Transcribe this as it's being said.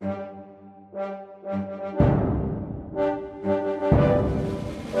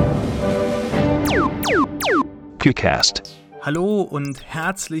Pewcast. Hallo und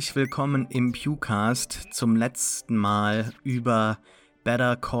herzlich willkommen im Pewcast zum letzten Mal über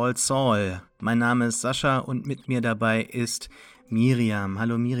Better Call Saul. Mein Name ist Sascha und mit mir dabei ist Miriam.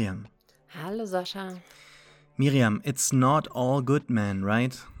 Hallo Miriam. Hallo Sascha. Miriam, it's not all good men,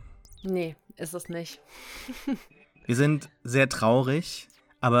 right? Nee, ist es nicht. Wir sind sehr traurig,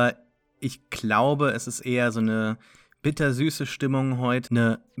 aber ich glaube, es ist eher so eine bittersüße Stimmung heute,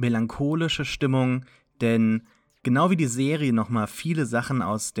 eine melancholische Stimmung, denn genau wie die Serie nochmal viele Sachen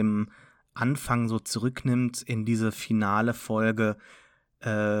aus dem Anfang so zurücknimmt in diese finale Folge,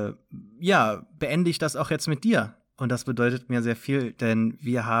 beende ich das auch jetzt mit dir. Und das bedeutet mir sehr viel, denn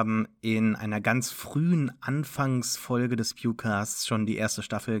wir haben in einer ganz frühen Anfangsfolge des Pewcasts schon die erste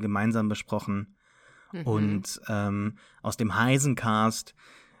Staffel gemeinsam besprochen. Und aus dem Heisencast,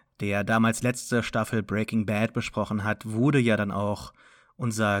 der damals letzte Staffel Breaking Bad besprochen hat, wurde ja dann auch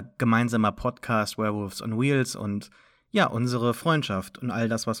unser gemeinsamer Podcast Werewolves on Wheels und ja, unsere Freundschaft und all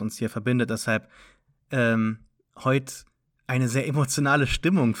das, was uns hier verbindet. Deshalb heute eine sehr emotionale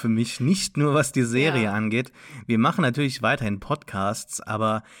Stimmung für mich, nicht nur was die Serie angeht. Wir machen natürlich weiterhin Podcasts,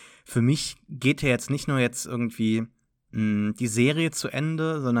 aber für mich geht ja jetzt nicht nur jetzt irgendwie die Serie zu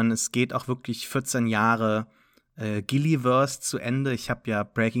Ende, sondern es geht auch wirklich 14 Jahre Gilliverse zu Ende. Ich habe ja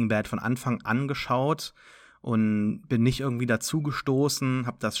Breaking Bad von Anfang an geschaut und bin nicht irgendwie dazugestoßen,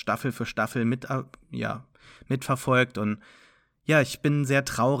 habe das Staffel für Staffel mitverfolgt und ja, ich bin sehr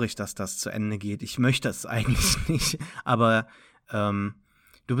traurig, dass das zu Ende geht. Ich möchte es eigentlich nicht, aber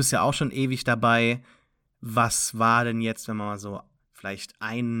du bist ja auch schon ewig dabei. Was war denn jetzt, wenn man mal so vielleicht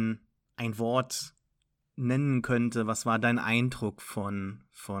ein Wort nennen könnte, was war dein Eindruck von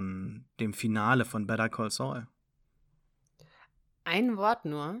dem Finale von Better Call Saul? Ein Wort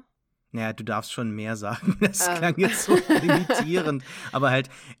nur? Naja, du darfst schon mehr sagen. Das klang jetzt so limitierend. Aber halt,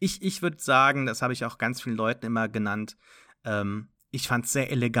 ich würde sagen, das habe ich auch ganz vielen Leuten immer genannt, ich fand es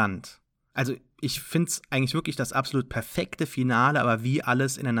sehr elegant. Also ich finde es eigentlich wirklich das absolut perfekte Finale, aber wie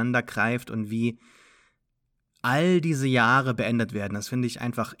alles ineinander greift und wie all diese Jahre beendet werden, das finde ich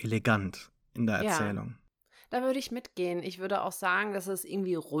einfach elegant in der Erzählung. Da würde ich mitgehen. Ich würde auch sagen, dass es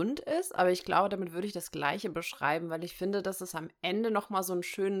irgendwie rund ist, aber ich glaube, damit würde ich das Gleiche beschreiben, weil ich finde, dass es am Ende nochmal so einen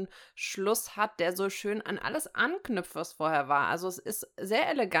schönen Schluss hat, der so schön an alles anknüpft, was vorher war. Also es ist sehr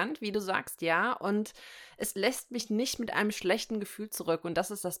elegant, wie du sagst, ja, und es lässt mich nicht mit einem schlechten Gefühl zurück und das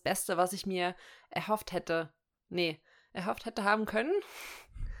ist das Beste, was ich mir erhofft hätte haben können.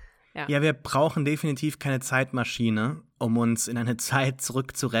 Ja, wir brauchen definitiv keine Zeitmaschine, um uns in eine Zeit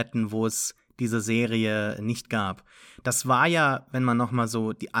zurückzuretten, wo es diese Serie nicht gab. Das war ja, wenn man noch mal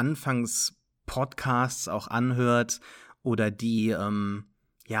so die Anfangs-Podcasts auch anhört oder die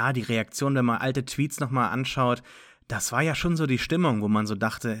Reaktion, wenn man alte Tweets noch mal anschaut, das war ja schon so die Stimmung, wo man so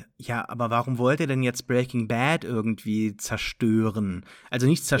dachte, ja, aber warum wollt ihr denn jetzt Breaking Bad irgendwie zerstören? Also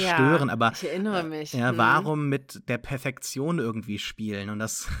nicht zerstören, aber ich erinnere mich. Warum mit der Perfektion irgendwie spielen? Und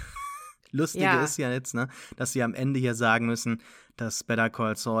das Lustige ist ja jetzt, ne, dass sie am Ende hier sagen müssen, dass Better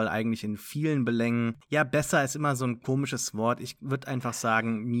Call Saul eigentlich in vielen Belängen, ja, besser ist immer so ein komisches Wort. Ich würde einfach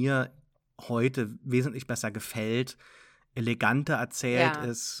sagen, mir heute wesentlich besser gefällt, eleganter erzählt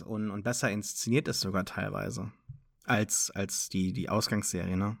ist und besser inszeniert ist sogar teilweise als die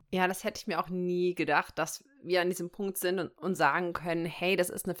Ausgangsserie, ne? Ja, das hätte ich mir auch nie gedacht, dass wir an diesem Punkt sind und sagen können, hey, das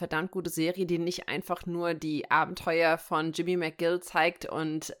ist eine verdammt gute Serie, die nicht einfach nur die Abenteuer von Jimmy McGill zeigt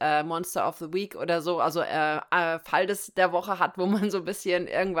und Monster of the Week oder so, also Fall der Woche hat, wo man so ein bisschen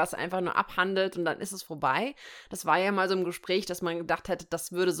irgendwas einfach nur abhandelt und dann ist es vorbei. Das war ja mal so im Gespräch, dass man gedacht hätte,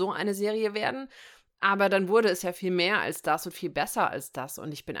 das würde so eine Serie werden. Aber dann wurde es ja viel mehr als das und viel besser als das.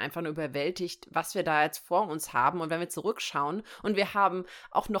 Und ich bin einfach nur überwältigt, was wir da jetzt vor uns haben. Und wenn wir zurückschauen und wir haben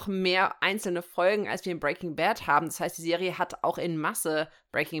auch noch mehr einzelne Folgen, als wir in Breaking Bad haben. Das heißt, die Serie hat auch in Masse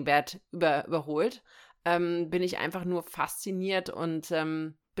Breaking Bad überholt. Bin ich einfach nur fasziniert und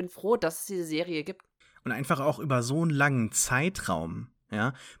bin froh, dass es diese Serie gibt. Und einfach auch über so einen langen Zeitraum.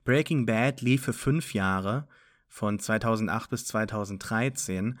 Ja? Breaking Bad lief für 5 Jahre, von 2008 bis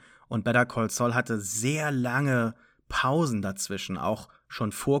 2013. Und Better Call Saul hatte sehr lange Pausen dazwischen, auch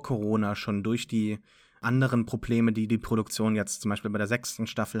schon vor Corona, schon durch die anderen Probleme, die Produktion jetzt zum Beispiel bei der 6.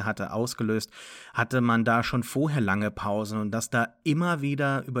 Staffel hatte, ausgelöst, hatte man da schon vorher lange Pausen und dass da immer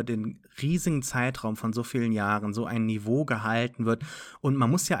wieder über den riesigen Zeitraum von so vielen Jahren so ein Niveau gehalten wird und man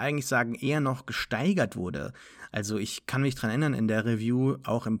muss ja eigentlich sagen, eher noch gesteigert wurde. Also ich kann mich dran erinnern, in der Review,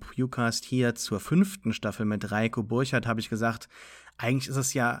 auch im Pewcast hier zur 5. Staffel mit Reiko Burchard, habe ich gesagt, eigentlich ist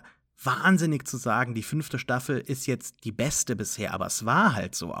es ja wahnsinnig zu sagen, die 5. Staffel ist jetzt die beste bisher, aber es war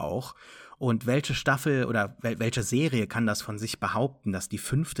halt so auch. Und welche Staffel oder welche Serie kann das von sich behaupten, dass die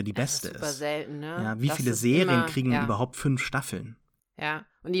 5. die beste ist? Das ist super selten, ne? Ja, wie viele Serien kriegen überhaupt 5 Staffeln? Ja,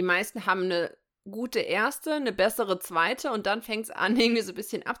 und die meisten haben eine gute erste, eine bessere zweite und dann fängt es an, irgendwie so ein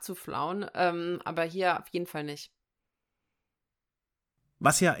bisschen abzuflauen. Aber hier auf jeden Fall nicht.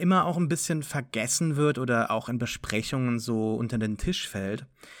 Was ja immer auch ein bisschen vergessen wird oder auch in Besprechungen so unter den Tisch fällt,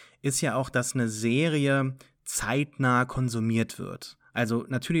 ist ja auch, dass eine Serie zeitnah konsumiert wird. Also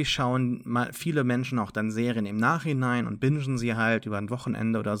natürlich schauen viele Menschen auch dann Serien im Nachhinein und bingen sie halt über ein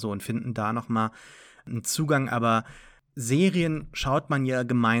Wochenende oder so und finden da nochmal einen Zugang, aber Serien schaut man ja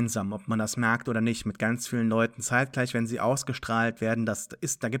gemeinsam, ob man das merkt oder nicht, mit ganz vielen Leuten zeitgleich, wenn sie ausgestrahlt werden. Da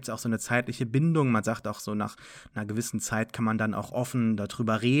gibt es auch so eine zeitliche Bindung. Man sagt auch so, nach einer gewissen Zeit kann man dann auch offen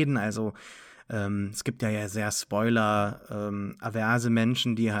darüber reden. Also es gibt ja sehr Spoiler-averse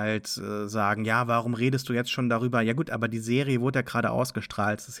Menschen, die halt sagen, ja, warum redest du jetzt schon darüber? Ja gut, aber die Serie wurde ja gerade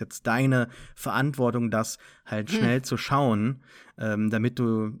ausgestrahlt. Es ist jetzt deine Verantwortung, das halt schnell zu schauen, damit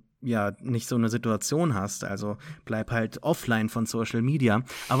du ja nicht so eine Situation hast, also bleib halt offline von Social Media.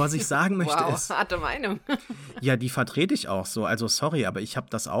 Aber was ich sagen möchte ist, harte Meinung. Ja, die vertrete ich auch so. Also sorry, aber ich habe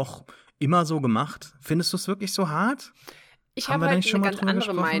das auch immer so gemacht. Findest du es wirklich so hart? Ich habe halt eine ganz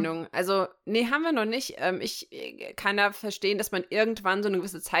andere Meinung. Also, nee, haben wir noch nicht. Ich kann da verstehen, dass man irgendwann so eine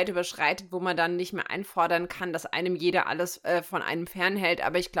gewisse Zeit überschreitet, wo man dann nicht mehr einfordern kann, dass einem jeder alles von einem fernhält.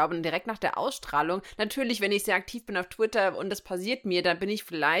 Aber ich glaube, direkt nach der Ausstrahlung, natürlich, wenn ich sehr aktiv bin auf Twitter und das passiert mir, dann bin ich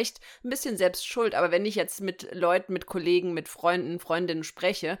vielleicht ein bisschen selbst schuld. Aber wenn ich jetzt mit Leuten, mit Kollegen, mit Freunden, Freundinnen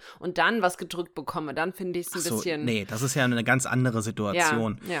spreche und dann was gedrückt bekomme, dann finde ich es ein bisschen… Nee, das ist ja eine ganz andere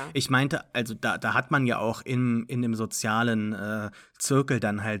Situation. Ja. Ich meinte, also da hat man ja auch in dem sozialen Zirkel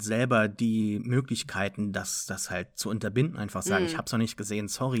dann halt selber die Möglichkeiten, das halt zu unterbinden, einfach sagen, ich hab's noch nicht gesehen,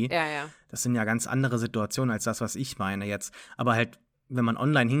 sorry. Ja. Das sind ja ganz andere Situationen als das, was ich meine jetzt. Aber halt, wenn man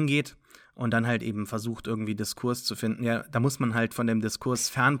online hingeht und dann halt eben versucht, irgendwie Diskurs zu finden, ja, da muss man halt von dem Diskurs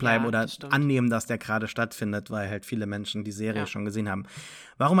fernbleiben oder annehmen, dass der gerade stattfindet, weil halt viele Menschen die Serie schon gesehen haben.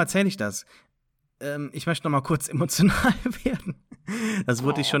 Warum erzähle ich das? Ich möchte noch mal kurz emotional werden. Das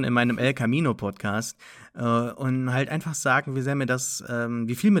wurde ich schon in meinem El Camino-Podcast. Und halt einfach sagen,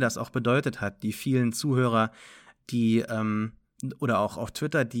 wie viel mir das auch bedeutet hat, die vielen Zuhörer, die oder auch auf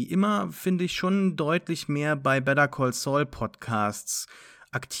Twitter, die immer, finde ich, schon deutlich mehr bei Better Call Saul Podcasts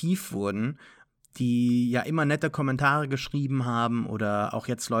aktiv wurden, die ja immer nette Kommentare geschrieben haben oder auch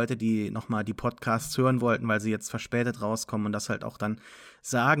jetzt Leute, die nochmal die Podcasts hören wollten, weil sie jetzt verspätet rauskommen und das halt auch dann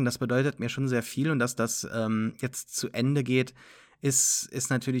sagen. Das bedeutet mir schon sehr viel und dass das jetzt zu Ende geht, ist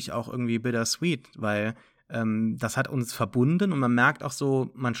natürlich auch irgendwie bittersweet, weil das hat uns verbunden und man merkt auch so,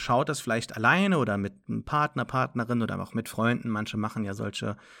 man schaut das vielleicht alleine oder mit einem Partner, Partnerin oder auch mit Freunden. Manche machen ja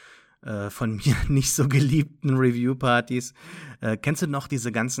solche von mir nicht so geliebten Review-Partys. Kennst du noch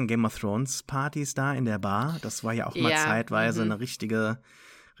diese ganzen Game of Thrones-Partys da in der Bar? Das war ja auch mal zeitweise eine richtige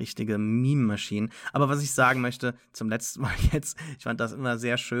Meme-Maschine. Aber was ich sagen möchte, zum letzten Mal jetzt, ich fand das immer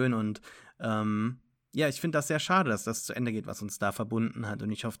sehr schön und ich finde das sehr schade, dass das zu Ende geht, was uns da verbunden hat.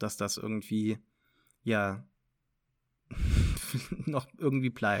 Und ich hoffe, dass das irgendwie, noch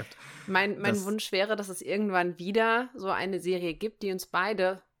irgendwie bleibt. Mein Wunsch wäre, dass es irgendwann wieder so eine Serie gibt, die uns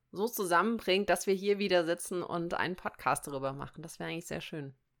beide so zusammenbringt, dass wir hier wieder sitzen und einen Podcast darüber machen. Das wäre eigentlich sehr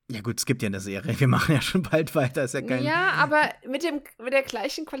schön. Ja gut, es gibt ja eine Serie. Wir machen ja schon bald weiter. Ist ja kein aber mit der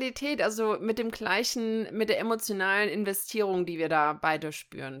gleichen Qualität, also mit der emotionalen Investierung, die wir da beide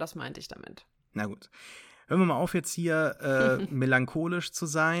spüren. Das meinte ich damit. Na gut. Hören wir mal auf, jetzt hier melancholisch zu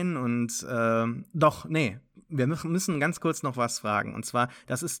sein und wir müssen ganz kurz noch was fragen. Und zwar,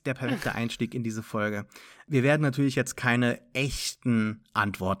 das ist der perfekte Einstieg in diese Folge. Wir werden natürlich jetzt keine echten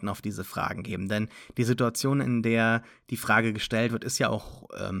Antworten auf diese Fragen geben, denn die Situation, in der die Frage gestellt wird, ist ja auch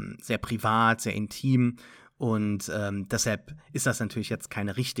sehr privat, sehr intim und deshalb ist das natürlich jetzt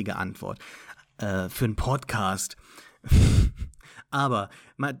keine richtige Antwort für einen Podcast. Aber,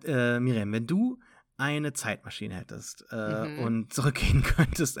 Miriam, wenn du eine Zeitmaschine hättest und zurückgehen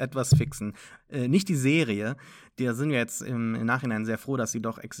könntest, etwas fixen. Nicht die Serie, da sind wir jetzt im Nachhinein sehr froh, dass sie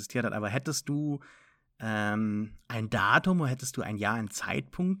doch existiert hat, aber hättest du ein Datum oder hättest du einen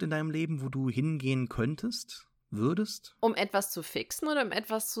Zeitpunkt in deinem Leben, wo du hingehen würdest? Um etwas zu fixen oder um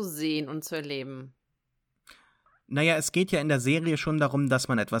etwas zu sehen und zu erleben? Naja, es geht ja in der Serie schon darum, dass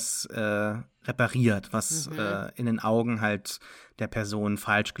man etwas repariert, was in den Augen halt der Person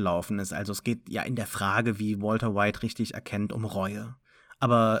falsch gelaufen ist. Also es geht ja in der Frage, wie Walter White richtig erkennt, um Reue.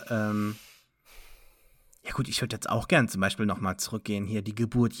 Aber ja gut, ich würde jetzt auch gern zum Beispiel nochmal zurückgehen, hier die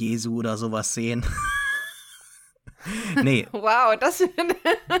Geburt Jesu oder sowas sehen. Nee. Wow, das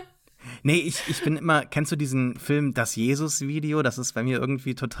Nee, ich bin immer, kennst du diesen Film Das Jesus-Video? Das ist bei mir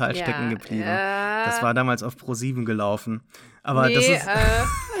irgendwie total stecken geblieben. Das war damals auf Pro7 gelaufen. Aber das ist,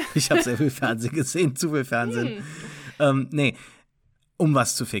 ich habe sehr viel Fernsehen gesehen, zu viel Fernsehen. Nee, um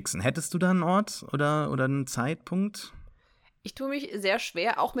was zu fixen. Hättest du da einen Ort oder einen Zeitpunkt? Ich tue mich sehr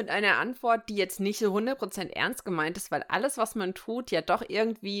schwer, auch mit einer Antwort, die jetzt nicht so 100% ernst gemeint ist, weil alles, was man tut, ja doch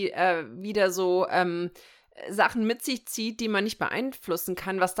irgendwie wieder so Sachen mit sich zieht, die man nicht beeinflussen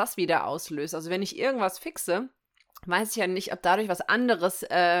kann, was das wieder auslöst. Also wenn ich irgendwas fixe, weiß ich ja nicht, ob dadurch was anderes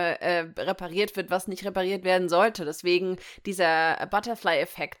repariert wird, was nicht repariert werden sollte. Deswegen dieser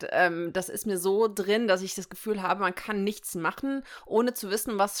Butterfly-Effekt, das ist mir so drin, dass ich das Gefühl habe, man kann nichts machen, ohne zu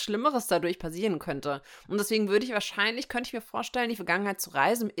wissen, was Schlimmeres dadurch passieren könnte. Und deswegen könnte ich mir vorstellen, in die Vergangenheit zu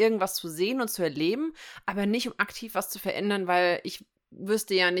reisen, um irgendwas zu sehen und zu erleben, aber nicht, um aktiv was zu verändern, weil ich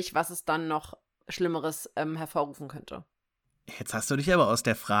wüsste ja nicht, was es dann noch Schlimmeres hervorrufen könnte. Jetzt hast du dich aber aus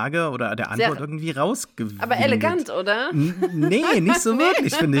der Frage oder der Antwort irgendwie rausgewindet. Aber elegant, oder? Nee, nicht so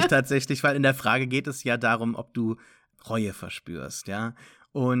wirklich, finde ich tatsächlich, weil in der Frage geht es ja darum, ob du Reue verspürst, ja.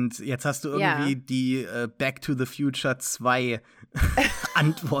 Und jetzt hast du irgendwie die Back to the Future 2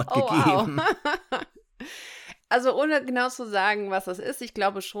 Antwort gegeben. Wow. Also ohne genau zu sagen, was das ist, ich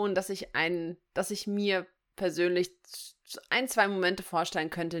glaube schon, dass ich mir persönlich 1-2 Momente vorstellen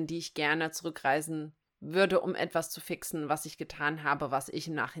könnte, in die ich gerne zurückreisen würde, um etwas zu fixen, was ich getan habe, was ich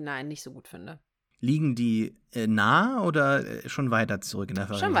im Nachhinein nicht so gut finde. Liegen die nah oder schon weiter zurück in der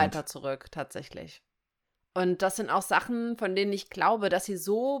Vergangenheit? Schon weiter zurück, tatsächlich. Und das sind auch Sachen, von denen ich glaube, dass sie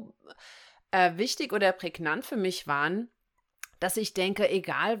so wichtig oder prägnant für mich waren, dass ich denke,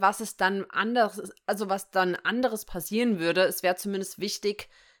 egal was dann anderes passieren würde, es wäre zumindest wichtig,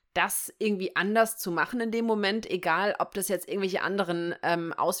 das irgendwie anders zu machen in dem Moment, egal ob das jetzt irgendwelche anderen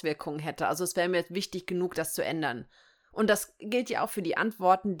Auswirkungen hätte. Also es wäre mir wichtig genug, das zu ändern. Und das gilt ja auch für die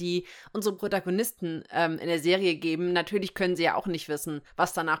Antworten, die unsere Protagonisten in der Serie geben. Natürlich können sie ja auch nicht wissen,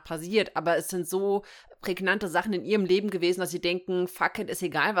 was danach passiert, aber es sind so prägnante Sachen in ihrem Leben gewesen, dass sie denken, fuck it, ist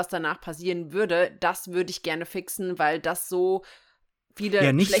egal, was danach passieren würde, das würde ich gerne fixen, weil das so viele schlechte Dinge...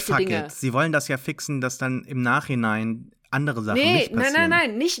 Ja, nicht fuck it. Sie wollen das ja fixen, dass dann im Nachhinein andere Sachen nicht passieren.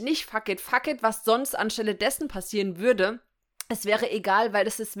 Nein, nicht fuck it. Fuck it, was sonst anstelle dessen passieren würde. Es wäre egal, weil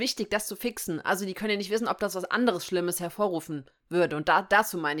es ist wichtig, das zu fixen. Also die können ja nicht wissen, ob das was anderes Schlimmes hervorrufen würde. Und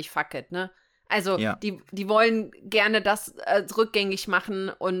dazu meine ich fuck it, ne? Also die wollen gerne das rückgängig machen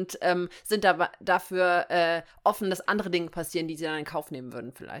und sind dafür offen, dass andere Dinge passieren, die sie dann in Kauf nehmen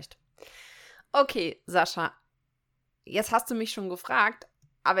würden vielleicht. Okay, Sascha, jetzt hast du mich schon gefragt,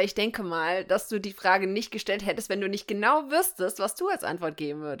 aber ich denke mal, dass du die Frage nicht gestellt hättest, wenn du nicht genau wüsstest, was du als Antwort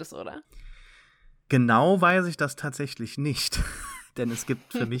geben würdest, oder? Genau weiß ich das tatsächlich nicht. Denn es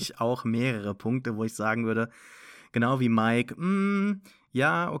gibt für mich auch mehrere Punkte, wo ich sagen würde, genau wie Mike,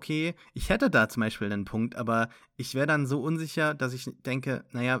 ja, okay, ich hätte da zum Beispiel einen Punkt, aber ich wäre dann so unsicher, dass ich denke,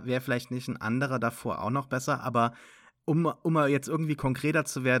 naja, wäre vielleicht nicht ein anderer davor auch noch besser, aber um mal jetzt irgendwie konkreter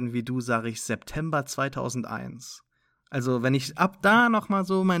zu werden wie du, sage ich September 2001. Also wenn ich ab da noch mal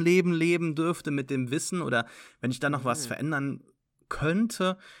so mein Leben leben dürfte mit dem Wissen oder wenn ich da noch was verändern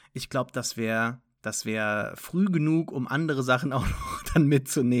könnte, ich glaube, das wäre früh genug, um andere Sachen auch noch dann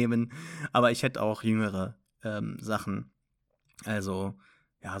mitzunehmen. Aber ich hätte auch jüngere Sachen. Also,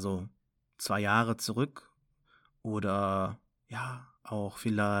 ja, so 2 Jahre zurück oder ja, auch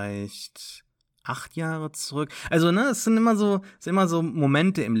vielleicht 8 Jahre zurück. Also, ne, es sind immer so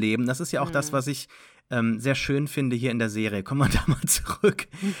Momente im Leben. Das ist ja auch das, was ich sehr schön finde hier in der Serie. Kommen wir da mal zurück.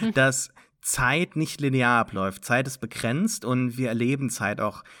 Dass Zeit nicht linear abläuft. Zeit ist begrenzt und wir erleben Zeit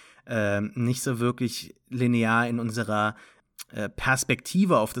auch nicht so wirklich linear in unserer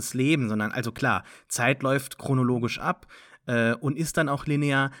Perspektive auf das Leben, sondern, also klar, Zeit läuft chronologisch ab und ist dann auch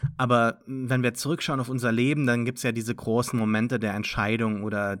linear, aber wenn wir zurückschauen auf unser Leben, dann gibt es ja diese großen Momente der Entscheidung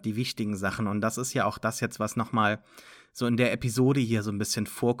oder die wichtigen Sachen und das ist ja auch das jetzt, was nochmal so in der Episode hier so ein bisschen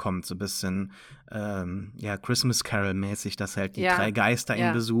vorkommt, so ein bisschen Christmas Carol-mäßig, dass halt die 3 Geister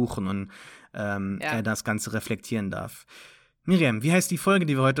ihn besuchen und er das Ganze reflektieren darf. Miriam, wie heißt die Folge,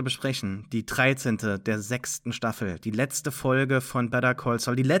 die wir heute besprechen? Die 13. der 6. Staffel. Die letzte Folge von Better Call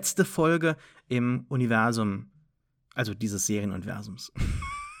Saul. Die letzte Folge im Universum, also dieses Serienuniversums.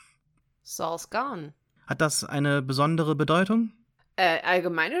 Saul's Gone. Hat das eine besondere Bedeutung?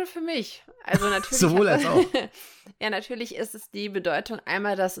 Allgemein oder für mich? Also natürlich. Sowohl als auch. Ja, natürlich ist es die Bedeutung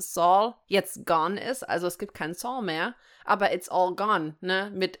einmal, dass Saul jetzt gone ist, also es gibt keinen Saul mehr, aber it's all gone,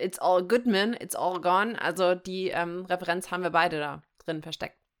 ne? Mit It's all Goodman, it's all gone, also die Referenz haben wir beide da drin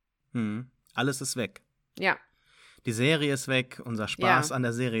versteckt. Alles ist weg. Ja. Die Serie ist weg, unser Spaß an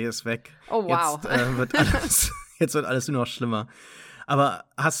der Serie ist weg. Oh, wow. Jetzt wird alles nur noch schlimmer. Aber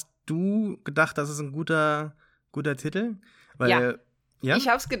hast du gedacht, das ist ein guter Titel? Weil, ja? Ich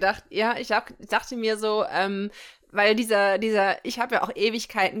hab's gedacht, ja, ich dachte mir so, weil ich habe ja auch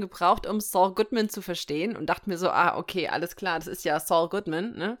Ewigkeiten gebraucht, um Saul Goodman zu verstehen und dachte mir so, okay, alles klar, das ist ja Saul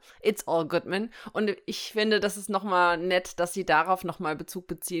Goodman, ne? It's all Goodman. Und ich finde, das ist nochmal nett, dass sie darauf nochmal Bezug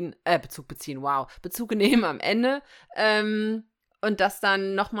nehmen am Ende, und das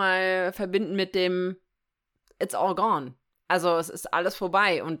dann nochmal verbinden mit dem It's all gone. Also es ist alles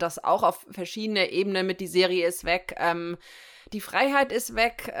vorbei und das auch auf verschiedene Ebenen mit die Serie ist weg, die Freiheit ist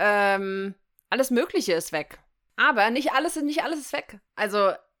weg, alles Mögliche ist weg. Aber nicht alles ist weg.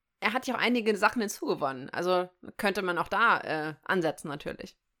 Also er hat ja auch einige Sachen hinzugewonnen. Also könnte man auch da ansetzen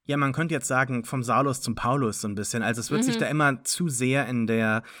natürlich. Ja, man könnte jetzt sagen, vom Saulus zum Paulus so ein bisschen. Also es wird sich da immer zu sehr in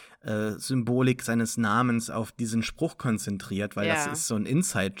der Symbolik seines Namens auf diesen Spruch konzentriert, weil das ist so ein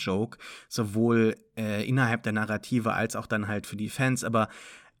Inside-Joke, sowohl innerhalb der Narrative als auch dann halt für die Fans. Aber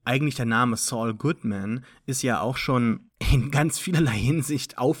eigentlich der Name Saul Goodman ist ja auch schon in ganz vielerlei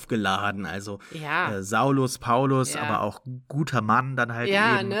Hinsicht aufgeladen. Also Saulus, Paulus, aber auch guter Mann dann halt eben.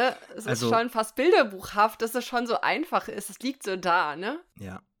 Ja, ne? Es ist schon fast bilderbuchhaft, dass es schon so einfach ist. Es liegt so da, ne?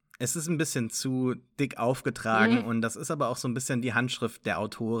 Ja. Es ist ein bisschen zu dick aufgetragen und das ist aber auch so ein bisschen die Handschrift der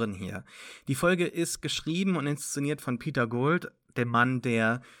Autoren hier. Die Folge ist geschrieben und inszeniert von Peter Gould, dem Mann,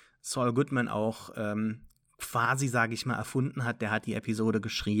 der Saul Goodman auch quasi, sage ich mal, erfunden hat. Der hat die Episode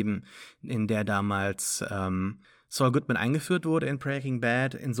geschrieben, in der damals Saul Goodman eingeführt wurde in Breaking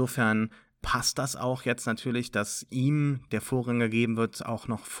Bad. Insofern passt das auch jetzt natürlich, dass ihm der Vorrang gegeben wird, auch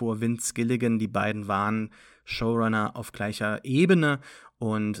noch vor Vince Gilligan. Die beiden waren Showrunner auf gleicher Ebene.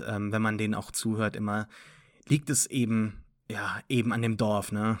 Und wenn man denen auch zuhört, immer liegt es eben an dem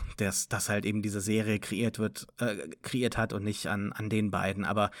Dorf, ne, das halt eben diese Serie kreiert hat und nicht an den beiden.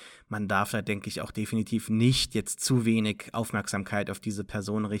 Aber man darf da, denke ich, auch definitiv nicht jetzt zu wenig Aufmerksamkeit auf diese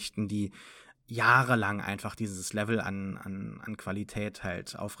Person richten, die jahrelang einfach dieses Level an Qualität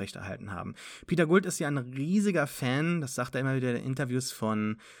halt aufrechterhalten haben. Peter Gould ist ja ein riesiger Fan, das sagt er immer wieder in Interviews,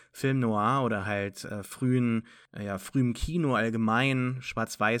 von Film Noir oder halt frühem Kino allgemein,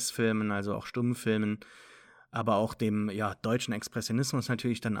 Schwarz-Weiß-Filmen, also auch Stummfilmen, aber auch dem deutschen Expressionismus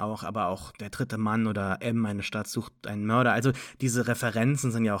natürlich dann auch, aber auch Der dritte Mann oder M, eine Stadt sucht einen Mörder. Also diese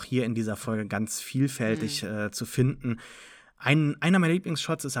Referenzen sind ja auch hier in dieser Folge ganz vielfältig zu finden. Einer meiner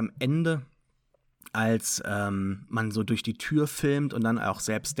Lieblingsshots ist am Ende, als man so durch die Tür filmt und dann auch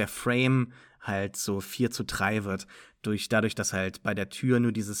selbst der Frame halt so 4:3 wird. Dadurch, dass halt bei der Tür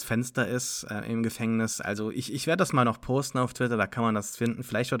nur dieses Fenster ist im Gefängnis. Also ich werde das mal noch posten auf Twitter, da kann man das finden.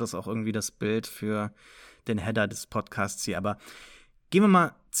 Vielleicht wird das auch irgendwie das Bild für den Header des Podcasts hier. Aber gehen wir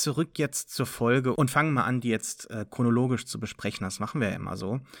mal zurück jetzt zur Folge und fangen mal an, die jetzt chronologisch zu besprechen. Das machen wir ja immer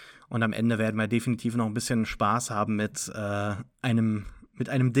so. Und am Ende werden wir definitiv noch ein bisschen Spaß haben mit einem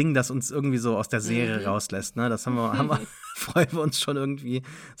Ding, das uns irgendwie so aus der Serie rauslässt. Ne? Das freuen wir uns schon irgendwie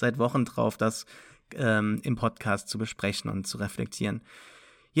seit Wochen drauf, das im Podcast zu besprechen und zu reflektieren.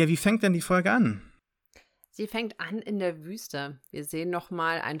 Ja, wie fängt denn die Folge an? Sie fängt an in der Wüste. Wir sehen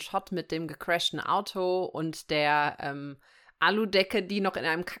nochmal einen Shot mit dem gecrashten Auto und der Aludecke, die noch in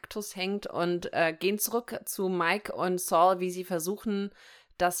einem Kaktus hängt, und gehen zurück zu Mike und Saul, wie sie versuchen,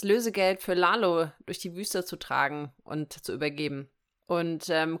 das Lösegeld für Lalo durch die Wüste zu tragen und zu übergeben.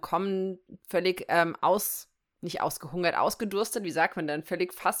 Und kommen völlig nicht ausgehungert, ausgedurstet, wie sagt man denn,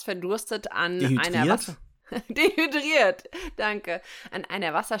 völlig fast verdurstet an einer Dehydriert, danke, an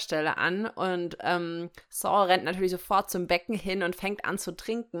einer Wasserstelle an. Und Saul rennt natürlich sofort zum Becken hin und fängt an zu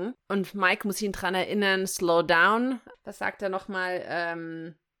trinken. Und Mike muss ihn dran erinnern, slow down. Was sagt er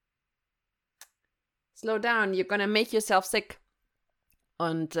nochmal? Slow down, you're gonna make yourself sick.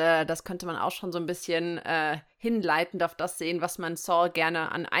 Und das könnte man auch schon so ein bisschen hinleitend auf das sehen, was man Saul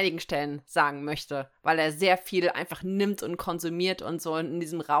gerne an einigen Stellen sagen möchte, weil er sehr viel einfach nimmt und konsumiert und so in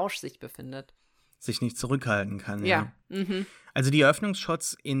diesem Rausch sich befindet. Sich nicht zurückhalten kann. Ja. Also die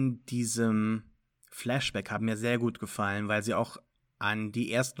Eröffnungsshots in diesem Flashback haben mir sehr gut gefallen, weil sie auch an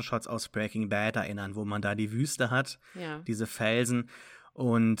die ersten Shots aus Breaking Bad erinnern, wo man da die Wüste hat, diese Felsen.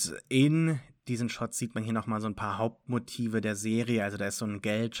 Und in diesen Shots sieht man hier nochmal so ein paar Hauptmotive der Serie. Also da ist so ein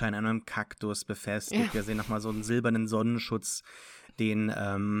Geldschein an einem Kaktus befestigt. Ja. Wir sehen nochmal so einen silbernen Sonnenschutz, den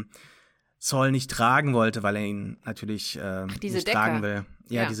Saul nicht tragen wollte, weil er ihn natürlich nicht Decke tragen will.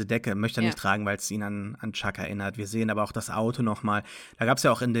 Ja, diese Decke möchte er nicht tragen, weil es ihn an Chuck erinnert. Wir sehen aber auch das Auto nochmal. Da gab es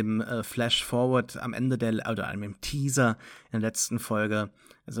ja auch in dem Flash-Forward am Ende oder im Teaser in der letzten Folge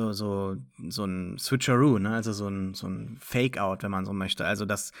so ein Switcheroo, ne? Also so ein Fake-Out, wenn man so möchte. Also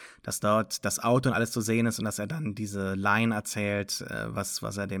dass dort das Auto und alles zu sehen ist und dass er dann diese Line erzählt,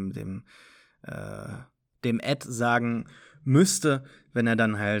 was er dem Ed sagen müsste, wenn er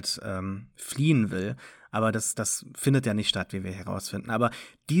dann halt fliehen will. Aber das findet ja nicht statt, wie wir herausfinden. Aber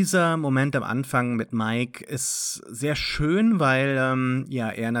dieser Moment am Anfang mit Mike ist sehr schön, weil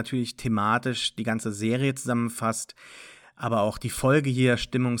er natürlich thematisch die ganze Serie zusammenfasst, aber auch die Folge hier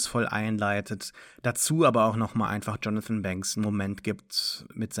stimmungsvoll einleitet. Dazu aber auch nochmal einfach Jonathan Banks einen Moment gibt,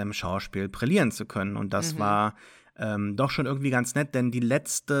 mit seinem Schauspiel brillieren zu können. Und das war doch schon irgendwie ganz nett, denn die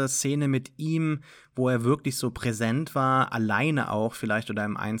letzte Szene mit ihm, wo er wirklich so präsent war, alleine auch vielleicht oder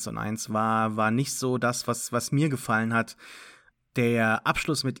im 1:1 war nicht so das, was mir gefallen hat. Der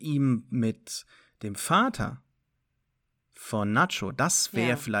Abschluss mit ihm, mit dem Vater von Nacho, das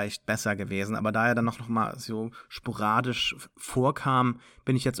wäre vielleicht besser gewesen, aber da er dann noch mal so sporadisch vorkam,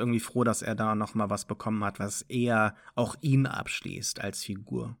 bin ich jetzt irgendwie froh, dass er da noch mal was bekommen hat, was eher auch ihn abschließt als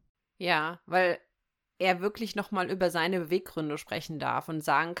Figur. Ja, weil er wirklich noch mal über seine Beweggründe sprechen darf und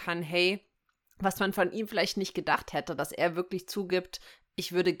sagen kann, hey, was man von ihm vielleicht nicht gedacht hätte, dass er wirklich zugibt,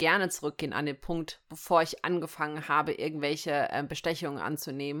 ich würde gerne zurückgehen an den Punkt, bevor ich angefangen habe, irgendwelche Bestechungen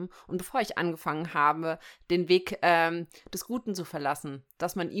anzunehmen und bevor ich angefangen habe, den Weg des Guten zu verlassen,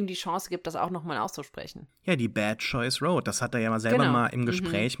 dass man ihm die Chance gibt, das auch nochmal auszusprechen. Ja, die Bad Choice Road, das hat er ja mal selber mal im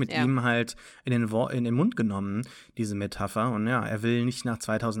Gespräch mit ihm halt in den Mund genommen, diese Metapher. Und ja, er will nicht nach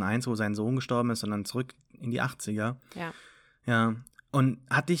 2001, wo sein Sohn gestorben ist, sondern zurück in die 80er. Ja. Und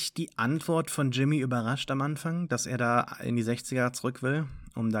hat dich die Antwort von Jimmy überrascht am Anfang, dass er da in die 60er zurück will,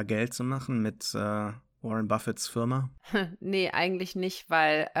 um da Geld zu machen mit Warren Buffetts Firma? Nee, eigentlich nicht,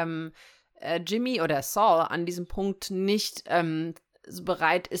 weil Jimmy oder Saul an diesem Punkt nicht so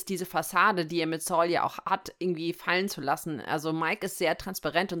bereit ist, diese Fassade, die er mit Saul ja auch hat, irgendwie fallen zu lassen. Also Mike ist sehr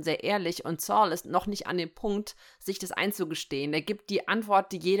transparent und sehr ehrlich und Saul ist noch nicht an dem Punkt, sich das einzugestehen. Er gibt die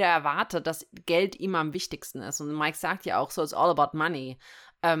Antwort, die jeder erwartet, dass Geld ihm am wichtigsten ist. Und Mike sagt ja auch so, it's all about money.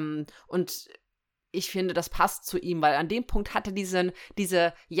 Und ich finde, das passt zu ihm, weil an dem Punkt hat er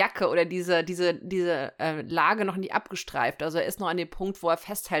diese Jacke oder diese Lage noch nie abgestreift. Also er ist noch an dem Punkt, wo er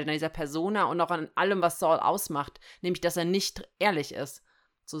festhält an dieser Persona und auch an allem, was Saul ausmacht, nämlich, dass er nicht ehrlich ist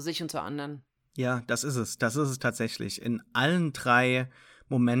zu sich und zu anderen. Ja, das ist es tatsächlich. In allen 3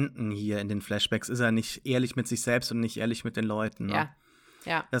 Momenten hier in den Flashbacks ist er nicht ehrlich mit sich selbst und nicht ehrlich mit den Leuten. Ne?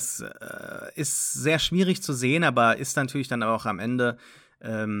 Ja. Das ist sehr schwierig zu sehen, aber ist natürlich dann auch am Ende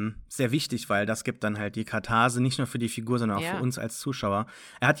sehr wichtig, weil das gibt dann halt die Katharse, nicht nur für die Figur, sondern auch für uns als Zuschauer.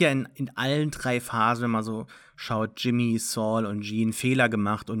 Er hat ja in allen 3 Phasen, wenn man so schaut, Jimmy, Saul und Gene Fehler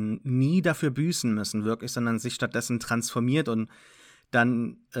gemacht und nie dafür büßen müssen, wirklich, sondern sich stattdessen transformiert und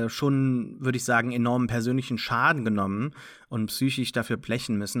dann schon, würde ich sagen, enormen persönlichen Schaden genommen und psychisch dafür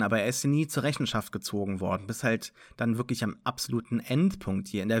blechen müssen. Aber er ist nie zur Rechenschaft gezogen worden, bis halt dann wirklich am absoluten Endpunkt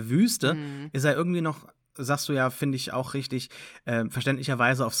hier. In der Wüste ist er irgendwie noch, sagst du ja, finde ich auch richtig,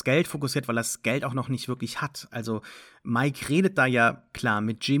 verständlicherweise aufs Geld fokussiert, weil er das Geld auch noch nicht wirklich hat. Also Mike redet da ja klar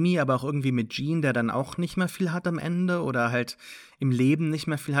mit Jimmy, aber auch irgendwie mit Gene, der dann auch nicht mehr viel hat am Ende oder halt im Leben nicht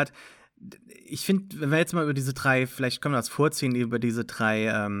mehr viel hat. Ich finde, wenn wir jetzt mal über diese 3, vielleicht können wir das vorziehen, über diese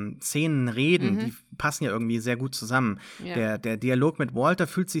 3 Szenen reden, die passen ja irgendwie sehr gut zusammen. Ja. Der Dialog mit Walter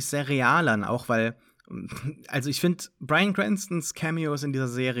fühlt sich sehr real an, auch weil, also ich finde Bryan Cranstons Cameos in dieser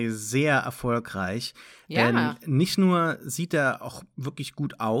Serie sehr erfolgreich. Ja. Denn nicht nur sieht er auch wirklich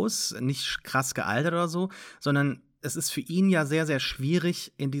gut aus, nicht krass gealtert oder so, sondern es ist für ihn ja sehr, sehr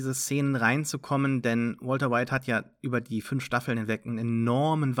schwierig, in diese Szenen reinzukommen, denn Walter White hat ja über die 5 Staffeln hinweg einen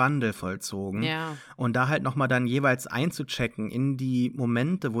enormen Wandel vollzogen. Ja. Und da halt nochmal dann jeweils einzuchecken in die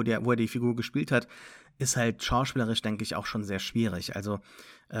Momente, wo er die Figur gespielt hat, ist halt schauspielerisch, denke ich, auch schon sehr schwierig. Also,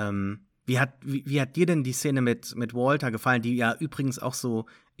 wie hat dir denn die Szene mit Walter gefallen, die ja übrigens auch so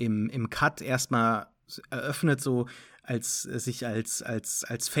im Cut erstmal eröffnet, so als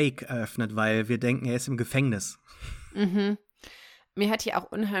Fake eröffnet, weil wir denken, er ist im Gefängnis. Mhm. Mir hat hier auch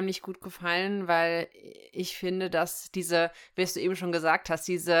unheimlich gut gefallen, weil ich finde, dass diese, wie du eben schon gesagt hast,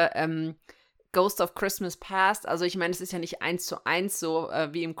 diese Ghost of Christmas Past, also ich meine, es ist ja nicht 1:1 so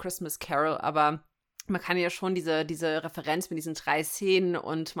wie im Christmas Carol, aber man kann ja schon diese Referenz mit diesen 3 Szenen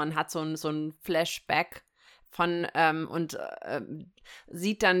und man hat so ein Flashback von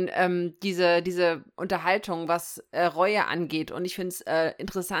sieht dann diese Unterhaltung, was Reue angeht. Und ich finde es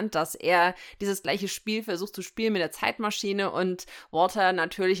interessant, dass er dieses gleiche Spiel versucht zu spielen mit der Zeitmaschine und Walter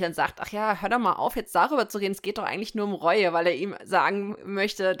natürlich dann sagt, ach ja, hör doch mal auf, jetzt darüber zu reden, es geht doch eigentlich nur um Reue, weil er ihm sagen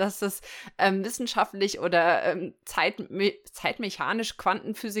möchte, dass das wissenschaftlich oder zeitmechanisch,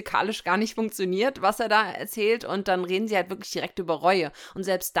 quantenphysikalisch gar nicht funktioniert, was er da erzählt. Und dann reden sie halt wirklich direkt über Reue. Und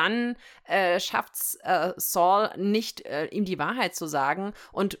selbst dann schafft es Saul nicht, ihm die Wahrheit zu sagen.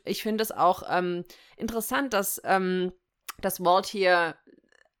 Und ich finde es auch interessant, dass Walt hier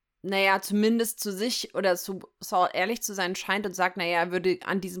naja, zumindest zu sich oder zu Saul ehrlich zu sein scheint und sagt, naja, er würde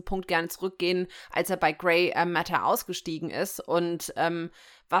an diesem Punkt gerne zurückgehen, als er bei Grey Matter ausgestiegen ist und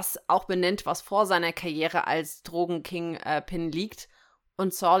was auch benennt, was vor seiner Karriere als Drogen-King-Pin liegt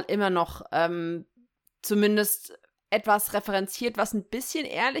und Saul immer noch zumindest etwas referenziert, was ein bisschen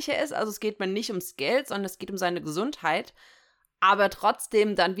ehrlicher ist, also es geht mir nicht ums Geld, sondern es geht um seine Gesundheit, aber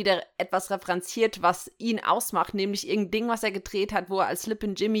trotzdem dann wieder etwas referenziert, was ihn ausmacht, nämlich irgendein Ding, was er gedreht hat, wo er als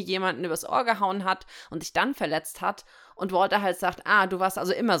Slippin' Jimmy jemanden übers Ohr gehauen hat und sich dann verletzt hat und Walter halt sagt, du warst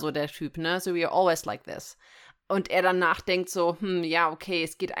also immer so der Typ, ne, so you're always like this. Und er dann nachdenkt so, ja, okay,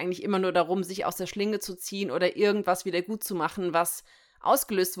 es geht eigentlich immer nur darum, sich aus der Schlinge zu ziehen oder irgendwas wieder gut zu machen, was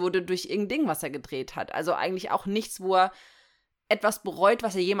ausgelöst wurde durch irgendein Ding, was er gedreht hat. Also eigentlich auch nichts, wo er etwas bereut,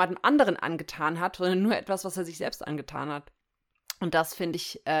 was er jemandem anderen angetan hat, sondern nur etwas, was er sich selbst angetan hat. Und das, finde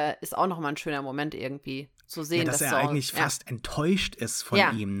ich, ist auch nochmal ein schöner Moment irgendwie zu sehen. Ja, dass er Saul eigentlich fast enttäuscht ist von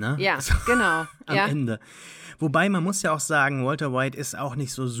ihm, ne? Ja, also, genau. Am Ende. Wobei, man muss ja auch sagen, Walter White ist auch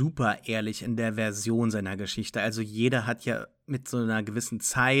nicht so super ehrlich in der Version seiner Geschichte. Also jeder hat ja mit so einer gewissen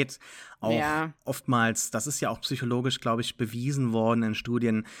Zeit auch oftmals, das ist ja auch psychologisch, glaube ich, bewiesen worden in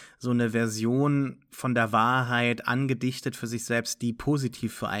Studien, so eine Version von der Wahrheit angedichtet für sich selbst, die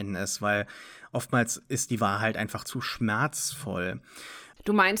positiv für einen ist, weil oftmals ist die Wahrheit einfach zu schmerzvoll.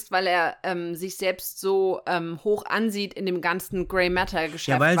 Du meinst, weil er sich selbst so hoch ansieht in dem ganzen Grey Matter-Geschäft.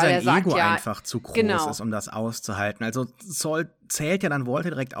 Ja, weil sein er Ego sagt, einfach zu groß ist, um das auszuhalten. Also Saul zählt ja dann Walter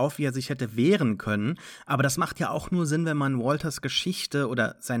direkt auf, wie er sich hätte wehren können. Aber das macht ja auch nur Sinn, wenn man Walters Geschichte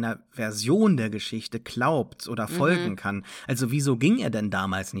oder seiner Version der Geschichte glaubt oder folgen kann. Also wieso ging er denn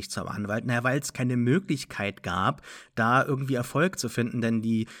damals nicht zum Anwalt? Naja, weil es keine Möglichkeit gab, da irgendwie Erfolg zu finden. Denn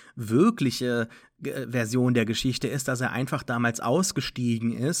die wirkliche Version der Geschichte ist, dass er einfach damals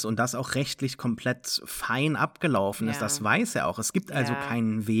ausgestiegen ist und das auch rechtlich komplett fein abgelaufen ist. Das weiß er auch. Es gibt also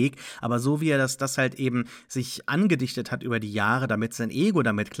keinen Weg. Aber so wie er das halt eben sich angedichtet hat über die Jahre, damit sein Ego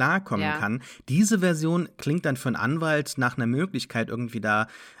damit klarkommen kann, diese Version klingt dann für einen Anwalt nach einer Möglichkeit, irgendwie da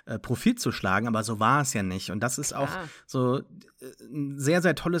Profit zu schlagen, aber so war es ja nicht. Und das ist auch so ein sehr,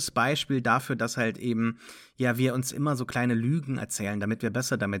 sehr tolles Beispiel dafür, dass halt eben, wir uns immer so kleine Lügen erzählen, damit wir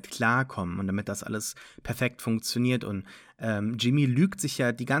besser damit klarkommen und damit das alles perfekt funktioniert. Und Jimmy lügt sich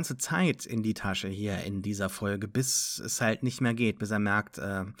ja die ganze Zeit in die Tasche hier in dieser Folge, bis es halt nicht mehr geht, bis er merkt,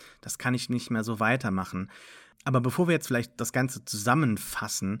 das kann ich nicht mehr so weitermachen. Aber bevor wir jetzt vielleicht das Ganze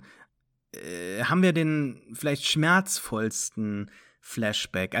zusammenfassen, haben wir den vielleicht schmerzvollsten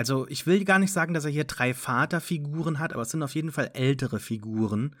Flashback. Also ich will gar nicht sagen, dass er hier 3 Vaterfiguren hat, aber es sind auf jeden Fall ältere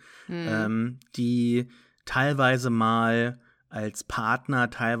Figuren, die teilweise mal als Partner,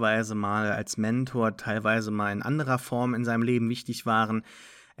 teilweise mal als Mentor, teilweise mal in anderer Form in seinem Leben wichtig waren.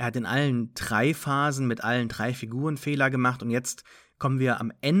 Er hat in allen 3 Phasen mit allen 3 Figuren Fehler gemacht und jetzt kommen wir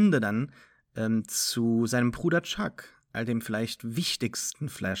am Ende dann zu seinem Bruder Chuck, dem vielleicht wichtigsten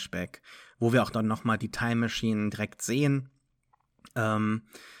Flashback, wo wir auch dann nochmal die Time Machine direkt sehen.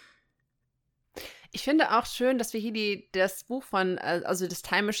 Ich finde auch schön, dass wir hier das Buch also das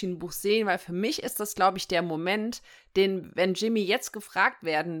Time Machine Buch sehen, weil für mich ist das, glaube ich, der Moment, wenn Jimmy jetzt gefragt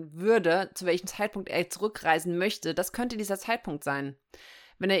werden würde, zu welchem Zeitpunkt er zurückreisen möchte, das könnte dieser Zeitpunkt sein.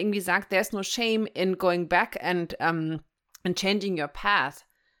 Wenn er irgendwie sagt, there's no shame in going back and changing your path.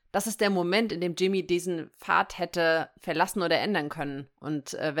 Das ist der Moment, in dem Jimmy diesen Pfad hätte verlassen oder ändern können.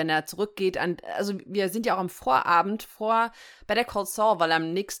 Und wenn er zurückgeht also wir sind ja auch am Vorabend vor Better Call Saul, weil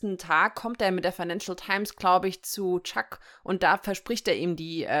am nächsten Tag kommt er mit der Financial Times, glaube ich, zu Chuck und da verspricht er ihm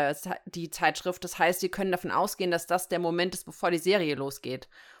die Zeitschrift. Das heißt, wir können davon ausgehen, dass das der Moment ist, bevor die Serie losgeht.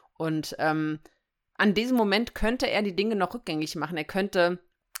 Und an diesem Moment könnte er die Dinge noch rückgängig machen. Er könnte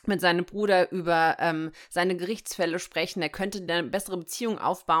mit seinem Bruder über seine Gerichtsfälle sprechen. Er könnte eine bessere Beziehung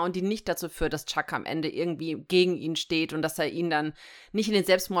aufbauen, die nicht dazu führt, dass Chuck am Ende irgendwie gegen ihn steht und dass er ihn dann nicht in den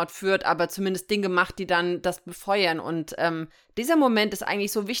Selbstmord führt, aber zumindest Dinge macht, die dann das befeuern. Und dieser Moment ist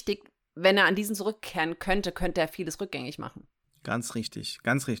eigentlich so wichtig, wenn er an diesen zurückkehren könnte er vieles rückgängig machen. Ganz richtig,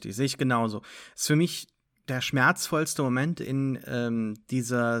 sehe ich genauso. Ist für mich der schmerzvollste Moment in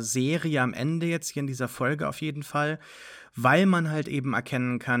dieser Serie am Ende jetzt hier in dieser Folge auf jeden Fall, weil man halt eben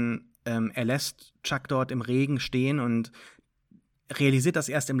erkennen kann, er lässt Chuck dort im Regen stehen und realisiert das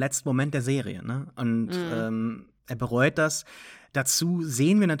erst im letzten Moment der Serie, ne? Und er bereut das. Dazu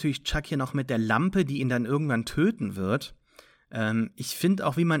sehen wir natürlich Chuck hier noch mit der Lampe, die ihn dann irgendwann töten wird. Ich finde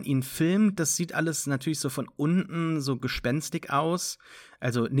auch, wie man ihn filmt, das sieht alles natürlich so von unten so gespenstig aus.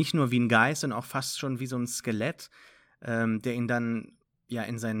 Also nicht nur wie ein Geist, sondern auch fast schon wie so ein Skelett, der ihn dann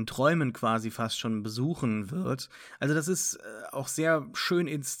in seinen Träumen quasi fast schon besuchen wird. Also das ist auch sehr schön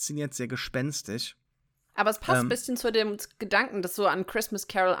inszeniert, sehr gespenstisch. Aber es passt ein bisschen zu dem Gedanken, das so an Christmas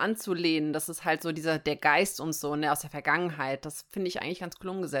Carol anzulehnen. Das ist halt so der Geist und so, ne, aus der Vergangenheit. Das finde ich eigentlich ganz cool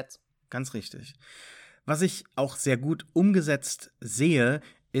umgesetzt. Ganz richtig. Was ich auch sehr gut umgesetzt sehe,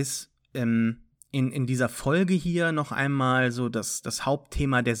 ist in dieser Folge hier noch einmal so das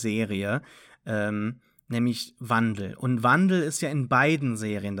Hauptthema der Serie, nämlich Wandel. Und Wandel ist ja in beiden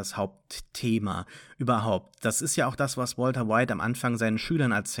Serien das Hauptthema überhaupt. Das ist ja auch das, was Walter White am Anfang seinen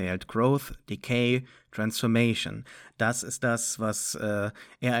Schülern erzählt. Growth, Decay, Transformation. Das ist das, was er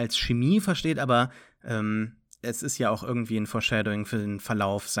als Chemie versteht, aber es ist ja auch irgendwie ein Foreshadowing für den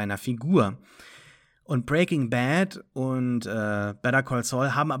Verlauf seiner Figur. Und Breaking Bad und Better Call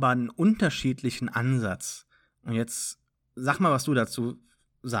Saul haben aber einen unterschiedlichen Ansatz. Und jetzt sag mal, was du dazu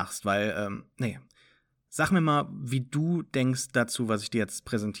sagst, weil, sag mir mal, wie du denkst dazu, was ich dir jetzt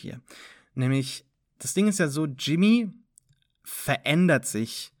präsentiere. Nämlich, das Ding ist ja so, Jimmy verändert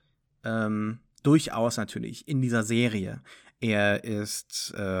sich durchaus natürlich in dieser Serie. Er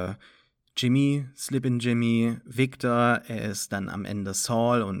ist Jimmy, Slippin' Jimmy, Victor, er ist dann am Ende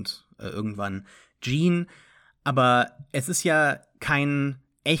Saul und irgendwann Gene. Aber es ist ja kein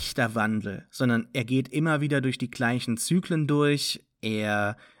echter Wandel, sondern er geht immer wieder durch die gleichen Zyklen durch.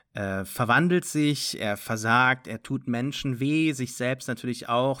 Er verwandelt sich, er versagt, er tut Menschen weh, sich selbst natürlich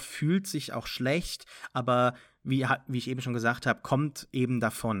auch, fühlt sich auch schlecht, aber wie ich eben schon gesagt habe, kommt eben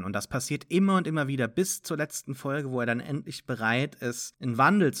davon. Und das passiert immer und immer wieder bis zur letzten Folge, wo er dann endlich bereit ist, einen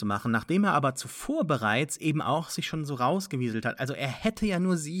Wandel zu machen, nachdem er aber zuvor bereits eben auch sich schon so rausgewieselt hat. Also er hätte ja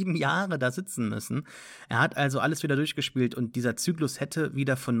nur 7 Jahre da sitzen müssen. Er hat also alles wieder durchgespielt und dieser Zyklus hätte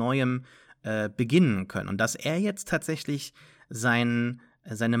wieder von Neuem beginnen können. Und dass er jetzt tatsächlich seine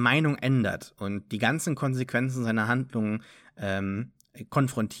Meinung ändert und die ganzen Konsequenzen seiner Handlungen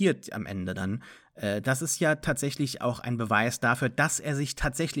konfrontiert am Ende dann, das ist ja tatsächlich auch ein Beweis dafür, dass er sich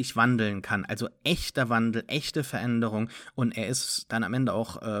tatsächlich wandeln kann. Also echter Wandel, echte Veränderung. Und er ist dann am Ende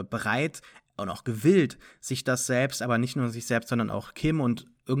auch bereit und auch gewillt, sich das selbst, aber nicht nur sich selbst, sondern auch Kim und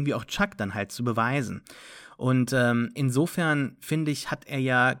irgendwie auch Chuck dann halt zu beweisen. Und insofern, finde ich, hat er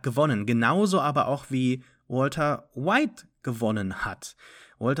ja gewonnen. Genauso aber auch wie Walter White gewonnen hat.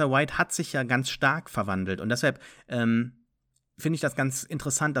 Walter White hat sich ja ganz stark verwandelt. Und deshalb finde ich das ganz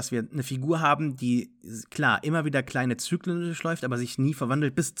interessant, dass wir eine Figur haben, die, klar, immer wieder kleine Zyklen durchläuft, aber sich nie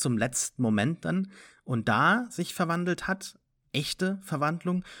verwandelt bis zum letzten Moment dann und da sich verwandelt hat. Echte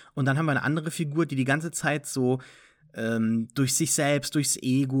Verwandlung. Und dann haben wir eine andere Figur, die ganze Zeit so durch sich selbst, durchs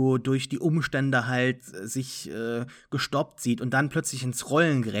Ego, durch die Umstände halt sich gestoppt sieht und dann plötzlich ins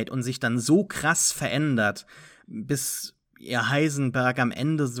Rollen gerät und sich dann so krass verändert, bis Heisenberg am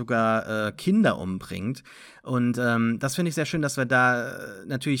Ende sogar Kinder umbringt. Und das finde ich sehr schön, dass wir da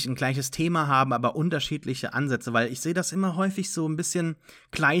natürlich ein gleiches Thema haben, aber unterschiedliche Ansätze, weil ich sehe das immer häufig so ein bisschen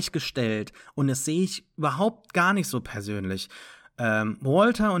gleichgestellt und das sehe ich überhaupt gar nicht so persönlich.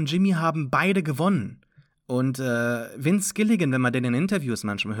 Walter und Jimmy haben beide gewonnen. Und Vince Gilligan, wenn man den in Interviews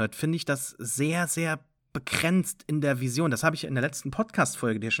manchmal hört, finde ich das sehr, sehr begrenzt in der Vision. Das habe ich in der letzten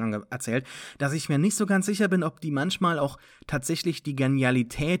Podcast-Folge dir schon erzählt, dass ich mir nicht so ganz sicher bin, ob die manchmal auch tatsächlich die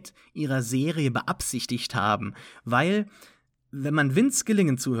Genialität ihrer Serie beabsichtigt haben. Weil, wenn man Vince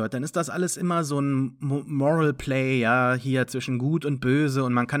Gilligan zuhört, dann ist das alles immer so ein Moral Play, ja, hier zwischen Gut und Böse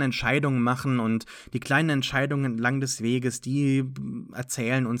und man kann Entscheidungen machen und die kleinen Entscheidungen entlang des Weges, die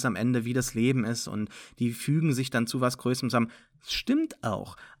erzählen uns am Ende, wie das Leben ist und die fügen sich dann zu was Größerem zusammen. Das stimmt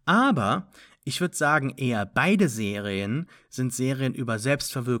auch. Aber ich würde sagen, eher beide Serien sind Serien über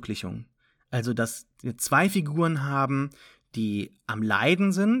Selbstverwirklichung. Also, dass wir 2 Figuren haben, die am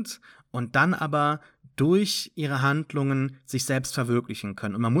Leiden sind und dann aber durch ihre Handlungen sich selbst verwirklichen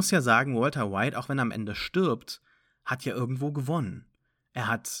können. Und man muss ja sagen, Walter White, auch wenn er am Ende stirbt, hat ja irgendwo gewonnen. Er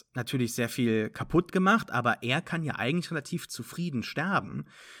hat natürlich sehr viel kaputt gemacht, aber er kann ja eigentlich relativ zufrieden sterben.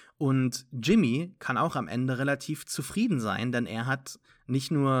 Und Jimmy kann auch am Ende relativ zufrieden sein, denn er hat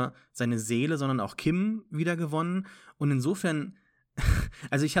nicht nur seine Seele, sondern auch Kim wieder gewonnen. Und insofern,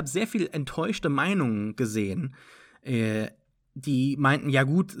 also ich habe sehr viel enttäuschte Meinungen gesehen, die meinten, ja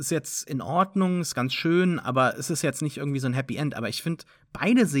gut, ist jetzt in Ordnung, ist ganz schön, aber es ist jetzt nicht irgendwie so ein Happy End. Aber ich finde,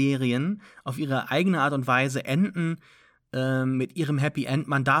 beide Serien auf ihre eigene Art und Weise enden mit ihrem Happy End.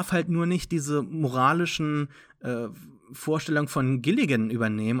 Man darf halt nur nicht diese moralischen Vorstellungen von Gilligan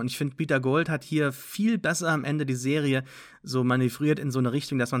übernehmen. Und ich finde, Peter Gould hat hier viel besser am Ende die Serie so manövriert in so eine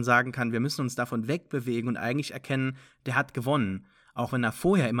Richtung, dass man sagen kann, wir müssen uns davon wegbewegen und eigentlich erkennen, der hat gewonnen. Auch wenn er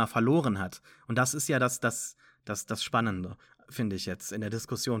vorher immer verloren hat. Und das ist ja das Spannende, finde ich jetzt, in der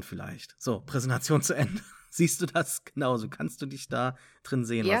Diskussion vielleicht. So, Präsentation zu Ende. Siehst du das genauso? Kannst du dich da drin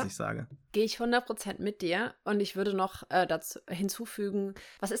sehen, was ich sage? Gehe ich 100% mit dir. Und ich würde noch dazu hinzufügen,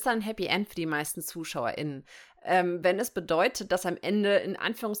 was ist dann ein Happy End für die meisten ZuschauerInnen? Wenn es bedeutet, dass am Ende in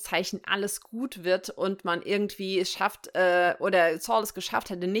Anführungszeichen alles gut wird und man irgendwie es schafft, oder Saul es geschafft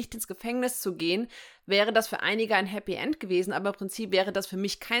hätte, nicht ins Gefängnis zu gehen, wäre das für einige ein Happy End gewesen, aber im Prinzip wäre das für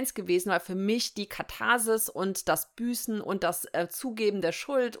mich keins gewesen, weil für mich die Katharsis und das Büßen und das Zugeben der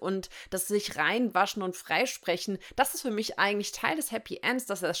Schuld und das sich reinwaschen und freisprechen, das ist für mich eigentlich Teil des Happy Ends,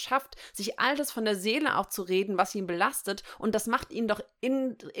 dass er es schafft, sich all das von der Seele auch zu reden, was ihn belastet, und das macht ihn doch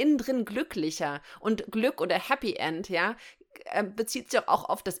innen drin glücklicher. Und Glück oder Happy End, ja, bezieht sich auch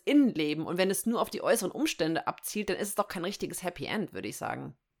auf das Innenleben, und wenn es nur auf die äußeren Umstände abzielt, dann ist es doch kein richtiges Happy End, würde ich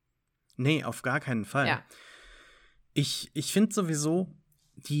sagen. Nee, auf gar keinen Fall. Ja. Ich finde sowieso,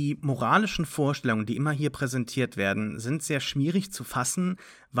 die moralischen Vorstellungen, die immer hier präsentiert werden, sind sehr schwierig zu fassen,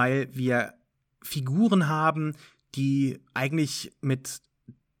 weil wir Figuren haben, die eigentlich mit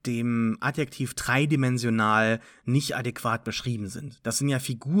dem Adjektiv dreidimensional nicht adäquat beschrieben sind. Das sind ja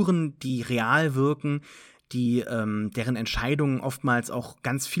Figuren, die real wirken, deren Entscheidungen oftmals auch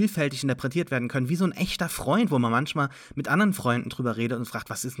ganz vielfältig interpretiert werden können, wie so ein echter Freund, wo man manchmal mit anderen Freunden drüber redet und fragt,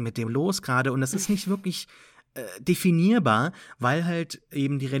 was ist denn mit dem los gerade? Und das ist nicht wirklich definierbar, weil halt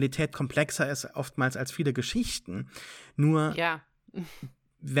eben die Realität komplexer ist oftmals als viele Geschichten. Nur,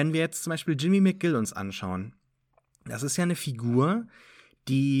 wenn wir jetzt zum Beispiel Jimmy McGill uns anschauen, das ist ja eine Figur,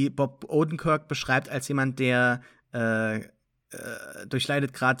 die Bob Odenkirk beschreibt als jemand, der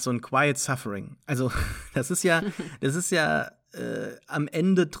durchleidet gerade so ein Quiet Suffering. Also das ist ja am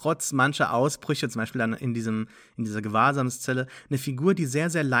Ende trotz mancher Ausbrüche, zum Beispiel dann in dieser Gewahrsamszelle, eine Figur, die sehr,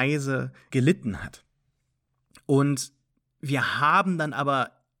 sehr leise gelitten hat. Und wir haben dann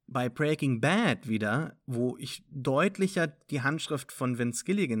aber bei Breaking Bad wieder, wo ich deutlicher die Handschrift von Vince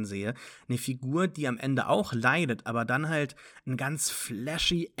Gilligan sehe, eine Figur, die am Ende auch leidet, aber dann halt ein ganz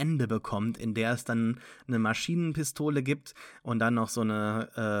flashy Ende bekommt, in der es dann eine Maschinenpistole gibt und dann noch so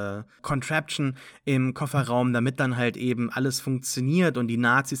eine Contraption im Kofferraum, damit dann halt eben alles funktioniert und die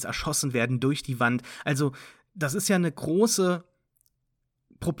Nazis erschossen werden durch die Wand. Also das ist ja eine große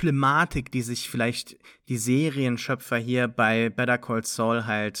Problematik, die sich vielleicht die Serienschöpfer hier bei Better Call Saul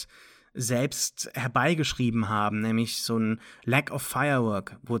halt selbst herbeigeschrieben haben, nämlich so ein Lack of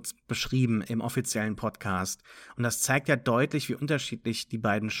Firework wurde beschrieben im offiziellen Podcast. Und das zeigt ja deutlich, wie unterschiedlich die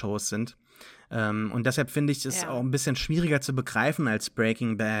beiden Shows sind. Und deshalb finde ich es auch ein bisschen schwieriger zu begreifen als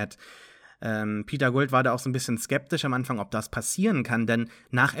Breaking Bad. Peter Gould war da auch so ein bisschen skeptisch am Anfang, ob das passieren kann, denn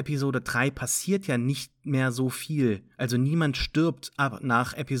nach Episode 3 passiert ja nicht mehr so viel. Also niemand stirbt ab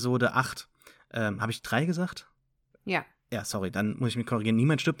nach Episode 8. Habe ich 3 gesagt? Ja. Ja, sorry, dann muss ich mich korrigieren.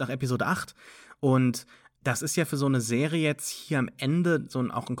 Niemand stirbt nach Episode 8. Und das ist ja für so eine Serie jetzt hier am Ende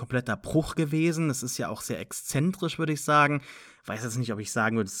auch ein kompletter Bruch gewesen. Das ist ja auch sehr exzentrisch, würde ich sagen. Ich weiß jetzt nicht, ob ich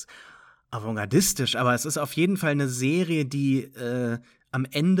sagen würde, es ist avantgardistisch, aber es ist auf jeden Fall eine Serie, die am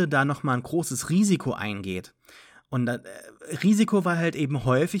Ende da noch mal ein großes Risiko eingeht. Und Risiko war halt eben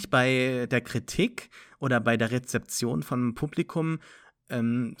häufig bei der Kritik oder bei der Rezeption vom Publikum,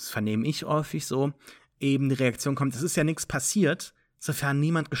 das vernehme ich häufig so, eben die Reaktion kommt, es ist ja nichts passiert, sofern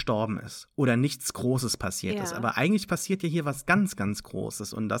niemand gestorben ist oder nichts Großes passiert ist. Aber eigentlich passiert ja hier was ganz, ganz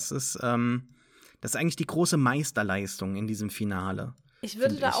Großes. Und das ist eigentlich die große Meisterleistung in diesem Finale. Ich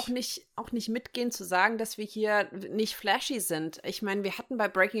würde da auch nicht mitgehen zu sagen, dass wir hier nicht flashy sind. Ich meine, wir hatten bei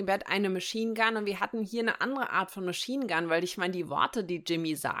Breaking Bad eine Machine Gun und wir hatten hier eine andere Art von Machine Gun, weil ich meine, die Worte, die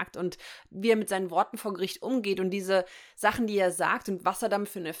Jimmy sagt und wie er mit seinen Worten vor Gericht umgeht und diese Sachen, die er sagt und was er damit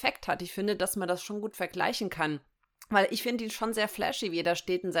für einen Effekt hat, ich finde, dass man das schon gut vergleichen kann. Weil ich finde ihn schon sehr flashy, wie er da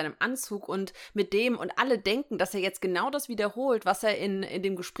steht in seinem Anzug und mit dem, und alle denken, dass er jetzt genau das wiederholt, was er in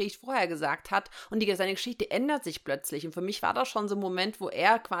dem Gespräch vorher gesagt hat, und seine Geschichte ändert sich plötzlich. Und für mich war das schon so ein Moment, wo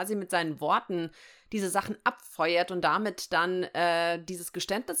er quasi mit seinen Worten diese Sachen abfeuert und damit dann dieses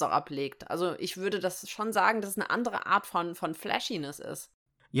Geständnis auch ablegt. Also ich würde das schon sagen, dass es eine andere Art von Flashiness ist.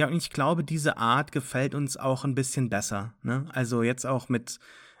 Ja, und ich glaube, diese Art gefällt uns auch ein bisschen besser, ne? Also jetzt auch mit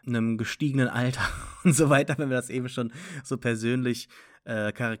einem gestiegenen Alter und so weiter, wenn wir das eben schon so persönlich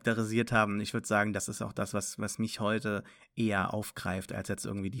charakterisiert haben. Ich würde sagen, das ist auch das, was mich heute eher aufgreift, als jetzt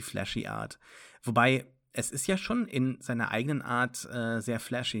irgendwie die flashy Art. Wobei, es ist ja schon in seiner eigenen Art sehr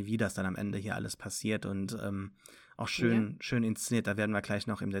flashy, wie das dann am Ende hier alles passiert und auch schön inszeniert. Da werden wir gleich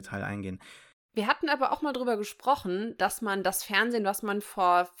noch im Detail eingehen. Wir hatten aber auch mal drüber gesprochen, dass man das Fernsehen, was man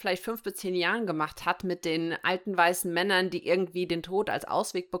vor vielleicht 5 bis 10 Jahren gemacht hat, mit den alten weißen Männern, die irgendwie den Tod als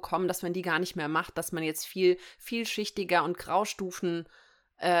Ausweg bekommen, dass man die gar nicht mehr macht, dass man jetzt viel vielschichtiger und Graustufen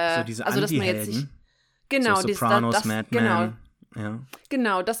so diese also dass man Anti-Helden, jetzt nicht, genau, so Sopranos, Mad Men. Genau, Ja.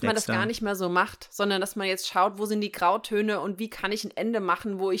 Genau, dass man das Dexter. gar nicht mehr so macht, sondern dass man jetzt schaut, wo sind die Grautöne und wie kann ich ein Ende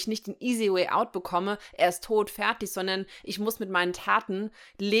machen, wo ich nicht den easy way out bekomme, er ist tot, fertig, sondern ich muss mit meinen Taten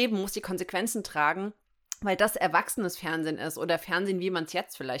leben, muss die Konsequenzen tragen, weil das erwachsenes Fernsehen ist oder Fernsehen, wie man es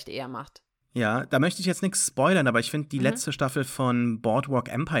jetzt vielleicht eher macht. Ja, da möchte ich jetzt nichts spoilern, aber ich finde, die letzte Staffel von Boardwalk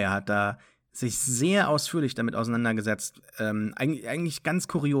Empire hat da sich sehr ausführlich damit auseinandergesetzt. Eigentlich ganz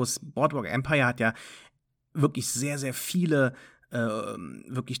kurios. Boardwalk Empire hat ja wirklich sehr, sehr viele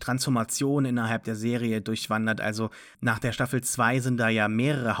wirklich Transformationen innerhalb der Serie durchwandert. Also nach der Staffel 2 sind da ja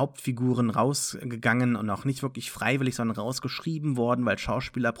mehrere Hauptfiguren rausgegangen und auch nicht wirklich freiwillig, sondern rausgeschrieben worden, weil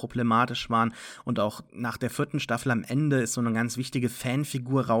Schauspieler problematisch waren. Und auch nach der 4. Staffel am Ende ist so eine ganz wichtige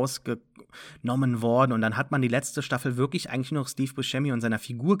Fanfigur rausgenommen worden. Und dann hat man die letzte Staffel wirklich eigentlich nur noch Steve Buscemi und seiner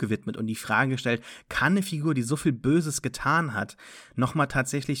Figur gewidmet und die Frage gestellt, kann eine Figur, die so viel Böses getan hat, nochmal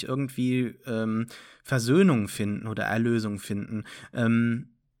tatsächlich irgendwie Versöhnung finden oder Erlösung finden?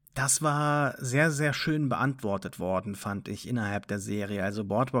 Das war sehr, sehr schön beantwortet worden, fand ich, innerhalb der Serie. Also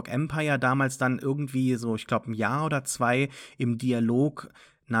Boardwalk Empire damals dann irgendwie so, ich glaube, ein Jahr oder 2 im Dialog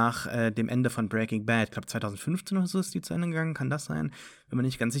nach dem Ende von Breaking Bad. Ich glaube, 2015 oder so ist die zu Ende gegangen, kann das sein? Bin mir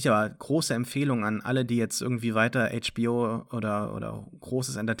nicht ganz sicher, aber große Empfehlung an alle, die jetzt irgendwie weiter HBO oder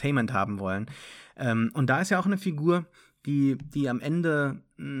großes Entertainment haben wollen. Und da ist ja auch eine Figur, die am Ende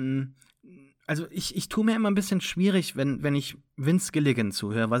also ich tue mir immer ein bisschen schwierig, wenn ich Vince Gilligan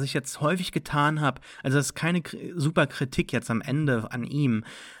zuhöre, was ich jetzt häufig getan habe. Also das ist keine super Kritik jetzt am Ende an ihm.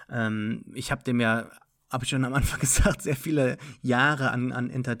 Ich habe dem ja, habe ich schon am Anfang gesagt, sehr viele Jahre an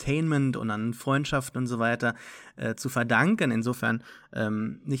Entertainment und an Freundschaft und so weiter zu verdanken. Insofern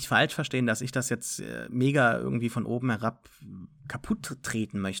nicht falsch verstehen, dass ich das jetzt mega irgendwie von oben herab kaputt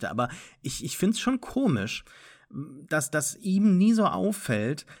treten möchte. Aber ich finde es schon komisch, dass ihm nie so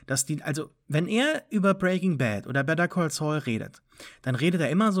auffällt, dass also wenn er über Breaking Bad oder Better Call Saul redet, dann redet er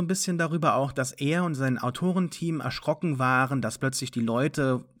immer so ein bisschen darüber auch, dass er und sein Autorenteam erschrocken waren, dass plötzlich die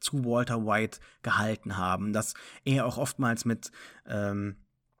Leute zu Walter White gehalten haben, dass er auch oftmals mit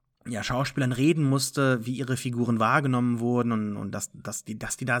Schauspielern reden musste, wie ihre Figuren wahrgenommen wurden und dass die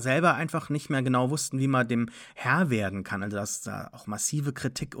da selber einfach nicht mehr genau wussten, wie man dem Herr werden kann. Also dass es da auch massive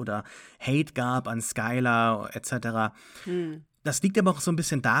Kritik oder Hate gab an Skylar etc. Das liegt aber auch so ein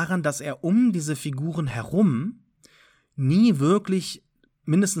bisschen daran, dass er um diese Figuren herum nie wirklich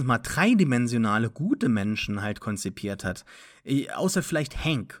mindestens mal dreidimensionale gute Menschen halt konzipiert hat. Außer vielleicht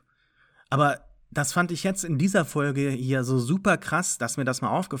Hank. Aber das fand ich jetzt in dieser Folge hier so super krass, dass mir das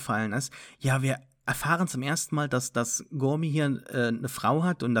mal aufgefallen ist. Ja, wir erfahren zum ersten Mal, dass Gormy hier eine Frau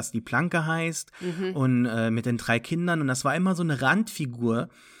hat und dass die Planke heißt und mit den 3 Kindern. Und das war immer so eine Randfigur,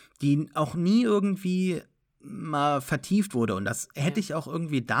 die auch nie irgendwie mal vertieft wurde. Und das hätte ich auch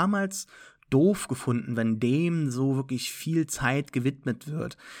irgendwie damals doof gefunden, wenn dem so wirklich viel Zeit gewidmet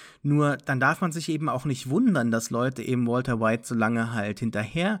wird. Nur dann darf man sich eben auch nicht wundern, dass Leute eben Walter White so lange halt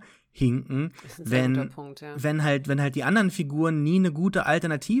hinterher hinken, wenn halt die anderen Figuren nie eine gute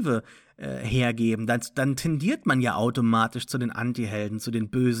Alternative hergeben. Dann tendiert man ja automatisch zu den Antihelden, zu den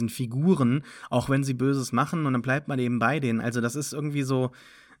bösen Figuren, auch wenn sie Böses machen und dann bleibt man eben bei denen. Also das ist irgendwie so,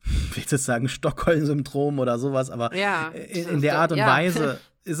 ich will jetzt sagen Stockholm-Syndrom oder sowas, aber in der Art und Weise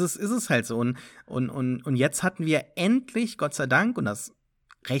ist es halt so. Und jetzt hatten wir endlich, Gott sei Dank, und das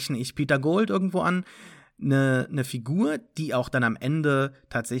rechne ich Peter Gould irgendwo an, eine Figur, die auch dann am Ende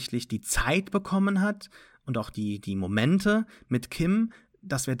tatsächlich die Zeit bekommen hat und auch die Momente mit Kim,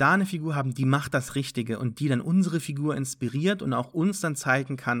 dass wir da eine Figur haben, die macht das Richtige und die dann unsere Figur inspiriert und auch uns dann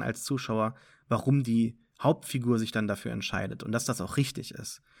zeigen kann als Zuschauer, warum die Hauptfigur sich dann dafür entscheidet und dass das auch richtig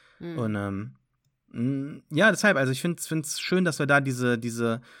ist. Und deshalb, also ich finde es schön, dass wir da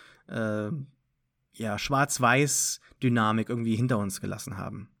diese Schwarz-Weiß-Dynamik irgendwie hinter uns gelassen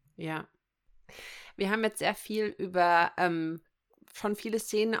haben. Ja. Wir haben jetzt sehr viel über schon viele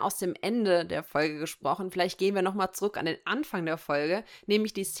Szenen aus dem Ende der Folge gesprochen. Vielleicht gehen wir nochmal zurück an den Anfang der Folge,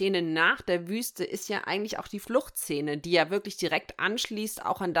 nämlich die Szene nach der Wüste ist ja eigentlich auch die Fluchtszene, die ja wirklich direkt anschließt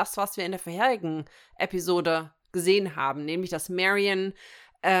auch an das, was wir in der vorherigen Episode gesehen haben, nämlich dass Marion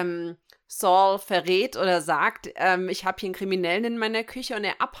Saul verrät oder sagt, ich habe hier einen Kriminellen in meiner Küche und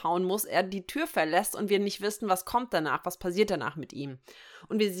er abhauen muss, er die Tür verlässt und wir nicht wissen, was kommt danach, was passiert danach mit ihm.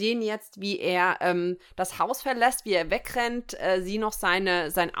 Und wir sehen jetzt, wie er das Haus verlässt, wie er wegrennt, sie noch sein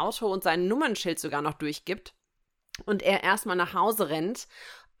Auto und sein Nummernschild sogar noch durchgibt und er erstmal nach Hause rennt,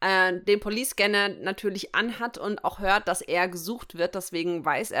 den Police-Scanner natürlich anhat und auch hört, dass er gesucht wird, deswegen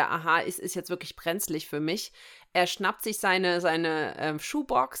weiß er, aha, es ist jetzt wirklich brenzlig für mich. Er schnappt sich seine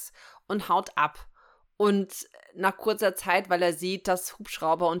Schuhbox und haut ab. Und nach kurzer Zeit, weil er sieht, dass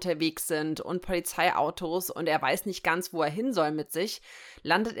Hubschrauber unterwegs sind und Polizeiautos und er weiß nicht ganz, wo er hin soll mit sich,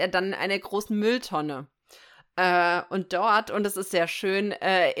 landet er dann in einer großen Mülltonne. Und dort, und das ist sehr schön,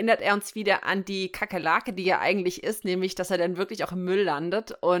 erinnert er uns wieder an die Kakerlake, die er eigentlich ist, nämlich, dass er dann wirklich auch im Müll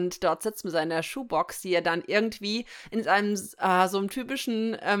landet und dort sitzt mit seiner Schuhbox, die er dann irgendwie in einem so einem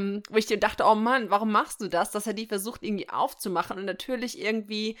typischen, wo ich dir dachte, oh Mann, warum machst du das? Dass er die versucht irgendwie aufzumachen und natürlich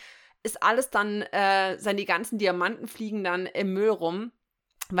irgendwie ist alles dann, die ganzen Diamanten fliegen dann im Müll rum,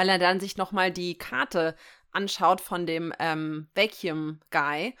 weil er dann sich nochmal die Karte anschaut von dem Vacuum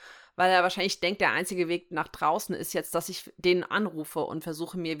Guy, weil er wahrscheinlich denkt, der einzige Weg nach draußen ist jetzt, dass ich den anrufe und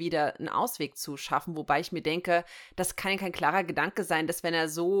versuche, mir wieder einen Ausweg zu schaffen. Wobei ich mir denke, das kann ja kein klarer Gedanke sein, dass wenn er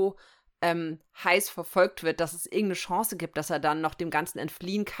so heiß verfolgt wird, dass es irgendeine Chance gibt, dass er dann noch dem Ganzen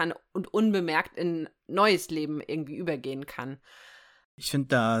entfliehen kann und unbemerkt in neues Leben irgendwie übergehen kann. Ich finde,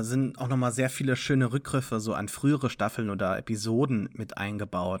 da sind auch nochmal sehr viele schöne Rückgriffe so an frühere Staffeln oder Episoden mit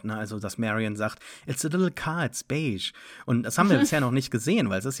eingebaut. Ne? Also, dass Marion sagt, it's a little car, it's beige. Und das haben wir bisher noch nicht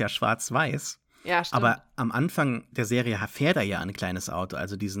gesehen, weil es ist ja schwarz-weiß. Ja, stimmt. Aber am Anfang der Serie fährt er ja ein kleines Auto,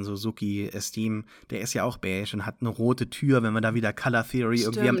 also diesen Suzuki Esteem, der ist ja auch beige und hat eine rote Tür, wenn wir da wieder Color Theory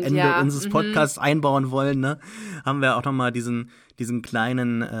irgendwie am Ende unseres Podcasts einbauen wollen, ne? Haben wir auch nochmal diesen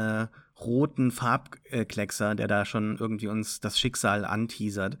kleinen roten Farbkleckser, der da schon irgendwie uns das Schicksal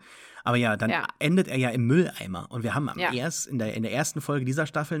anteasert. Aber ja, dann endet er ja im Mülleimer. Und wir haben in der ersten Folge dieser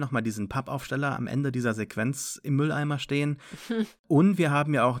Staffel nochmal diesen Pappaufsteller am Ende dieser Sequenz im Mülleimer stehen. Und wir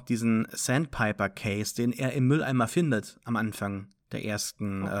haben ja auch diesen Sandpiper-Case, den er im Mülleimer findet am Anfang der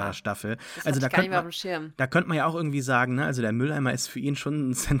ersten Staffel. Das also da könnte man ja auch irgendwie sagen, ne, also der Mülleimer ist für ihn schon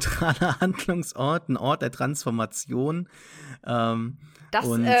ein zentraler Handlungsort, ein Ort der Transformation.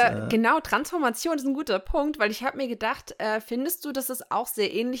 Genau, Transformation ist ein guter Punkt, weil ich habe mir gedacht, findest du, dass es auch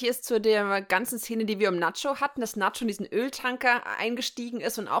sehr ähnlich ist zu der ganzen Szene, die wir um Nacho hatten, dass Nacho in diesen Öltanker eingestiegen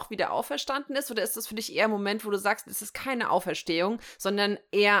ist und auch wieder auferstanden ist? Oder ist das für dich eher ein Moment, wo du sagst, es ist keine Auferstehung, sondern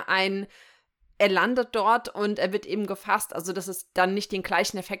eher er landet dort und er wird eben gefasst, also dass es dann nicht den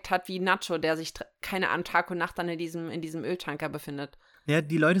gleichen Effekt hat wie Nacho, der sich keine Ahnung Tag und Nacht dann in diesem Öltanker befindet? Ja,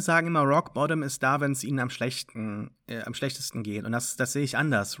 die Leute sagen immer, Rock Bottom ist da, wenn es ihnen am schlechtesten geht. Und das sehe ich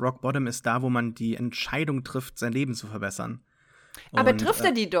anders. Rock Bottom ist da, wo man die Entscheidung trifft, sein Leben zu verbessern. Aber trifft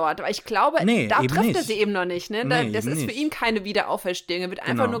er die dort? Weil ich glaube, da trifft er sie eben noch nicht. Ne? Das ist für ihn keine Wiederauferstehung. Er wird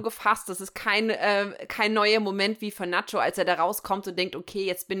einfach nur gefasst. Das ist kein neuer Moment wie für Nacho, als er da rauskommt und denkt, okay,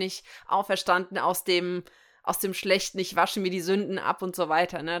 jetzt bin ich auferstanden aus dem Schlechten, ich wasche mir die Sünden ab und so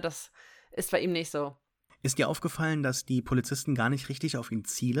weiter. Ne? Das ist bei ihm nicht so. Ist dir aufgefallen, dass die Polizisten gar nicht richtig auf ihn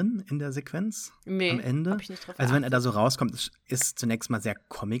zielen in der Sequenz? Nee, am Ende? Hab ich nicht drauf also wenn er da so rauskommt, ist zunächst mal sehr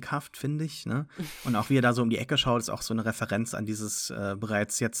comichaft, finde ich. Ne? Und auch wie er da so um die Ecke schaut, ist auch so eine Referenz an dieses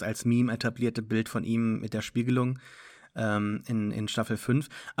bereits jetzt als Meme etablierte Bild von ihm mit der Spiegelung in Staffel 5.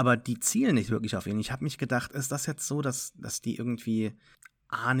 Aber die zielen nicht wirklich auf ihn. Ich habe mich gedacht, ist das jetzt so, dass die irgendwie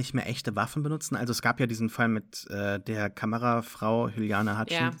nicht mehr echte Waffen benutzen? Also es gab ja diesen Fall mit der Kamerafrau Juliana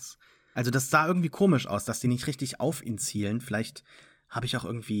Hutchins. Ja. Also das sah irgendwie komisch aus, dass die nicht richtig auf ihn zielen. Vielleicht habe ich auch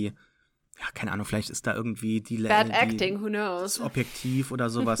irgendwie, keine Ahnung, vielleicht ist da irgendwie Bad Acting, who knows? Das Objektiv oder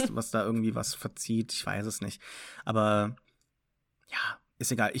sowas, was da irgendwie was verzieht. Ich weiß es nicht. Aber ja,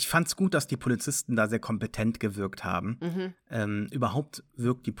 ist egal. Ich fand's gut, dass die Polizisten da sehr kompetent gewirkt haben. Überhaupt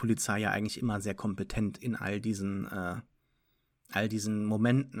wirkt die Polizei ja eigentlich immer sehr kompetent in all diesen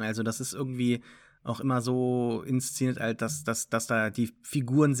Momenten. Also das ist irgendwie auch immer so inszeniert, dass da die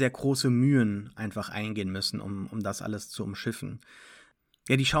Figuren sehr große Mühen einfach eingehen müssen, um das alles zu umschiffen.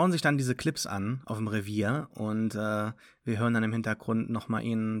 Ja, die schauen sich dann diese Clips an auf dem Revier und wir hören dann im Hintergrund nochmal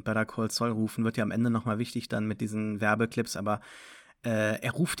ihn Better Call Saul rufen. Wird ja am Ende nochmal wichtig dann mit diesen Werbeclips, aber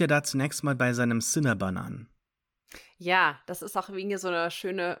er ruft ja da zunächst mal bei seinem Cinnabon an. Ja, das ist auch irgendwie so eine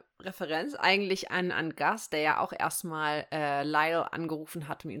schöne Referenz eigentlich an Gus, der ja auch erstmal Lyle angerufen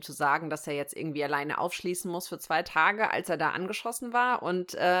hat, um ihm zu sagen, dass er jetzt irgendwie alleine aufschließen muss für 2 Tage, als er da angeschossen war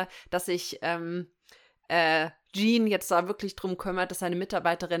und dass sich Gene jetzt da wirklich drum kümmert, dass seine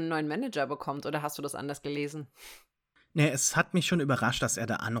Mitarbeiterin einen neuen Manager bekommt. Oder hast du das anders gelesen? Nee, es hat mich schon überrascht, dass er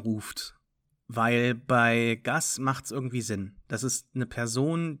da anruft. Weil bei Gus macht's irgendwie Sinn. Das ist eine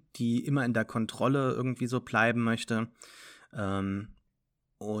Person, die immer in der Kontrolle irgendwie so bleiben möchte.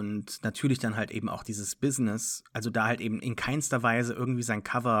 Und natürlich dann halt eben auch dieses Business, also da halt eben in keinster Weise irgendwie sein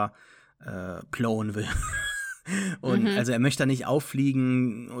Cover blowen will. Und also er möchte da nicht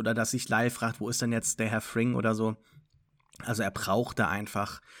auffliegen oder dass sich Lyle fragt, wo ist denn jetzt der Herr Fring oder so. Also er braucht da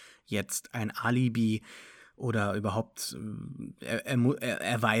einfach jetzt ein Alibi. oder überhaupt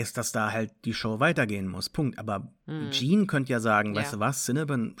er weiß, dass da halt die Show weitergehen muss. Punkt. Aber Gene könnte ja sagen, weißt du was,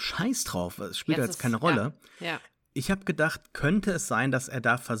 Cinnabon, scheiß drauf, es spielt jetzt keine Rolle. Ja. Ich habe gedacht, könnte es sein, dass er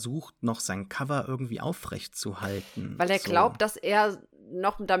da versucht, noch sein Cover irgendwie aufrecht zu halten? Weil er glaubt, dass er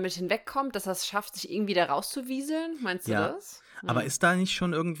noch damit hinwegkommt, dass er es schafft, sich irgendwie da rauszuwieseln? Meinst du das? Aber ist da nicht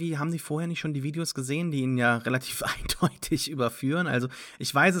schon irgendwie, haben die vorher nicht schon die Videos gesehen, die ihn ja relativ eindeutig überführen? Also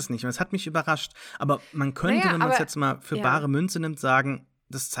ich weiß es nicht, es hat mich überrascht. Aber man könnte, wenn man es jetzt mal für bare Münze nimmt, sagen,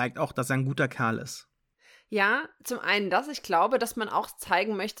 das zeigt auch, dass er ein guter Kerl ist. Ja, zum einen das, ich glaube, dass man auch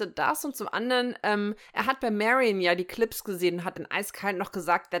zeigen möchte, das, und zum anderen, er hat bei Marion ja die Clips gesehen und hat in eiskalt noch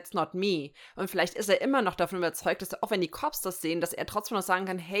gesagt, that's not me. Und vielleicht ist er immer noch davon überzeugt, dass auch wenn die Cops das sehen, dass er trotzdem noch sagen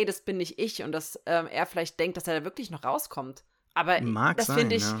kann, hey, das bin nicht ich, und dass er vielleicht denkt, dass er da wirklich noch rauskommt. Aber das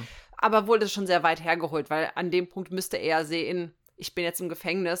finde ich, aber wohl, das ist schon sehr weit hergeholt, weil an dem Punkt müsste er sehen, ich bin jetzt im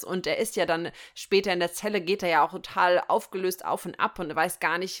Gefängnis, und er ist ja dann später in der Zelle, geht er ja auch total aufgelöst auf und ab und weiß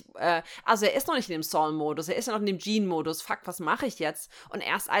gar nicht, also er ist noch nicht in dem Saul-Modus, er ist ja noch in dem Gene-Modus, fuck, was mache ich jetzt? Und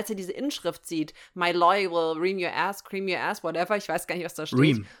erst als er diese Inschrift sieht, my lawyer will ream your ass, cream your ass, whatever, ich weiß gar nicht, was da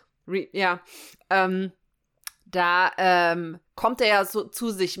steht. Da kommt er ja so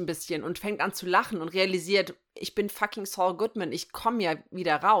zu sich ein bisschen und fängt an zu lachen und realisiert, ich bin fucking Saul Goodman, ich komme ja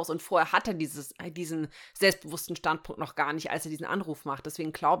wieder raus. Und vorher hat er diesen selbstbewussten Standpunkt noch gar nicht, als er diesen Anruf macht.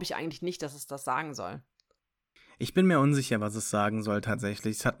 Deswegen glaube ich eigentlich nicht, dass es das sagen soll. Ich bin mir unsicher, was es sagen soll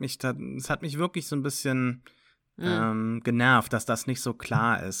tatsächlich. Es hat mich wirklich so ein bisschen genervt, dass das nicht so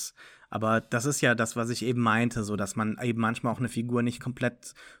klar ist. Aber das ist ja das, was ich eben meinte, so dass man eben manchmal auch eine Figur nicht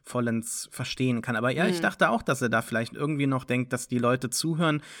komplett vollends verstehen kann. Aber ja, ich dachte auch, dass er da vielleicht irgendwie noch denkt, dass die Leute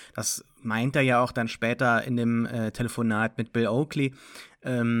zuhören. Das meint er ja auch dann später in dem Telefonat mit Bill Oakley.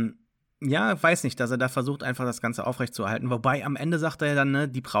 Ja, weiß nicht, dass er da versucht, einfach das Ganze aufrechtzuerhalten. Wobei am Ende sagt er ja dann, ne,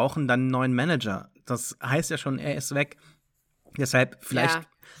 die brauchen dann einen neuen Manager. Das heißt ja schon, er ist weg. Deshalb, vielleicht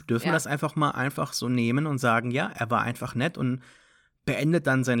dürfen wir das einfach so nehmen und sagen, ja, er war einfach nett und beendet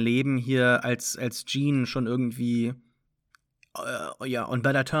dann sein Leben hier als Gene schon irgendwie on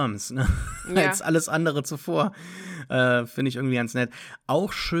better terms, ne? Als alles andere zuvor. Finde ich irgendwie ganz nett.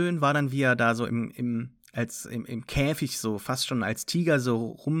 Auch schön war dann, wie er da so im Käfig so fast schon als Tiger so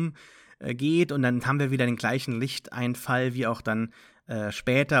rumgeht, und dann haben wir wieder den gleichen Lichteinfall wie auch dann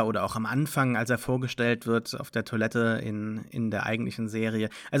später oder auch am Anfang, als er vorgestellt wird auf der Toilette in der eigentlichen Serie.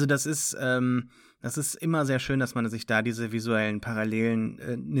 Also das ist immer sehr schön, dass man sich da diese visuellen Parallelen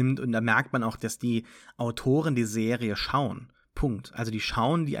nimmt, und da merkt man auch, dass die Autoren die Serie schauen. Punkt. Also die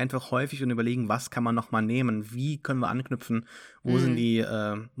schauen die einfach häufig und überlegen, was kann man noch mal nehmen, wie können wir anknüpfen, wo sind die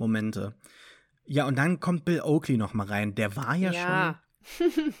Momente. Ja, und dann kommt Bill Oakley noch mal rein. Der war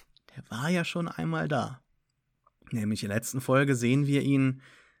ja schon einmal da. Nämlich in der letzten Folge sehen wir ihn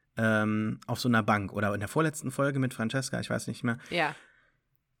auf so einer Bank. Oder in der vorletzten Folge mit Francesca, ich weiß nicht mehr. Ja.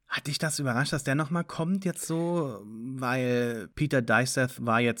 Hat dich das überrascht, dass der nochmal kommt jetzt so? Weil Peter Dyseth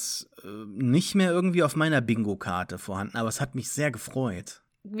war jetzt nicht mehr irgendwie auf meiner Bingo-Karte vorhanden, aber es hat mich sehr gefreut.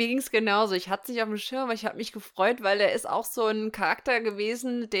 Mir ging es genauso. Ich hatte es nicht auf dem Schirm, aber ich habe mich gefreut, weil er ist auch so ein Charakter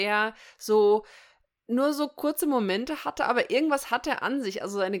gewesen, der so nur so kurze Momente hatte, aber irgendwas hat er an sich.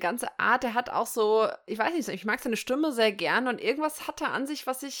 Also seine ganze Art, er hat auch so, ich weiß nicht, ich mag seine Stimme sehr gern, und irgendwas hat er an sich,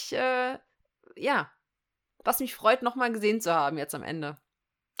 was was mich freut, nochmal gesehen zu haben jetzt am Ende.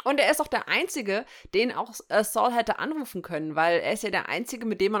 Und er ist auch der Einzige, den auch Saul hätte anrufen können, weil er ist ja der Einzige,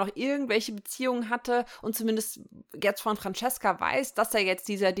 mit dem er noch irgendwelche Beziehungen hatte und zumindest jetzt von Francesca weiß, dass er jetzt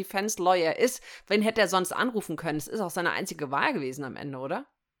dieser Defense Lawyer ist. Wen hätte er sonst anrufen können? Das ist auch seine einzige Wahl gewesen am Ende, oder?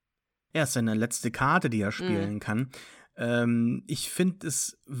 Er ist seine letzte Karte, die er spielen kann. Ich finde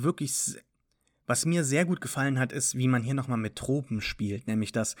es wirklich, was mir sehr gut gefallen hat, ist, wie man hier nochmal mit Tropen spielt.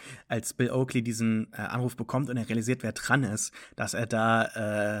 Nämlich, dass als Bill Oakley diesen Anruf bekommt und er realisiert, wer dran ist, dass er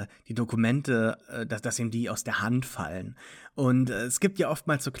da die Dokumente, dass ihm die aus der Hand fallen. Und es gibt ja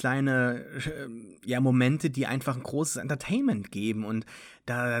oftmals so kleine Momente, die einfach ein großes Entertainment geben. Und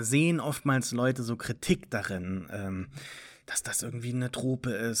da sehen oftmals Leute so Kritik darin, dass das irgendwie eine Trope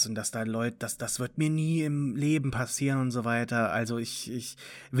ist und dass da Leute, das wird mir nie im Leben passieren und so weiter. Also ich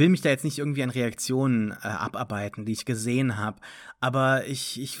will mich da jetzt nicht irgendwie an Reaktionen abarbeiten, die ich gesehen habe, aber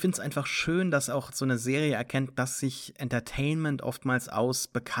ich finde es einfach schön, dass auch so eine Serie erkennt, dass sich Entertainment oftmals aus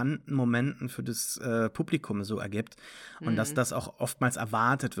bekannten Momenten für das Publikum so ergibt und dass das auch oftmals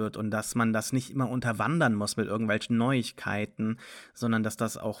erwartet wird und dass man das nicht immer unterwandern muss mit irgendwelchen Neuigkeiten, sondern dass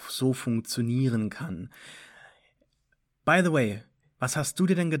das auch so funktionieren kann. By the way, was hast du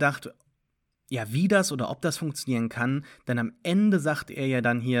dir denn gedacht, ja, wie das oder ob das funktionieren kann? Denn am Ende sagt er ja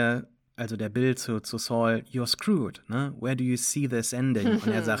dann hier, also der Bill zu Saul, you're screwed, ne? Where do you see this ending? Und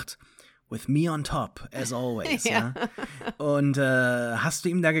er sagt, with me on top, as always. Ja. Und hast du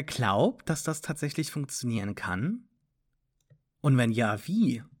ihm da geglaubt, dass das tatsächlich funktionieren kann? Und wenn ja,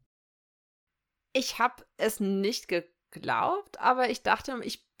 wie? Ich habe es nicht geglaubt, aber ich dachte,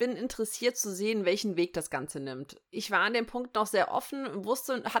 ich bin interessiert zu sehen, welchen Weg das Ganze nimmt. Ich war an dem Punkt noch sehr offen,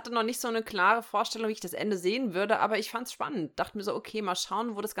 hatte noch nicht so eine klare Vorstellung, wie ich das Ende sehen würde, aber ich fand es spannend. Dachte mir so, okay, mal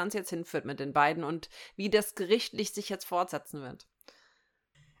schauen, wo das Ganze jetzt hinführt mit den beiden und wie das gerichtlich sich jetzt fortsetzen wird.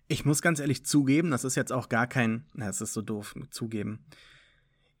 Ich muss ganz ehrlich zugeben, das ist jetzt auch gar kein, es ist so doof mit zugeben.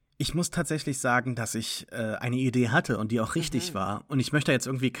 Ich muss tatsächlich sagen, dass ich eine Idee hatte und die auch richtig war. Und ich möchte jetzt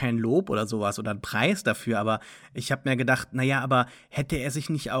irgendwie kein Lob oder sowas oder einen Preis dafür, aber ich habe mir gedacht, naja, aber hätte er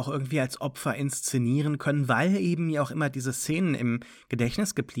sich nicht auch irgendwie als Opfer inszenieren können, weil eben ja auch immer diese Szenen im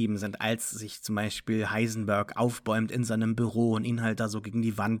Gedächtnis geblieben sind, als sich zum Beispiel Heisenberg aufbäumt in seinem Büro und ihn halt da so gegen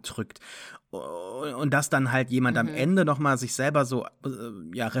die Wand drückt. Und dass dann halt jemand am Ende nochmal sich selber so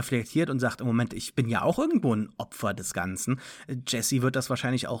reflektiert und sagt, im Moment, ich bin ja auch irgendwo ein Opfer des Ganzen. Jesse wird das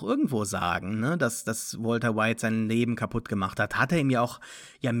wahrscheinlich auch irgendwo sagen, ne? Dass Walter White sein Leben kaputt gemacht hat. Hat er ihm ja auch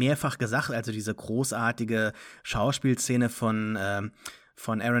mehrfach gesagt, also diese großartige Schauspielszene von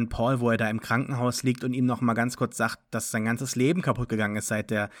Aaron Paul, wo er da im Krankenhaus liegt und ihm noch mal ganz kurz sagt, dass sein ganzes Leben kaputt gegangen ist,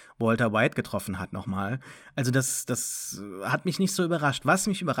 seit der Walter White getroffen hat nochmal. Also das hat mich nicht so überrascht. Was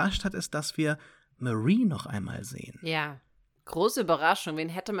mich überrascht hat, ist, dass wir Marie noch einmal sehen. Ja, große Überraschung. Wen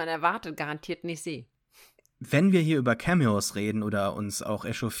hätte man erwartet? Garantiert nicht sie. Wenn wir hier über Cameos reden oder uns auch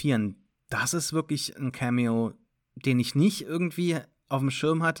echauffieren, das ist wirklich ein Cameo, den ich nicht irgendwie auf dem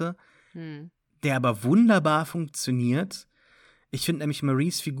Schirm hatte, der aber wunderbar funktioniert. Ich finde nämlich,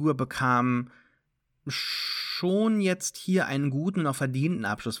 Maries Figur bekam schon jetzt hier einen guten und auch verdienten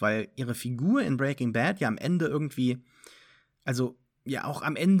Abschluss, weil ihre Figur in Breaking Bad ja am Ende irgendwie, also ja auch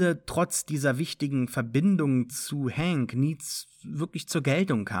am Ende trotz dieser wichtigen Verbindung zu Hank nie wirklich zur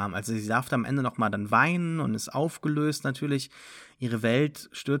Geltung kam. Also sie darf am Ende noch mal dann weinen und ist aufgelöst natürlich. Ihre Welt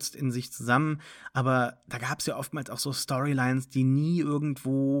stürzt in sich zusammen. Aber da gab es ja oftmals auch so Storylines, die nie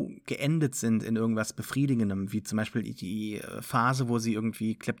irgendwo geendet sind in irgendwas Befriedigendem. Wie zum Beispiel die Phase, wo sie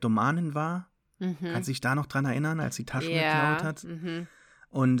irgendwie Kleptomanin war. Kannst du dich da noch dran erinnern, als sie Taschen geklaut hat?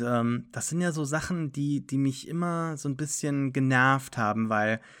 Und das sind ja so Sachen, die mich immer so ein bisschen genervt haben,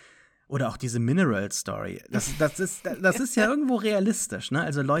 weil, oder auch diese Mineral-Story, das ist ja irgendwo realistisch, ne?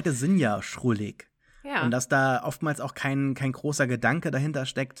 Also Leute sind ja schrullig. Ja. Und dass da oftmals auch kein großer Gedanke dahinter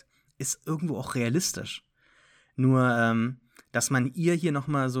steckt, ist irgendwo auch realistisch. Nur, dass man ihr hier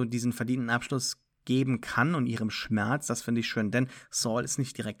nochmal so diesen verdienten Abschluss geben kann und ihrem Schmerz, das finde ich schön, denn Saul ist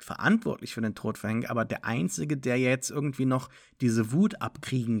nicht direkt verantwortlich für den Tod von Hank, aber der Einzige, der jetzt irgendwie noch diese Wut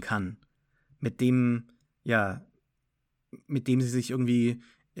abkriegen kann, mit dem sie sich irgendwie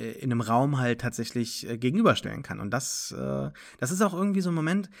in einem Raum halt tatsächlich gegenüberstellen kann. Und das ist auch irgendwie so ein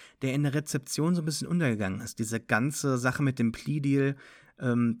Moment, der in der Rezeption so ein bisschen untergegangen ist. Diese ganze Sache mit dem Plea-Deal,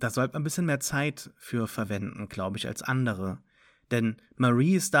 da sollte man ein bisschen mehr Zeit für verwenden, glaube ich, als andere. Denn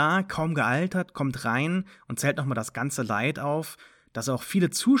Marie ist da, kaum gealtert, kommt rein und zählt nochmal das ganze Leid auf, das auch viele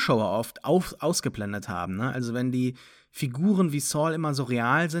Zuschauer oft ausgeblendet haben. Ne? Also wenn die Figuren wie Saul immer so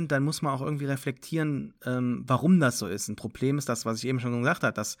real sind, dann muss man auch irgendwie reflektieren, warum das so ist. Ein Problem ist das, was ich eben schon gesagt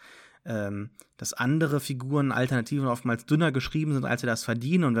habe, dass andere Figuren, Alternativen oftmals dünner geschrieben sind, als sie das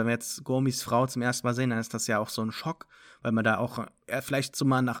verdienen. Und wenn wir jetzt Gomis Frau zum ersten Mal sehen, dann ist das ja auch so ein Schock, weil man da auch vielleicht so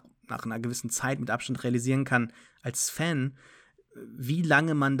mal nach einer gewissen Zeit mit Abstand realisieren kann, als Fan, wie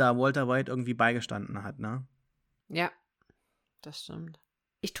lange man da Walter White irgendwie beigestanden hat, ne? Ja, das stimmt.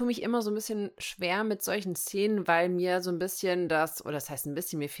 Ich tue mich immer so ein bisschen schwer mit solchen Szenen, weil mir so ein bisschen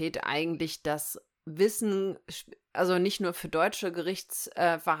mir fehlt eigentlich das Wissen, also nicht nur für deutsche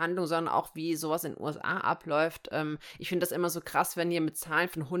Gerichtsverhandlungen, sondern auch wie sowas in den USA abläuft. Ich finde das immer so krass, wenn hier mit Zahlen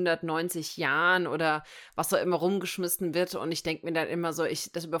von 190 Jahren oder was auch immer rumgeschmissen wird und ich denke mir dann immer so,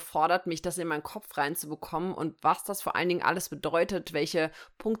 das überfordert mich, das in meinen Kopf reinzubekommen und was das vor allen Dingen alles bedeutet, welche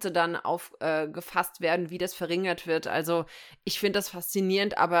Punkte dann aufgefasst werden, wie das verringert wird. Also ich finde das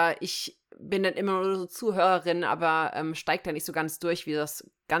faszinierend, aber ich bin dann immer nur so Zuhörerin, aber steigt da nicht so ganz durch, wie das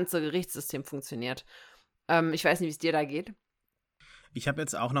ganze Gerichtssystem funktioniert. Ich weiß nicht, wie es dir da geht. Ich habe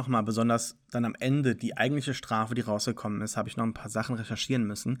jetzt auch noch mal besonders dann am Ende die eigentliche Strafe, die rausgekommen ist, habe ich noch ein paar Sachen recherchieren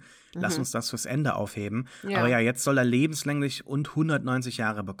müssen. Lass uns das fürs Ende aufheben. Ja. Aber ja, jetzt soll er lebenslänglich und 190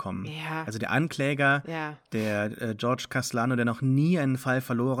 Jahre bekommen. Ja. Also der Ankläger, der George Castellano, der noch nie einen Fall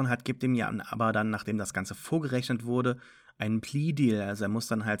verloren hat, gibt ihm ja aber dann, nachdem das Ganze vorgerechnet wurde, einen Plea-Deal. Also er muss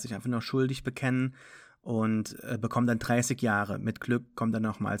dann halt sich einfach nur schuldig bekennen und bekommt dann 30 Jahre. Mit Glück kommt er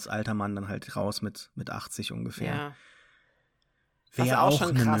noch mal als alter Mann dann halt raus mit 80 ungefähr. Ja. Wäre auch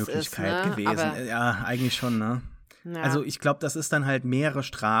eine Möglichkeit gewesen. Aber ja, eigentlich schon, ne? Ja. Also ich glaube, das ist dann halt mehrere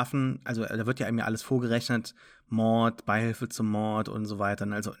Strafen. Also da wird ja einem ja alles vorgerechnet. Mord, Beihilfe zum Mord und so weiter.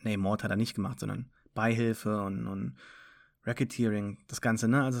 Also, nee, Mord hat er nicht gemacht, sondern Beihilfe und Racketeering, das Ganze,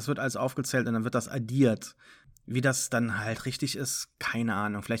 ne? Also es wird alles aufgezählt und dann wird das addiert. Wie das dann halt richtig ist, keine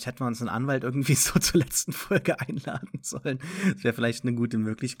Ahnung. Vielleicht hätten wir uns einen Anwalt irgendwie so zur letzten Folge einladen sollen. Das wäre vielleicht eine gute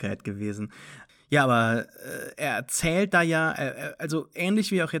Möglichkeit gewesen. Ja, aber er erzählt da ja, also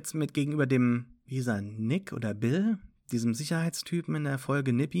ähnlich wie auch jetzt mit gegenüber dem, wie hieß er, Nick oder Bill, diesem Sicherheitstypen in der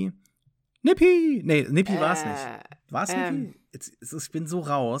Folge Nippy. Nippy! Nee, Nippy war es nicht. War es Nippy? Ich bin so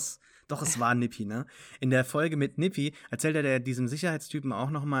raus. Doch, es war Nippy, ne? In der Folge mit Nippy erzählt er diesem Sicherheitstypen auch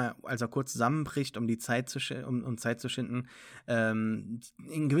noch mal, als er kurz zusammenbricht, um Zeit zu schinden,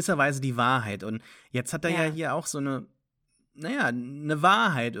 in gewisser Weise die Wahrheit. Und jetzt hat er ja hier auch so eine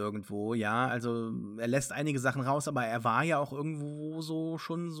Wahrheit irgendwo, ja. Also er lässt einige Sachen raus, aber er war ja auch irgendwo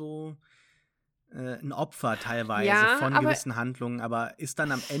schon so ein Opfer teilweise von gewissen Handlungen, aber ist dann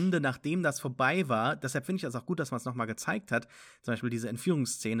am Ende, nachdem das vorbei war, deshalb finde ich das auch gut, dass man es nochmal gezeigt hat, zum Beispiel diese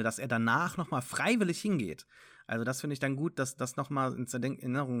Entführungsszene, dass er danach nochmal freiwillig hingeht. Also das finde ich dann gut, dass das nochmal in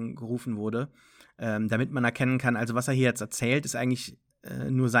Erinnerung gerufen wurde, damit man erkennen kann, also was er hier jetzt erzählt, ist eigentlich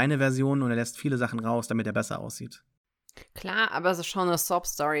nur seine Version und er lässt viele Sachen raus, damit er besser aussieht. Klar, aber es ist schon eine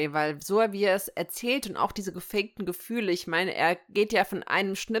Sob-Story, weil so wie er es erzählt und auch diese gefakten Gefühle, ich meine, er geht ja von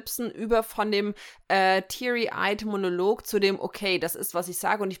einem Schnipsen über von dem teary-eyed Monolog zu dem, okay, das ist, was ich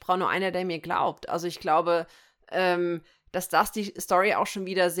sage und ich brauche nur einer, der mir glaubt. Also ich glaube, dass das die Story auch schon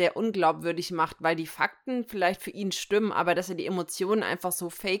wieder sehr unglaubwürdig macht, weil die Fakten vielleicht für ihn stimmen, aber dass er die Emotionen einfach so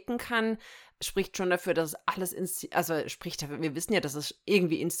faken kann, spricht schon dafür, dass alles spricht dafür, wir wissen ja, dass es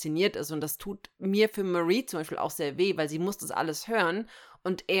irgendwie inszeniert ist und das tut mir für Marie zum Beispiel auch sehr weh, weil sie muss das alles hören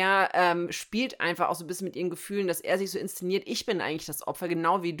und er spielt einfach auch so ein bisschen mit ihren Gefühlen, dass er sich so inszeniert, ich bin eigentlich das Opfer,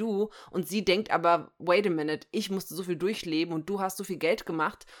 genau wie du und sie denkt aber, wait a minute, ich musste so viel durchleben und du hast so viel Geld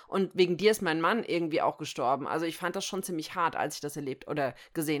gemacht und wegen dir ist mein Mann irgendwie auch gestorben. Also ich fand das schon ziemlich hart, als ich das erlebt oder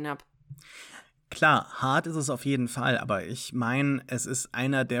gesehen habe. Klar, hart ist es auf jeden Fall, aber ich meine, es ist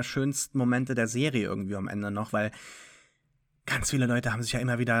einer der schönsten Momente der Serie irgendwie am Ende noch, weil ganz viele Leute haben sich ja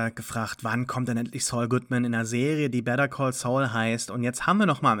immer wieder gefragt, wann kommt denn endlich Saul Goodman in einer Serie, die Better Call Saul heißt, und jetzt haben wir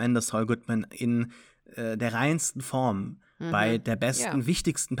noch mal am Ende Saul Goodman in der reinsten Form, bei der besten,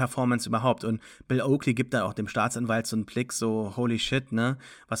 wichtigsten Performance überhaupt. Und Bill Oakley gibt da auch dem Staatsanwalt so einen Blick, so holy shit, ne,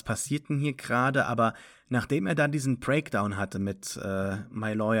 was passiert denn hier gerade? Aber nachdem er dann diesen Breakdown hatte mit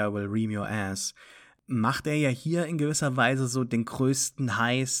My Lawyer Will Ream Your Ass, macht er ja hier in gewisser Weise so den größten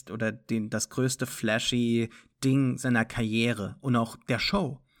Heist oder das größte flashy Ding seiner Karriere und auch der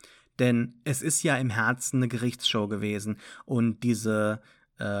Show. Denn es ist ja im Herzen eine Gerichtsshow gewesen und diese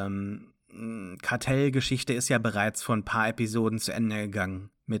Kartellgeschichte ist ja bereits vor ein paar Episoden zu Ende gegangen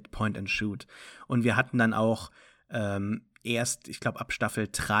mit Point and Shoot. Und wir hatten dann auch erst, ich glaube, ab Staffel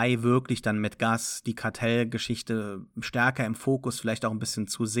 3 wirklich dann mit Gus die Kartellgeschichte stärker im Fokus, vielleicht auch ein bisschen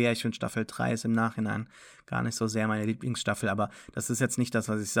zu sehr. Ich finde, Staffel 3 ist im Nachhinein gar nicht so sehr meine Lieblingsstaffel, aber das ist jetzt nicht das,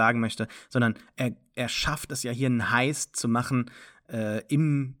 was ich sagen möchte, sondern er schafft es ja hier einen Heist zu machen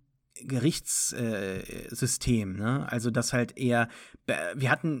im Gerichtssystem, ne? Also, dass halt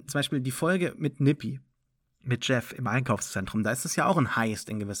wir hatten zum Beispiel die Folge mit Nippy, mit Jeff im Einkaufszentrum, da ist es ja auch ein Heist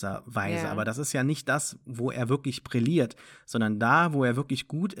in gewisser Weise, aber das ist ja nicht das, wo er wirklich brilliert, sondern da, wo er wirklich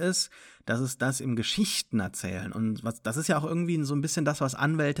gut ist, das ist das im Geschichten erzählen und das ist ja auch irgendwie so ein bisschen das, was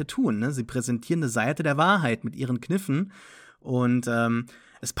Anwälte tun, ne? Sie präsentieren eine Seite der Wahrheit mit ihren Kniffen und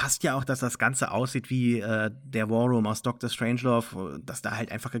es passt ja auch, dass das Ganze aussieht wie der War Room aus Dr. Strangelove, dass da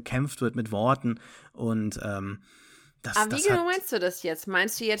halt einfach gekämpft wird mit Worten und aber wie genau meinst du das jetzt?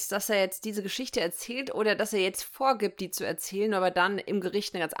 Meinst du jetzt, dass er jetzt diese Geschichte erzählt oder dass er jetzt vorgibt, die zu erzählen, aber dann im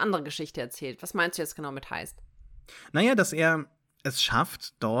Gericht eine ganz andere Geschichte erzählt? Was meinst du jetzt genau mit heißt? Naja, dass er es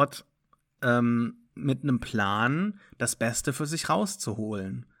schafft, dort mit einem Plan das Beste für sich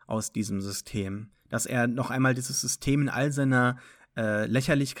rauszuholen aus diesem System. Dass er noch einmal dieses System in all seiner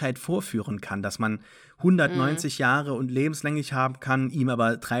Lächerlichkeit vorführen kann, dass man 190 Jahre und lebenslänglich haben kann, ihm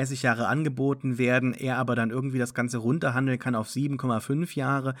aber 30 Jahre angeboten werden, er aber dann irgendwie das Ganze runterhandeln kann auf 7,5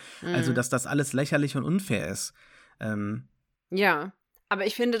 Jahre. Also, dass das alles lächerlich und unfair ist. Ja, aber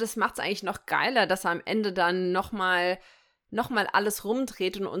ich finde, das macht es eigentlich noch geiler, dass er am Ende dann noch mal alles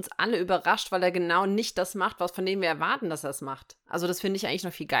rumdreht und uns alle überrascht, weil er genau nicht das macht, was von dem wir erwarten, dass er es macht. Also das finde ich eigentlich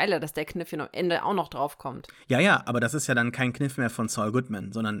noch viel geiler, dass der Kniff hier am Ende auch noch drauf kommt. Ja, aber das ist ja dann kein Kniff mehr von Saul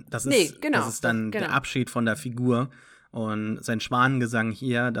Goodman, sondern das ist dann der Abschied von der Figur und sein Schwanengesang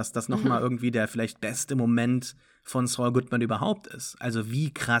hier, dass das noch mal irgendwie der vielleicht beste Moment von Saul Goodman überhaupt ist. Also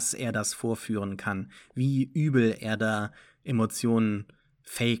wie krass er das vorführen kann, wie übel er da Emotionen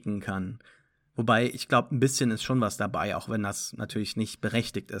faken kann. Wobei, ich glaube, ein bisschen ist schon was dabei, auch wenn das natürlich nicht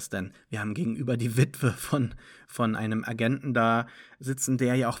berechtigt ist, denn wir haben gegenüber die Witwe von einem Agenten da sitzen,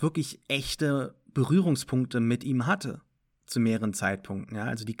 der ja auch wirklich echte Berührungspunkte mit ihm hatte, zu mehreren Zeitpunkten, ja,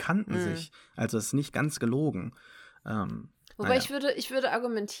 also die kannten sich, also es ist nicht ganz gelogen. Wobei ich würde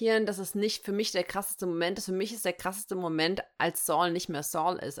argumentieren, dass es nicht für mich der krasseste Moment ist. Für mich ist der krasseste Moment, als Saul nicht mehr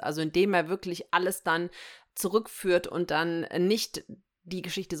Saul ist, also indem er wirklich alles dann zurückführt und dann nicht die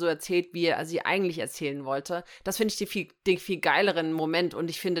Geschichte so erzählt, wie er sie eigentlich erzählen wollte. Das finde ich den viel geileren Moment. Und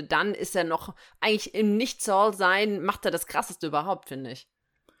ich finde, dann ist er noch, eigentlich im Nicht-Saul-Sein, macht er das Krasseste überhaupt, finde ich.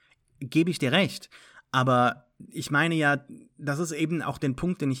 Gebe ich dir recht. Aber ich meine ja, das ist eben auch den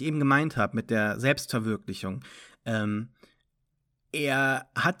Punkt, den ich eben gemeint habe mit der Selbstverwirklichung. Er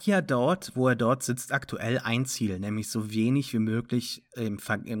hat ja dort, wo er dort sitzt, aktuell ein Ziel, nämlich so wenig wie möglich im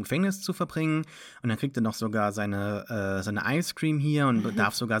Gefängnis zu verbringen. Und dann kriegt er noch sogar seine Ice Cream hier und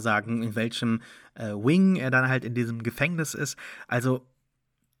darf sogar sagen, in welchem Wing er dann halt in diesem Gefängnis ist. Also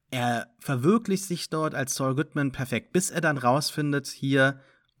er verwirklicht sich dort als Saul Goodman perfekt, bis er dann rausfindet, hier,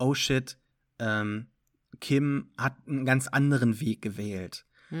 oh shit, Kim hat einen ganz anderen Weg gewählt.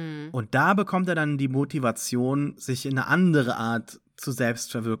 Und da bekommt er dann die Motivation, sich in eine andere Art zu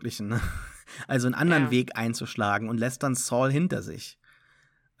selbst verwirklichen. Ne? Also einen anderen Weg einzuschlagen und lässt dann Saul hinter sich.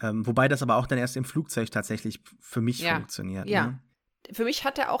 Wobei das aber auch dann erst im Flugzeug tatsächlich für mich funktioniert. Ja. Ne? Für mich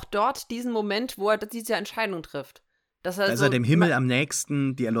hat er auch dort diesen Moment, wo er diese Entscheidung trifft. Dass er da ist er dem Himmel am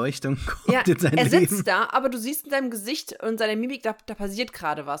nächsten, die Erleuchtung kommt in sein Leben. Er sitzt da, aber du siehst in seinem Gesicht und seiner Mimik, da passiert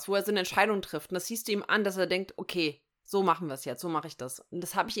gerade was, wo er so eine Entscheidung trifft. Und das siehst du ihm an, dass er denkt, okay, so machen wir es jetzt, so mache ich das. Und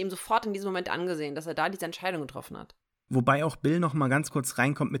das habe ich ihm sofort in diesem Moment angesehen, dass er da diese Entscheidung getroffen hat. Wobei auch Bill noch mal ganz kurz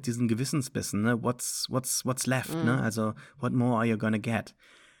reinkommt mit diesen Gewissensbissen, ne? What's left, ne? Also, what more are you gonna get?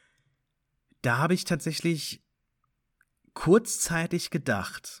 Da habe ich tatsächlich kurzzeitig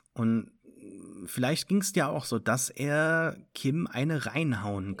gedacht, und vielleicht ging es ja auch so, dass er Kim eine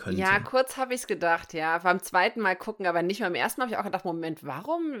reinhauen könnte. Ja, kurz habe ich es gedacht, ja. Beim zweiten Mal gucken, aber nicht beim ersten Mal habe ich auch gedacht, Moment,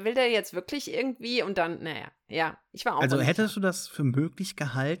 warum will der jetzt wirklich irgendwie? Und dann, ich war auch Also unsicher. hättest du das für möglich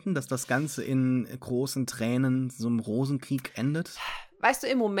gehalten, dass das Ganze in großen Tränen, so einem Rosenkrieg endet? Weißt du,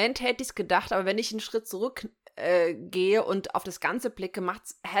 im Moment hätte ich es gedacht, aber wenn ich einen Schritt zurück gehe und auf das Ganze blicke,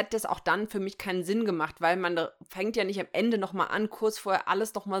 hätte es auch dann für mich keinen Sinn gemacht, weil man fängt ja nicht am Ende nochmal an, kurz vorher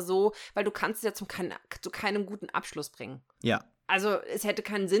alles nochmal so, weil du kannst es ja zu keinem guten Abschluss bringen. Ja. Also es hätte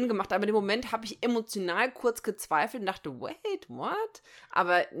keinen Sinn gemacht, aber in dem Moment habe ich emotional kurz gezweifelt und dachte, wait, what?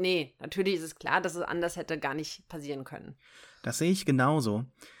 Aber nee, natürlich ist es klar, dass es anders hätte gar nicht passieren können. Das sehe ich genauso.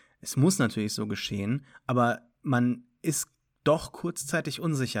 Es muss natürlich so geschehen, aber man ist doch kurzzeitig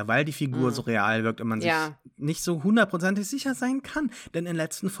unsicher, weil die Figur so real wirkt und man sich nicht so hundertprozentig sicher sein kann. Denn in der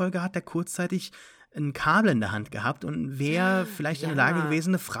letzten Folge hat er kurzzeitig ein Kabel in der Hand gehabt und wäre vielleicht in der Lage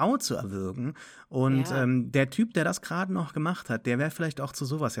gewesen, eine Frau zu erwürgen. Und der Typ, der das gerade noch gemacht hat, der wäre vielleicht auch zu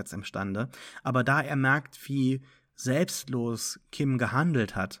sowas jetzt imstande. Aber da er merkt, wie selbstlos Kim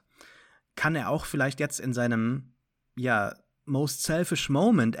gehandelt hat, kann er auch vielleicht jetzt in seinem, most selfish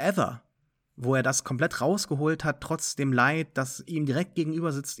moment ever, wo er das komplett rausgeholt hat, trotz dem Leid, das ihm direkt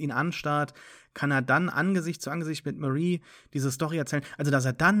gegenüber sitzt, ihn anstarrt, kann er dann Angesicht zu Angesicht mit Marie diese Story erzählen. Also, dass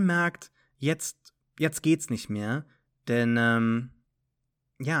er dann merkt, jetzt geht's nicht mehr, denn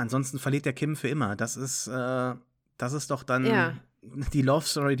ansonsten verliert der Kim für immer. Das ist doch dann die Love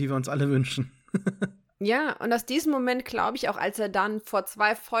Story, die wir uns alle wünschen. Ja, und aus diesem Moment glaube ich auch, als er dann vor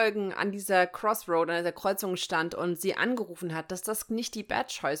 2 Folgen an dieser Crossroad, an dieser Kreuzung stand und sie angerufen hat, dass das nicht die Bad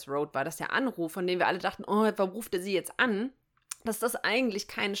Choice Road war, dass der Anruf, von dem wir alle dachten, oh, warum ruft er sie jetzt an, dass das eigentlich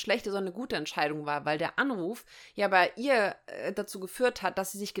keine schlechte, sondern eine gute Entscheidung war, weil der Anruf ja bei ihr dazu geführt hat,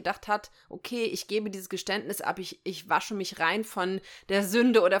 dass sie sich gedacht hat, okay, ich gebe dieses Geständnis ab, ich wasche mich rein von der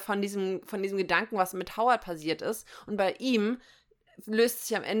Sünde oder von diesem Gedanken, was mit Howard passiert ist. Und bei ihm löst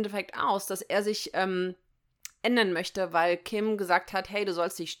sich am Endeffekt aus, dass er sich ändern möchte, weil Kim gesagt hat, hey, du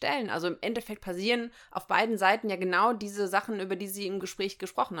sollst dich stellen. Also im Endeffekt passieren auf beiden Seiten ja genau diese Sachen, über die sie im Gespräch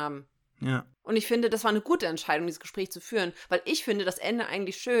gesprochen haben. Ja. Und ich finde, das war eine gute Entscheidung, dieses Gespräch zu führen, weil ich finde das Ende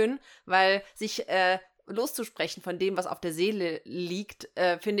eigentlich schön, weil sich loszusprechen von dem, was auf der Seele liegt,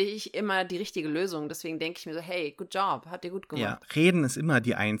 finde ich immer die richtige Lösung. Deswegen denke ich mir so, hey, good job, hat dir gut gemacht. Ja, reden ist immer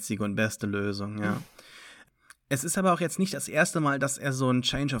die einzige und beste Lösung, ja. Es ist aber auch jetzt nicht das erste Mal, dass er so einen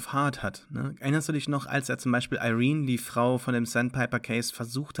Change of Heart hat. Ne? Erinnerst du dich noch, als er zum Beispiel Irene, die Frau von dem Sandpiper-Case,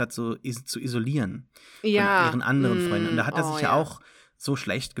 versucht hat, zu isolieren von ihren anderen Freunden? Und da hat er sich ja auch so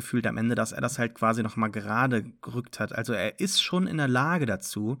schlecht gefühlt am Ende, dass er das halt quasi noch mal gerade gerückt hat. Also er ist schon in der Lage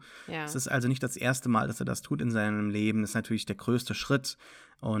dazu. Ja. Es ist also nicht das erste Mal, dass er das tut in seinem Leben. Das ist natürlich der größte Schritt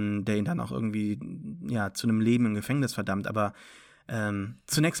und der ihn dann auch irgendwie zu einem Leben im Gefängnis verdammt. Aber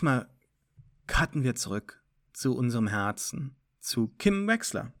zunächst mal cutten wir zurück zu unserem Herzen, zu Kim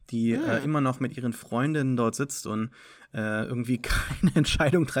Wexler, die immer noch mit ihren Freundinnen dort sitzt und irgendwie keine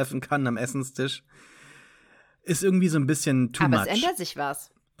Entscheidung treffen kann am Essenstisch. Ist irgendwie so ein bisschen too much. Aber es ändert sich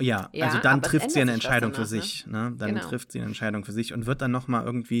was. Ja, also dann trifft sie eine Entscheidung für sich. Ne? Dann Genau. trifft sie eine Entscheidung für sich und wird dann nochmal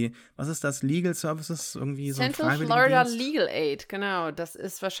irgendwie, was ist das, Legal Services? Irgendwie so ein Central Florida Freiwilligendienst? Legal Aid, genau. Das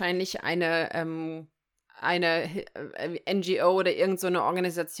ist wahrscheinlich eine NGO oder irgend so eine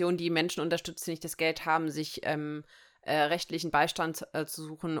Organisation, die Menschen unterstützt, die nicht das Geld haben, sich rechtlichen Beistand zu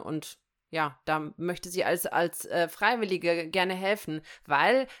suchen. Und ja, da möchte sie als Freiwillige gerne helfen,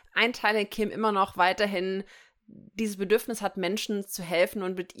 weil ein Teil in Kim immer noch weiterhin dieses Bedürfnis hat, Menschen zu helfen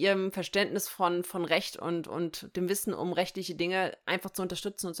und mit ihrem Verständnis von Recht und dem Wissen um rechtliche Dinge einfach zu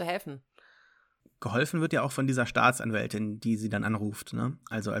unterstützen und zu helfen. Geholfen wird ja auch von dieser Staatsanwältin, die sie dann anruft, ne?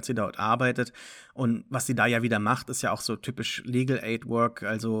 Also als sie dort arbeitet. Und was sie da ja wieder macht, ist ja auch so typisch Legal Aid Work,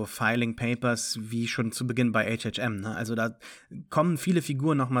 also Filing Papers, wie schon zu Beginn bei HHM, ne? Also da kommen viele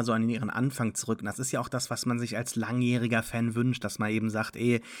Figuren nochmal so an ihren Anfang zurück. Und das ist ja auch das, was man sich als langjähriger Fan wünscht, dass man eben sagt,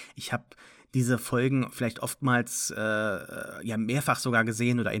 ich habe diese Folgen vielleicht oftmals mehrfach sogar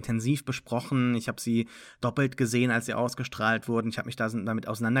gesehen oder intensiv besprochen. Ich habe sie doppelt gesehen, als sie ausgestrahlt wurden. Ich habe mich damit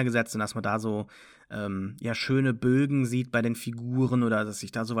auseinandergesetzt und dass man da so schöne Bögen sieht bei den Figuren oder dass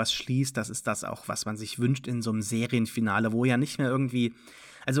sich da sowas schließt. Das ist das auch, was man sich wünscht in so einem Serienfinale, wo ja nicht mehr irgendwie.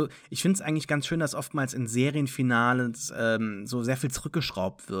 Also ich finde es eigentlich ganz schön, dass oftmals in Serienfinales so sehr viel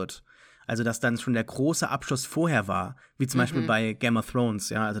zurückgeschraubt wird. Also, dass dann schon der große Abschluss vorher war, wie zum Beispiel bei Game of Thrones,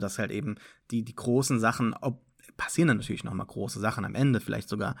 ja, also dass halt eben die großen Sachen, passieren dann natürlich nochmal große Sachen am Ende, vielleicht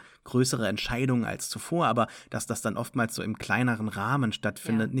sogar größere Entscheidungen als zuvor, aber dass das dann oftmals so im kleineren Rahmen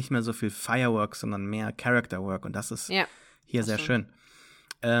stattfindet, nicht mehr so viel Firework, sondern mehr Character Work und das ist hier sehr schön.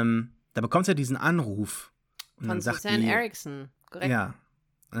 Da bekommt sie ja diesen Anruf. Und von Suzanne Erickson, korrekt. Ja,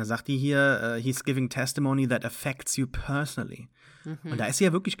 und dann sagt die hier, he's giving testimony that affects you personally. Und da ist sie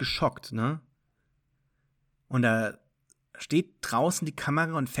ja wirklich geschockt, ne? Und da steht draußen die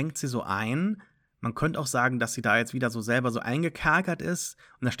Kamera und fängt sie so ein. Man könnte auch sagen, dass sie da jetzt wieder so selber so eingekerkert ist.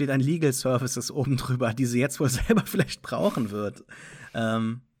 Und da steht ein Legal Services oben drüber, die sie jetzt wohl selber vielleicht brauchen wird.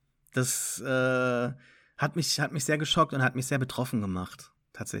 Das hat mich sehr geschockt und hat mich sehr betroffen gemacht,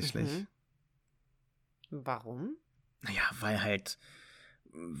 tatsächlich. Warum? Naja, weil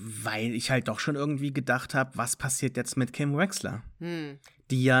ich halt doch schon irgendwie gedacht habe, was passiert jetzt mit Kim Wexler?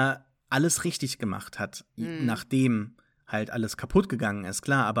 Die ja alles richtig gemacht hat, nachdem halt alles kaputt gegangen ist,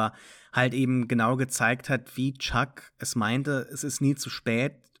 klar, aber halt eben genau gezeigt hat, wie Chuck es meinte, es ist nie zu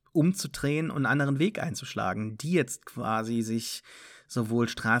spät, umzudrehen und einen anderen Weg einzuschlagen, die jetzt quasi sich sowohl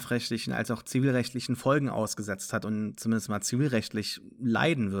strafrechtlichen als auch zivilrechtlichen Folgen ausgesetzt hat und zumindest mal zivilrechtlich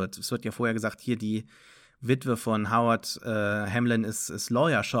leiden wird. Es wird ja vorher gesagt, hier die Witwe von Howard Hamlin ist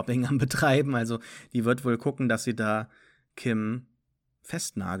Lawyer-Shopping am Betreiben. Also die wird wohl gucken, dass sie da Kim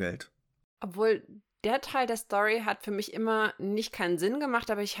festnagelt. Obwohl der Teil der Story hat für mich immer nicht keinen Sinn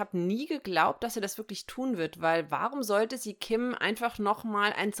gemacht, aber ich habe nie geglaubt, dass sie das wirklich tun wird, weil warum sollte sie Kim einfach noch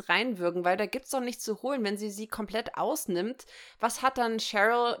mal eins reinwürgen, weil da gibt's doch nichts zu holen, wenn sie komplett ausnimmt. Was hat dann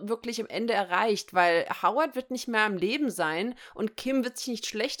Cheryl wirklich am Ende erreicht? Weil Howard wird nicht mehr am Leben sein und Kim wird sich nicht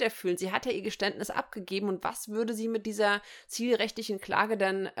schlechter fühlen. Sie hat ja ihr Geständnis abgegeben und was würde sie mit dieser zivilrechtlichen Klage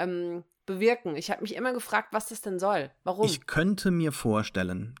dann bewirken? Ich habe mich immer gefragt, was das denn soll. Warum? Ich könnte mir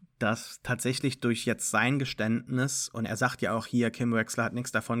vorstellen, dass tatsächlich durch jetzt sein Geständnis, und er sagt ja auch hier, Kim Wexler hat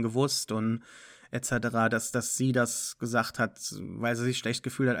nichts davon gewusst und etc., dass sie das gesagt hat, weil sie sich schlecht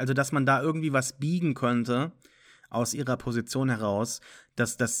gefühlt hat. Also, dass man da irgendwie was biegen könnte aus ihrer Position heraus,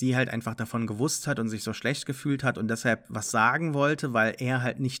 dass sie halt einfach davon gewusst hat und sich so schlecht gefühlt hat und deshalb was sagen wollte, weil er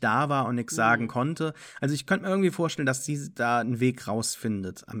halt nicht da war und nichts sagen konnte. Also ich könnte mir irgendwie vorstellen, dass sie da einen Weg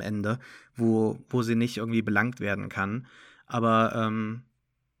rausfindet am Ende, wo sie nicht irgendwie belangt werden kann. Aber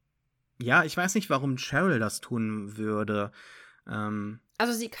ja, ich weiß nicht, warum Cheryl das tun würde.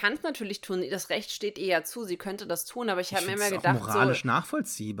 Also sie kann es natürlich tun, das Recht steht ihr ja zu, sie könnte das tun, aber ich habe mir immer gedacht, das ist moralisch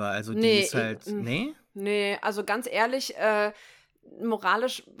nachvollziehbar, also die ist halt, Nee, also ganz ehrlich,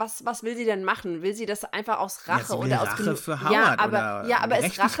 moralisch, was will sie denn machen? Will sie das einfach aus Rache oder aus Rache für Howard aber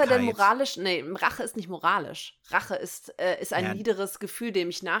ist Rache denn moralisch? Nee, Rache ist nicht moralisch. Rache ist ein niederes Gefühl, dem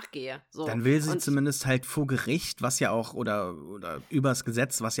ich nachgehe. So. Dann will sie zumindest halt vor Gericht, was ja auch, oder übers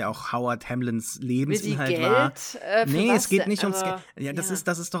Gesetz, was ja auch Howard Hamlins Lebensinhalt war. Nee, es geht nicht ums Geld. Ja, das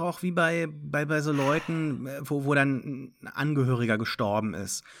ist doch auch wie bei so Leuten, wo dann ein Angehöriger gestorben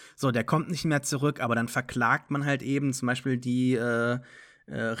ist. So, der kommt nicht mehr zurück, aber dann verklagt man halt eben zum Beispiel die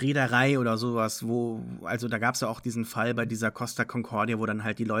Reederei oder sowas, also da gab es ja auch diesen Fall bei dieser Costa Concordia, wo dann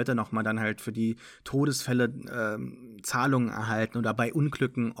halt die Leute nochmal dann halt für die Todesfälle Zahlungen erhalten oder bei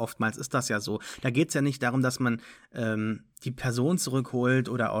Unglücken, oftmals ist das ja so. Da geht es ja nicht darum, dass man die Person zurückholt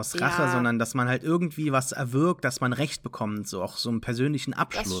oder aus Rache, sondern dass man halt irgendwie was erwirkt, dass man Recht bekommt, so auch so einen persönlichen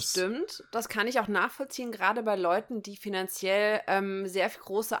Abschluss. Das stimmt, das kann ich auch nachvollziehen, gerade bei Leuten, die finanziell sehr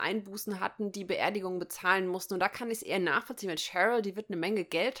große Einbußen hatten, die Beerdigungen bezahlen mussten. Und da kann ich es eher nachvollziehen, weil Cheryl, die wird eine Menge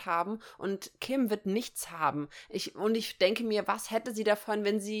Geld haben und Kim wird nichts haben. Ich denke mir, was hätte sie davon,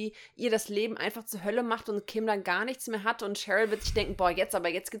 wenn sie ihr das Leben einfach zur Hölle macht und Kim dann gar nichts mehr hat und Cheryl wird sich denken, boah,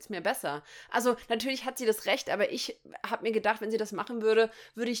 jetzt geht's mir besser. Also natürlich hat sie das Recht, aber ich habe mir gedacht, wenn sie das machen würde,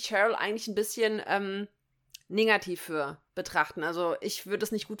 würde ich Cheryl eigentlich ein bisschen negativ für betrachten. Also ich würde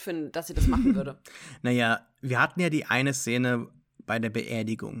es nicht gut finden, dass sie das machen würde. Naja, wir hatten ja die eine Szene bei der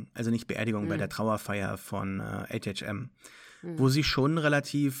Beerdigung, also nicht Beerdigung, bei der Trauerfeier von HHM, wo sie schon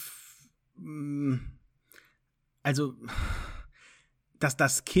relativ, also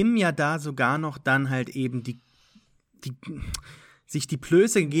dass Kim ja da sogar noch dann halt eben sich die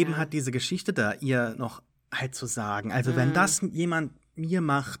Blöße gegeben hat, diese Geschichte da ihr noch halt zu sagen. Also wenn das jemand mir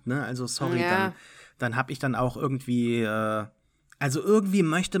macht, ne, also sorry, dann habe ich dann auch irgendwie, also irgendwie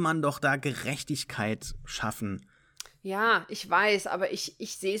möchte man doch da Gerechtigkeit schaffen. Ja, ich weiß, aber ich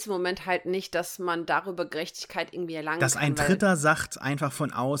sehe es im Moment halt nicht, dass man darüber Gerechtigkeit irgendwie erlangen kann. Dass ein Dritter sagt einfach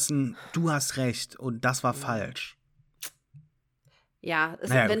von außen, du hast recht und das war falsch. Ja,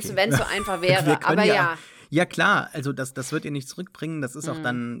 wenn es so einfach wäre, aber ja. Ja, klar, also das wird ihr nicht zurückbringen. Das ist auch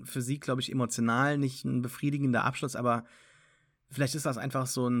dann für sie, glaube ich, emotional nicht ein befriedigender Abschluss, aber vielleicht ist das einfach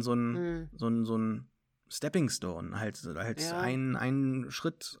so ein Stepping Stone, halt ein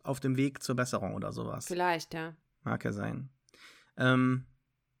Schritt auf dem Weg zur Besserung oder sowas. Vielleicht, ja. Mag ja sein. Er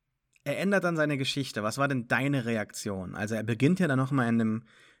ändert dann seine Geschichte. Was war denn deine Reaktion? Also er beginnt ja dann noch mal in einem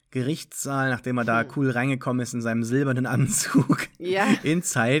Gerichtssaal, nachdem er da cool reingekommen ist in seinem silbernen Anzug, in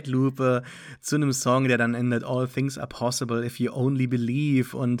Zeitlupe, zu einem Song, der dann endet, All things are possible if you only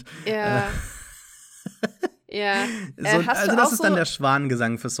believe und also das ist dann der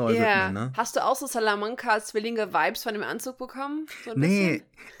Schwanengesang für Saul Goodman, ne? Hast du auch so Salamanca-Zwillinge-Vibes von dem Anzug bekommen? So nee,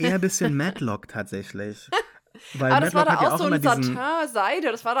 eher ein bisschen Matlock tatsächlich. Weil aber das Matlock war da ja auch so ein diesen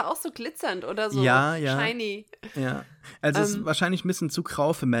Satin-Seide, das war da auch so glitzernd oder so shiny. Ja, also es ist wahrscheinlich ein bisschen zu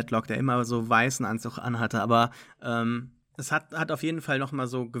grau für Matlock, der immer so weißen Anzug anhatte, aber es hat auf jeden Fall noch mal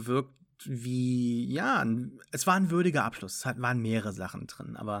so gewirkt wie, es war ein würdiger Abschluss, es waren mehrere Sachen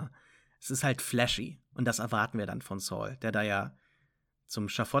drin, aber es ist halt flashy und das erwarten wir dann von Saul, der da ja zum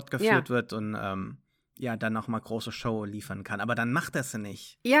Schafott geführt wird und dann noch mal große Show liefern kann. Aber dann macht er es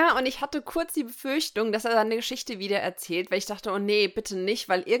nicht. Ja, und ich hatte kurz die Befürchtung, dass er seine Geschichte wieder erzählt, weil ich dachte, oh nee, bitte nicht,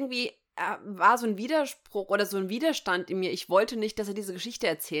 weil irgendwie war so ein Widerspruch oder so ein Widerstand in mir. Ich wollte nicht, dass er diese Geschichte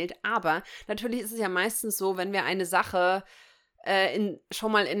erzählt, aber natürlich ist es ja meistens so, wenn wir eine Sache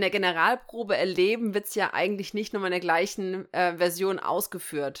schon mal in der Generalprobe erleben, wird es ja eigentlich nicht nochmal in der gleichen Version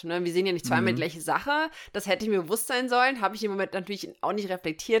ausgeführt. Ne? Wir sehen ja nicht zweimal die gleiche Sache. Das hätte ich mir bewusst sein sollen. Habe ich im Moment natürlich auch nicht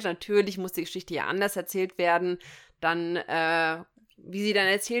reflektiert. Natürlich muss die Geschichte ja anders erzählt werden. Dann, wie sie dann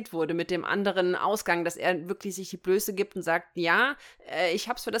erzählt wurde, mit dem anderen Ausgang, dass er wirklich sich die Blöße gibt und sagt, ich habe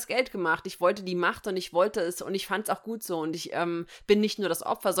es für das Geld gemacht. Ich wollte die Macht und ich wollte es und ich fand es auch gut so. Und ich bin nicht nur das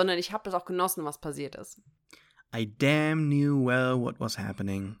Opfer, sondern ich habe das auch genossen, was passiert ist. I damn knew well what was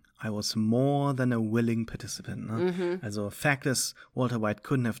happening. I was more than a willing participant. Ne? Also, fact is, Walter White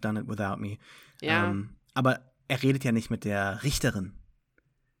couldn't have done it without me. Ja. Aber er redet ja nicht mit der Richterin.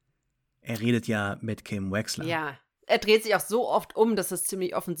 Er redet ja mit Kim Wexler. Ja. Er dreht sich auch so oft um, dass es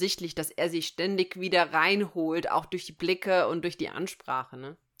ziemlich offensichtlich, dass er sich ständig wieder reinholt, auch durch die Blicke und durch die Ansprache.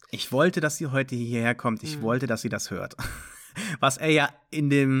 Ne? Ich wollte, dass sie heute hierher kommt. Ich wollte, dass sie das hört. Was er ja in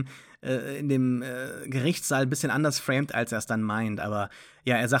dem Gerichtssaal ein bisschen anders framed, als er es dann meint. Aber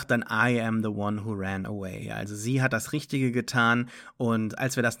ja, er sagt dann, I am the one who ran away. Ja, also sie hat das Richtige getan. Und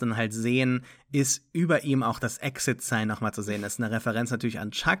als wir das dann halt sehen, ist über ihm auch das Exit-Sign nochmal zu sehen. Das ist eine Referenz natürlich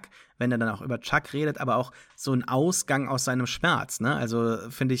an Chuck, wenn er dann auch über Chuck redet, aber auch so ein Ausgang aus seinem Schmerz. Ne? Also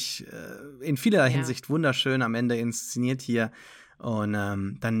finde ich in vieler Hinsicht wunderschön am Ende inszeniert hier. Und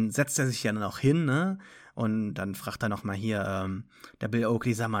dann setzt er sich ja dann auch hin, ne? Und dann fragt er nochmal hier, der Bill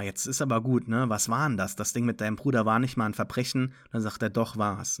Oakley, sag mal, jetzt ist aber gut, ne? Was war denn das? Das Ding mit deinem Bruder war nicht mal ein Verbrechen. Und dann sagt er, doch,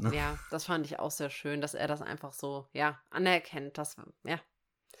 war's. Ne? Ja, das fand ich auch sehr schön, dass er das einfach so, anerkennt.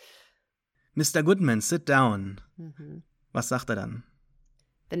 Mr. Goodman, sit down. Was sagt er dann?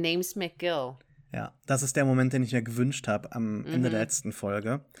 The name's McGill. Ja, das ist der Moment, den ich mir gewünscht habe am Ende der letzten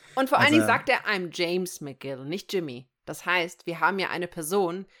Folge. Und vor allen Dingen sagt er, I'm James McGill, nicht Jimmy. Das heißt, wir haben ja eine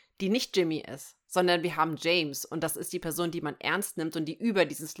Person, die nicht Jimmy ist, sondern wir haben James. Und das ist die Person, die man ernst nimmt und die über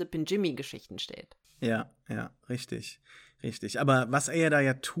diesen Slip-in-Jimmy-Geschichten steht. Ja, richtig. Aber was er da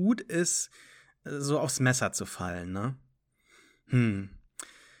ja tut, ist, so aufs Messer zu fallen, ne?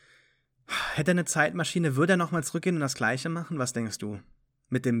 Hätte er eine Zeitmaschine, würde er nochmal zurückgehen und das Gleiche machen? Was denkst du?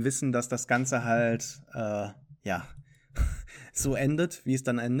 Mit dem Wissen, dass das Ganze halt, so endet, wie es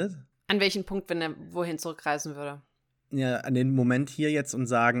dann endet? An welchen Punkt, wenn er wohin zurückreisen würde? Ja, an den Moment hier jetzt und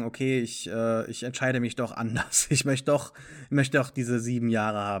sagen, okay, ich entscheide mich doch anders. Ich möchte doch diese 7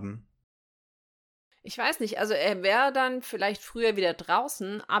 Jahre haben. Ich weiß nicht, also er wäre dann vielleicht früher wieder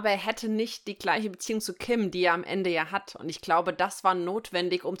draußen, aber er hätte nicht die gleiche Beziehung zu Kim, die er am Ende ja hat. Und ich glaube, das war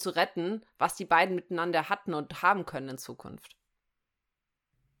notwendig, um zu retten, was die beiden miteinander hatten und haben können in Zukunft.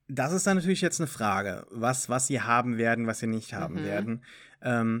 Das ist dann natürlich jetzt eine Frage, was sie haben werden, was sie nicht haben werden.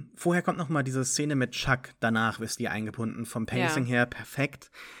 Vorher kommt noch mal diese Szene mit Chuck, danach ist die eingebunden, vom Pacing her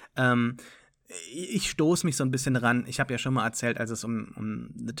perfekt. Ich stoße mich so ein bisschen ran. Ich habe ja schon mal erzählt, als es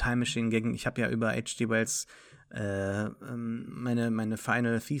um The Time Machine ging, ich habe ja über H.G. Wells meine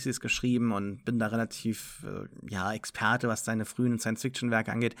Final Thesis geschrieben und bin da relativ Experte, was seine frühen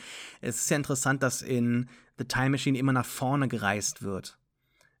Science-Fiction-Werke angeht. Es ist ja interessant, dass in The Time Machine immer nach vorne gereist wird.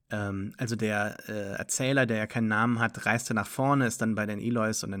 Also der Erzähler, der ja keinen Namen hat, reist ja nach vorne, ist dann bei den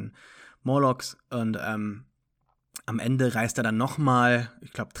Eloys und den Morlocks und am Ende reist er dann nochmal,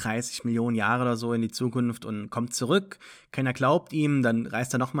 ich glaube 30 Millionen Jahre oder so in die Zukunft und kommt zurück. Keiner glaubt ihm, dann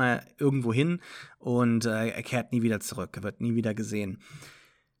reist er nochmal irgendwo hin und er kehrt nie wieder zurück, er wird nie wieder gesehen.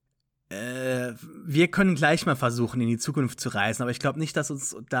 Wir können gleich mal versuchen, in die Zukunft zu reisen, aber ich glaube nicht, dass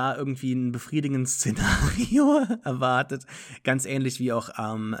uns da irgendwie ein befriedigendes Szenario erwartet. Ganz ähnlich wie auch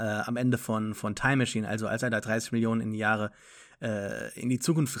am Ende von Time Machine, also als er da 30 Millionen in die Jahre in die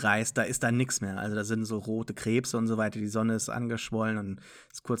Zukunft reist, da ist da nichts mehr. Also da sind so rote Krebse und so weiter, die Sonne ist angeschwollen und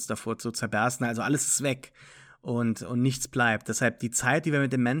ist kurz davor zu zerbersten, also alles ist weg und nichts bleibt. Deshalb die Zeit, die wir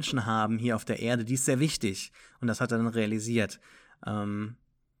mit den Menschen haben hier auf der Erde, die ist sehr wichtig und das hat er dann realisiert. Am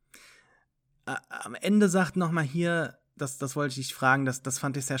Ende sagt noch mal hier, das wollte ich dich fragen, das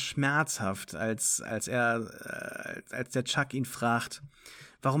fand ich sehr schmerzhaft, als der Chuck ihn fragt,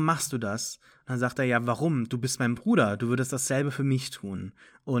 warum machst du das? Und dann sagt er, ja, warum? Du bist mein Bruder, du würdest dasselbe für mich tun.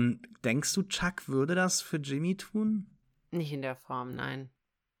 Und denkst du, Chuck würde das für Jimmy tun? Nicht in der Form, nein.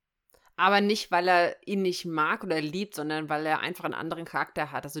 Aber nicht, weil er ihn nicht mag oder liebt, sondern weil er einfach einen anderen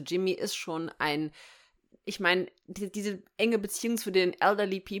Charakter hat. Also Jimmy ist schon ich meine, diese enge Beziehung zu den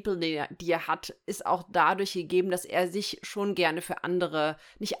elderly people, die er hat, ist auch dadurch gegeben, dass er sich schon gerne für andere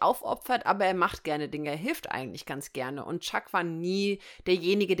nicht aufopfert, aber er macht gerne Dinge, er hilft eigentlich ganz gerne. Und Chuck war nie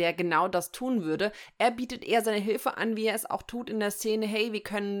derjenige, der genau das tun würde. Er bietet eher seine Hilfe an, wie er es auch tut in der Szene. Hey, wir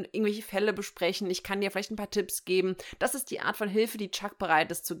können irgendwelche Fälle besprechen, ich kann dir vielleicht ein paar Tipps geben. Das ist die Art von Hilfe, die Chuck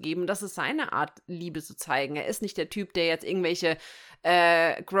bereit ist zu geben. Das ist seine Art, Liebe zu zeigen. Er ist nicht der Typ, der jetzt irgendwelche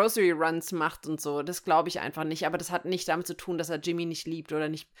Grocery Runs macht und so. Das glaube ich einfach nicht. Aber das hat nicht damit zu tun, dass er Jimmy nicht liebt oder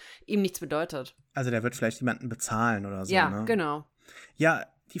ihm nichts bedeutet. Also der wird vielleicht jemanden bezahlen oder so, ja, ne? Genau. Ja,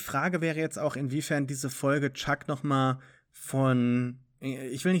 die Frage wäre jetzt auch, inwiefern diese Folge Chuck noch mal von,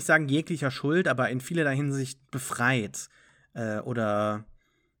 ich will nicht sagen jeglicher Schuld, aber in vielerlei Hinsicht befreit oder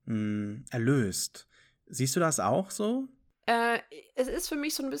erlöst. Siehst du das auch so? Es ist für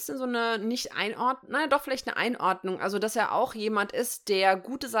mich so ein bisschen so eine vielleicht eine Einordnung. Also, dass er auch jemand ist, der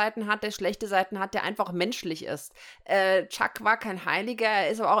gute Seiten hat, der schlechte Seiten hat, der einfach menschlich ist. Chuck war kein Heiliger, er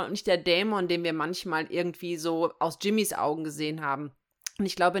ist aber auch nicht der Dämon, den wir manchmal irgendwie so aus Jimmys Augen gesehen haben. Und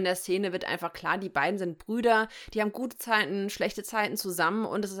ich glaube, in der Szene wird einfach klar, die beiden sind Brüder, die haben gute Zeiten, schlechte Zeiten zusammen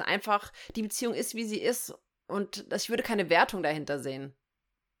und es ist einfach, die Beziehung ist, wie sie ist und ich würde keine Wertung dahinter sehen.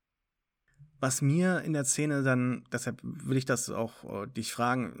 Was mir in der Szene dann, deshalb will ich das auch dich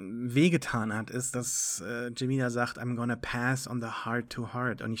fragen, wehgetan hat, ist, dass Jimmy da sagt, I'm gonna pass on the heart to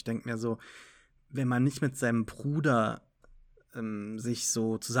heart. Und ich denke mir so, wenn man nicht mit seinem Bruder sich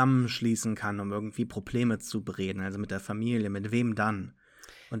so zusammenschließen kann, um irgendwie Probleme zu bereden, also mit der Familie, mit wem dann?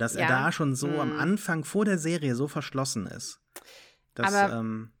 Und dass er da schon so am Anfang vor der Serie so verschlossen ist. Aber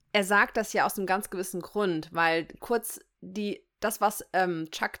er sagt das ja aus einem ganz gewissen Grund, weil das, was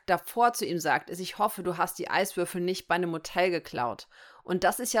Chuck davor zu ihm sagt, ist, ich hoffe, du hast die Eiswürfel nicht bei einem Motel geklaut. Und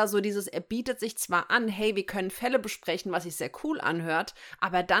das ist ja so er bietet sich zwar an, hey, wir können Fälle besprechen, was sich sehr cool anhört,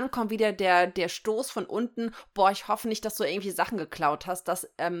 aber dann kommt wieder der Stoß von unten, boah, ich hoffe nicht, dass du irgendwelche Sachen geklaut hast, dass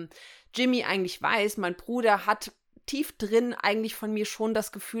Jimmy eigentlich weiß, mein Bruder hat tief drin eigentlich von mir schon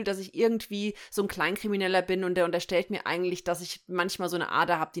das Gefühl, dass ich irgendwie so ein Kleinkrimineller bin und der unterstellt mir eigentlich, dass ich manchmal so eine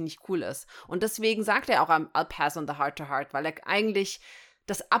Ader habe, die nicht cool ist. Und deswegen sagt er auch, I'll pass on the heart to heart, weil er eigentlich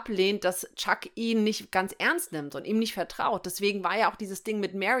das ablehnt, dass Chuck ihn nicht ganz ernst nimmt und ihm nicht vertraut. Deswegen war ja auch dieses Ding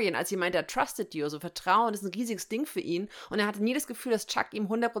mit Marion, als jemand, der trusted you, also Vertrauen ist ein riesiges Ding für ihn und er hatte nie das Gefühl, dass Chuck ihm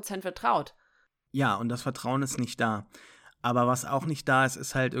 100% vertraut. Ja, und das Vertrauen ist nicht da. Aber was auch nicht da ist,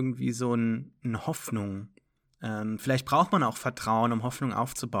 ist halt irgendwie so eine Hoffnung. Vielleicht braucht man auch Vertrauen, um Hoffnung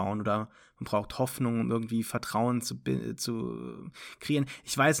aufzubauen, oder man braucht Hoffnung, um irgendwie Vertrauen zu kreieren.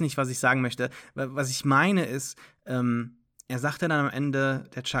 Ich weiß nicht, was ich sagen möchte. Was ich meine ist, er sagte dann am Ende,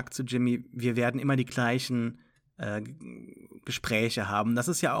 der Chuck zu Jimmy, wir werden immer die gleichen Gespräche haben. Das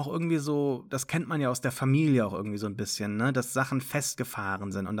ist ja auch irgendwie so, das kennt man ja aus der Familie auch irgendwie so ein bisschen, ne? Dass Sachen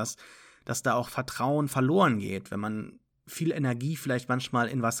festgefahren sind und dass da auch Vertrauen verloren geht, wenn man viel Energie vielleicht manchmal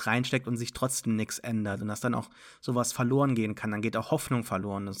in was reinsteckt und sich trotzdem nichts ändert und dass dann auch sowas verloren gehen kann. Dann geht auch Hoffnung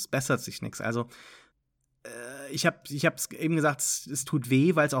verloren, es bessert sich nichts. Also ich hab's eben gesagt, es tut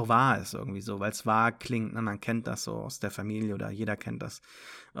weh, weil es auch wahr ist irgendwie so, weil es wahr klingt. Ne? Man kennt das so aus der Familie oder jeder kennt das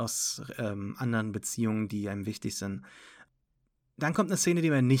aus anderen Beziehungen, die einem wichtig sind. Dann kommt eine Szene,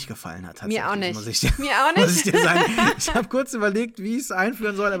 die mir nicht gefallen hat. Mir auch nicht. Muss ich dir sagen. Ich habe kurz überlegt, wie ich es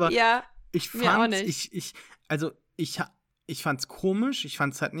einführen soll, aber ja, ich fand, ich fand's komisch, ich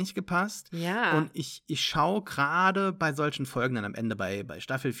fand's halt nicht gepasst. Ja. Und ich schaue gerade bei solchen Folgen dann am Ende bei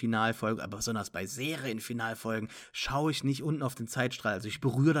Staffelfinalfolgen, aber besonders bei Serienfinalfolgen, schaue ich nicht unten auf den Zeitstrahl. Also ich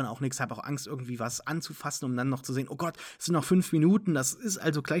berühre dann auch nichts, habe auch Angst, irgendwie was anzufassen, um dann noch zu sehen, oh Gott, es sind noch 5 Minuten, das ist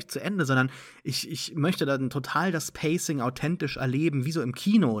also gleich zu Ende, sondern ich möchte dann total das Pacing authentisch erleben, wie so im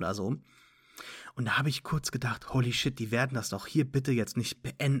Kino oder so. Und da habe ich kurz gedacht, holy shit, die werden das doch hier bitte jetzt nicht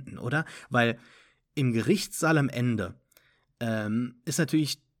beenden, oder? Weil im Gerichtssaal am Ende ist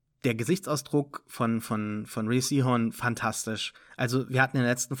natürlich der Gesichtsausdruck von Rhea Seehorn fantastisch. Also wir hatten in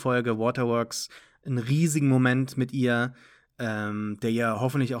der letzten Folge Waterworks einen riesigen Moment mit ihr, der ihr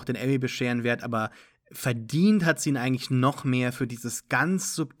hoffentlich auch den Emmy bescheren wird, aber verdient hat sie ihn eigentlich noch mehr für dieses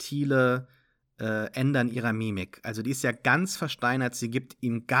ganz subtile Ändern ihrer Mimik. Also die ist ja ganz versteinert, sie gibt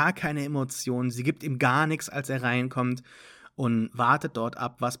ihm gar keine Emotionen, sie gibt ihm gar nichts, als er reinkommt und wartet dort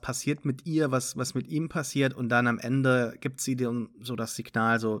ab, was passiert mit ihr, was mit ihm passiert, und dann am Ende gibt sie dir so das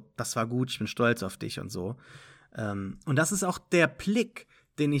Signal, so, das war gut, ich bin stolz auf dich und so. Und das ist auch der Blick,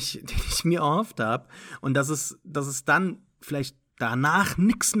 den ich mir erhofft habe, und dass es dann vielleicht danach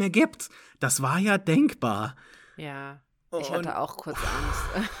nichts mehr gibt. Das war ja denkbar. Ja, ich hatte auch kurz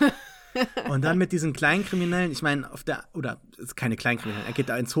Angst. Und dann mit diesen Kleinkriminellen, ich meine, oder es ist keine Kleinkriminellen, er geht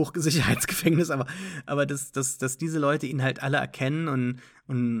da ins Hochsicherheitsgefängnis, aber dass diese Leute ihn halt alle erkennen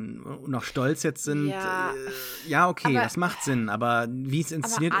und noch stolz jetzt sind, ja, okay, das macht Sinn, aber wie es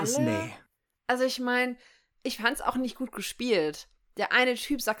inszeniert ist, nee. Also ich meine, ich fand es auch nicht gut gespielt. Der eine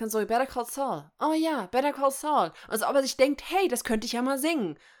Typ sagt dann so, Better Call Saul. Oh ja, Better Call Saul. Also ob er sich denkt, hey, das könnte ich ja mal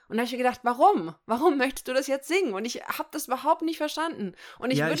singen. Und da habe ich mir gedacht, warum? Warum möchtest du das jetzt singen? Und ich habe das überhaupt nicht verstanden.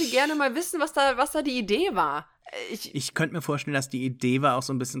 Und ich würde gerne mal wissen, was da die Idee war. Ich könnte mir vorstellen, dass die Idee war, auch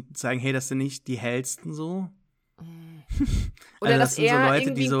so ein bisschen zu zeigen, hey, das sind nicht die Hellsten so. Oder also dass er so Leute,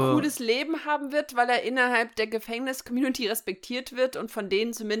 irgendwie ein cooles Leben haben wird, weil er innerhalb der Gefängnis-Community respektiert wird und von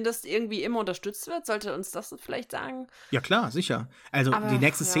denen zumindest irgendwie immer unterstützt wird. Sollte uns das vielleicht sagen? Ja klar, sicher. Also aber die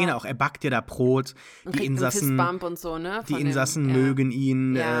nächste Szene auch, er backt dir da Brot, und die Insassen und so, ne? Die Insassen mögen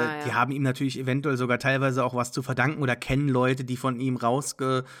ihn, die haben ihm natürlich eventuell sogar teilweise auch was zu verdanken oder kennen Leute, die von ihm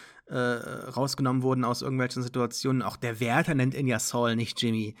rausgenommen wurden aus irgendwelchen Situationen. Auch der Wärter nennt ihn ja Saul, nicht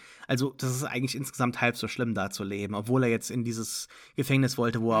Jimmy. Also das ist eigentlich insgesamt halb so schlimm, da zu leben, obwohl er jetzt in dieses Gefängnis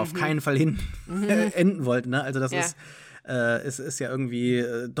wollte, wo er auf keinen Fall enden wollte. Ne? Also das ist ja irgendwie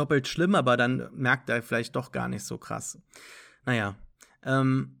doppelt schlimm, aber dann merkt er vielleicht doch gar nicht so krass. Naja,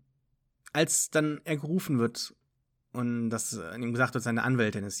 als dann er gerufen wird und das ihm gesagt wird, seine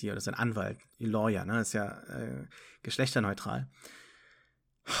Anwältin ist hier, oder sein Anwalt, die Lawyer, ne, ist ja geschlechterneutral.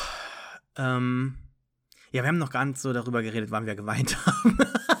 Ja, wir haben noch gar nicht so darüber geredet, wann wir geweint haben.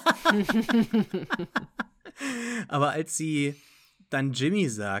 Aber als sie dann Jimmy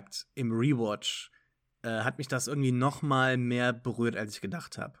sagt im Rewatch, hat mich das irgendwie noch mal mehr berührt, als ich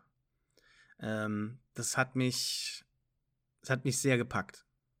gedacht habe. Das hat mich sehr gepackt.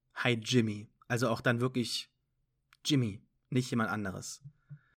 Hi Jimmy. Also auch dann wirklich Jimmy, nicht jemand anderes.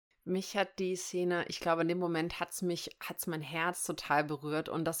 Mich hat die Szene, ich glaube, in dem Moment hat's mein Herz total berührt.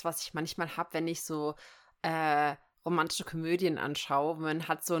 Und das, was ich manchmal habe, wenn ich so romantische Komödien anschaue, man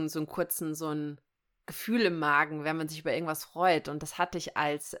hat so einen kurzen, so ein Gefühl im Magen, wenn man sich über irgendwas freut. Und das hatte ich,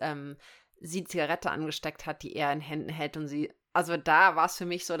 als sie Zigarette angesteckt hat, die er in Händen hält und sie, also da war es für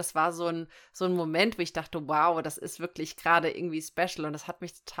mich so, das war so ein Moment, wo ich dachte, wow, das ist wirklich gerade irgendwie special, und das hat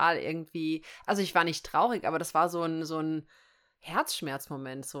mich total irgendwie, also ich war nicht traurig, aber das war so ein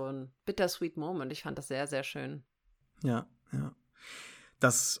Herzschmerzmoment, so ein bittersweet Moment. Ich fand das sehr, sehr schön. Ja.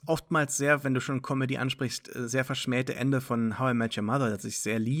 das oftmals sehr, wenn du schon Comedy ansprichst, sehr verschmähte Ende von How I Met Your Mother, das ich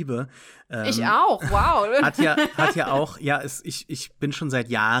sehr liebe. Ich auch, wow. Hat ja auch, ich bin schon seit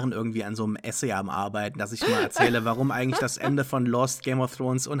Jahren irgendwie an so einem Essay am Arbeiten, dass ich mal erzähle, warum eigentlich das Ende von Lost, Game of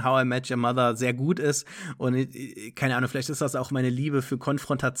Thrones und How I Met Your Mother sehr gut ist. Und keine Ahnung, vielleicht ist das auch meine Liebe für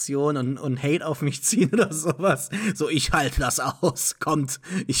Konfrontation und Hate auf mich ziehen oder sowas. So, ich halte das aus, kommt,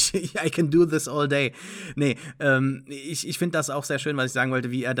 I can do this all day. Nee, ich finde das auch sehr schön, was ich sagen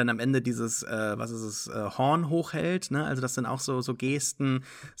wollte, wie er dann am Ende dieses, Horn hochhält, ne? Also das sind auch so Gesten,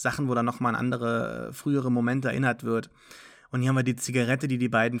 Sachen, wo dann noch mal an andere, frühere Momente erinnert wird. Und hier haben wir die Zigarette, die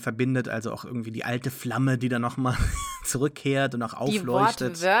beiden verbindet, also auch irgendwie die alte Flamme, die dann noch mal zurückkehrt und auch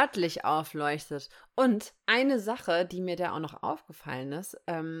aufleuchtet. Die wortwörtlich aufleuchtet. Und eine Sache, die mir da auch noch aufgefallen ist,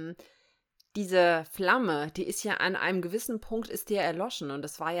 diese Flamme, die ist ja an einem gewissen Punkt ist die ja erloschen. Und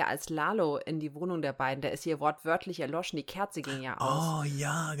das war ja, als Lalo in die Wohnung der beiden, der ist hier wortwörtlich erloschen. Die Kerze ging ja aus. Oh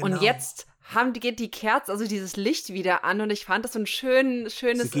ja, genau. Und jetzt geht die Kerze, also dieses Licht wieder an. Und ich fand das so ein schönes...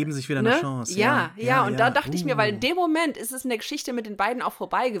 Sie geben sich wieder eine Chance. Ja. Und da dachte ich mir, weil in dem Moment ist es in der Geschichte mit den beiden auch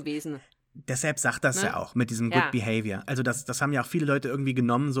vorbei gewesen. Deshalb sagt das ja auch mit diesem Good Behavior. Also das haben ja auch viele Leute irgendwie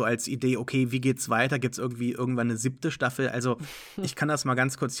genommen, so als Idee, okay, wie geht's weiter? Gibt's irgendwie irgendwann eine 7. Staffel? Also ich kann das mal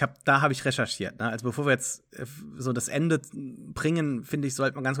ganz kurz, da habe ich recherchiert. Ne? Also bevor wir jetzt so das Ende bringen, finde ich,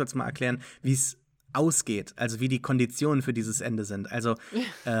 sollte man ganz kurz mal erklären, wie es ausgeht. Also wie die Konditionen für dieses Ende sind. Also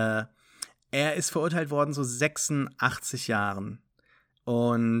er ist verurteilt worden zu 86 Jahren.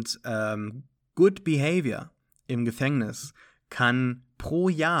 Und Good Behavior im Gefängnis kann pro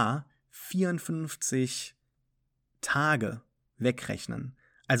Jahr 54 Tage wegrechnen.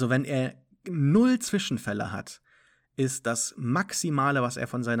 Also wenn er 0 Zwischenfälle hat, ist das Maximale, was er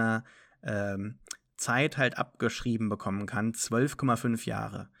von seiner Zeit halt abgeschrieben bekommen kann, 12,5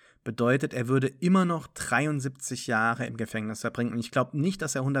 Jahre. Bedeutet, er würde immer noch 73 Jahre im Gefängnis verbringen. Und ich glaube nicht,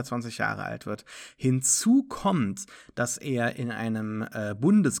 dass er 120 Jahre alt wird. Hinzu kommt, dass er in einem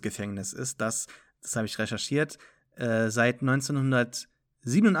Bundesgefängnis ist, das habe ich recherchiert, seit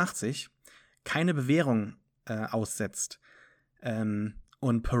 1987 keine Bewährung aussetzt.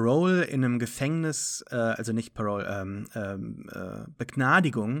 Und Parole in einem Gefängnis, also nicht Parole,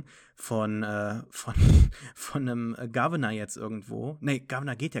 Begnadigung von einem Governor jetzt irgendwo. Nee,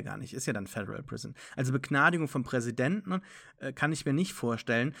 Governor geht ja gar nicht, ist ja dann Federal Prison. Also Begnadigung vom Präsidenten kann ich mir nicht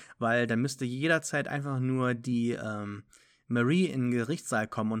vorstellen, weil dann müsste jederzeit einfach nur die Marie in den Gerichtssaal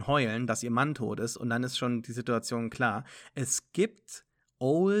kommen und heulen, dass ihr Mann tot ist, und dann ist schon die Situation klar. Es gibt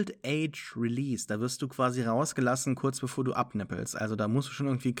Old Age Release, da wirst du quasi rausgelassen, kurz bevor du abnippelst. Also da musst du schon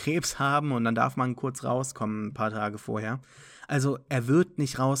irgendwie Krebs haben und dann darf man kurz rauskommen, ein paar Tage vorher. Also er wird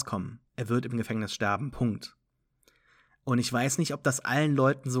nicht rauskommen. Er wird im Gefängnis sterben, Punkt. Und ich weiß nicht, ob das allen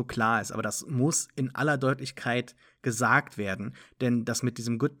Leuten so klar ist, aber das muss in aller Deutlichkeit gesagt werden. Denn das mit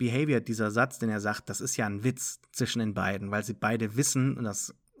diesem Good Behavior, dieser Satz, den er sagt, das ist ja ein Witz zwischen den beiden, weil sie beide wissen und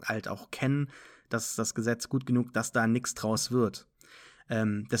das halt auch kennen, dass das Gesetz gut genug, dass da nichts draus wird.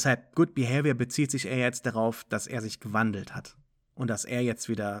 Deshalb, Good Behavior bezieht sich eher jetzt darauf, dass er sich gewandelt hat. Und dass er jetzt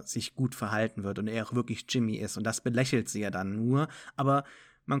wieder sich gut verhalten wird und er auch wirklich Jimmy ist. Und das belächelt sie ja dann nur. Aber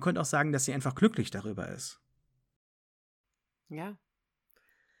man könnte auch sagen, dass sie einfach glücklich darüber ist. Ja.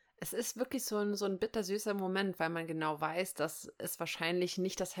 Es ist wirklich so ein bittersüßer Moment, weil man genau weiß, dass es wahrscheinlich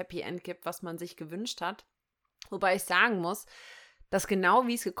nicht das Happy End gibt, was man sich gewünscht hat. Wobei ich sagen muss, dass genau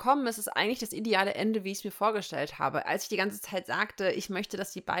wie es gekommen ist, ist eigentlich das ideale Ende, wie ich es mir vorgestellt habe. Als ich die ganze Zeit sagte, ich möchte,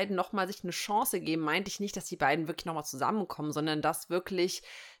 dass die beiden nochmal sich eine Chance geben, meinte ich nicht, dass die beiden wirklich nochmal zusammenkommen, sondern dass wirklich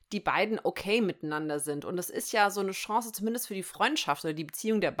die beiden okay miteinander sind. Und es ist ja so eine Chance, zumindest für die Freundschaft oder die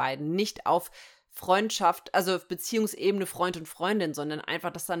Beziehung der beiden, nicht auf Freundschaft, also Beziehungsebene Freund und Freundin, sondern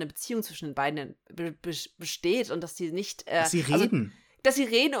einfach, dass da eine Beziehung zwischen den beiden besteht und dass die nicht dass sie reden. Also, dass sie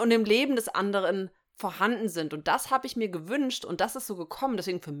reden und im Leben des anderen vorhanden sind. Und das habe ich mir gewünscht und das ist so gekommen.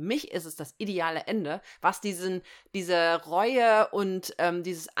 Deswegen für mich ist es das ideale Ende, was diese Reue und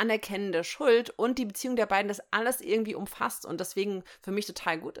dieses Anerkennen der Schuld und die Beziehung der beiden, das alles irgendwie umfasst und deswegen für mich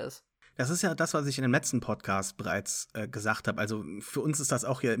total gut ist. Das ist ja das, was ich in dem letzten Podcast bereits gesagt habe. Also für uns ist das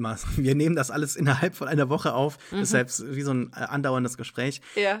auch hier immer, wir nehmen das alles innerhalb von einer Woche auf, deshalb wie so ein andauerndes Gespräch.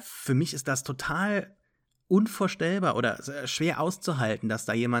 Ja. Für mich ist das total unvorstellbar oder schwer auszuhalten, dass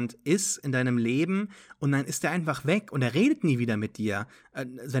da jemand ist in deinem Leben und dann ist der einfach weg und er redet nie wieder mit dir,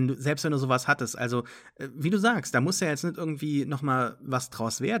 selbst wenn du sowas hattest. Also, wie du sagst, da muss ja jetzt nicht irgendwie nochmal was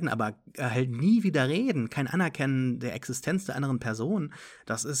draus werden, aber halt nie wieder reden, kein Anerkennen der Existenz der anderen Person,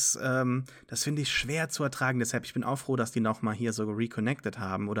 das ist, das finde ich schwer zu ertragen. Deshalb, ich bin auch froh, dass die nochmal hier so reconnected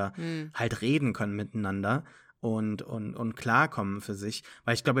haben oder halt reden können miteinander und klarkommen für sich.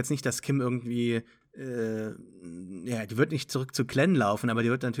 Weil ich glaube jetzt nicht, dass Kim irgendwie die wird nicht zurück zu Glenn laufen, aber die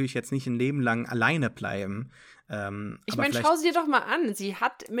wird natürlich jetzt nicht ein Leben lang alleine bleiben. Ich meine, schau sie dir doch mal an. Sie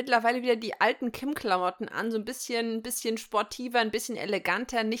hat mittlerweile wieder die alten Kim-Klamotten an, so ein bisschen sportiver, ein bisschen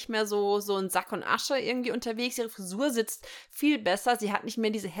eleganter, nicht mehr so in Sack und Asche irgendwie unterwegs. Ihre Frisur sitzt viel besser. Sie hat nicht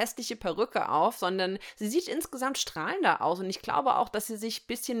mehr diese hässliche Perücke auf, sondern sie sieht insgesamt strahlender aus. Und ich glaube auch, dass sie sich ein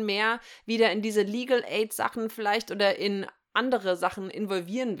bisschen mehr wieder in diese Legal Aid-Sachen vielleicht oder in andere Sachen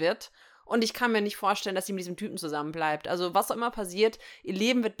involvieren wird. Und ich kann mir nicht vorstellen, dass sie mit diesem Typen zusammenbleibt. Also was auch immer passiert, ihr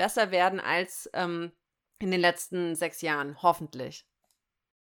Leben wird besser werden als in den letzten 6 Jahren, hoffentlich.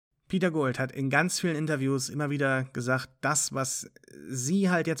 Peter Gould hat in ganz vielen Interviews immer wieder gesagt, das, was sie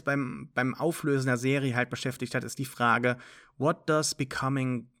halt jetzt beim Auflösen der Serie halt beschäftigt hat, ist die Frage, what does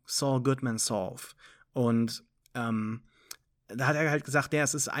becoming Saul Goodman solve? Und da hat er halt gesagt,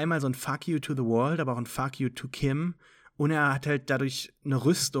 es ist einmal so ein Fuck you to the world, aber auch ein Fuck you to Kim. Und er hat halt dadurch eine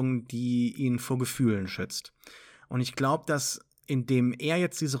Rüstung, die ihn vor Gefühlen schützt. Und ich glaube, dass indem er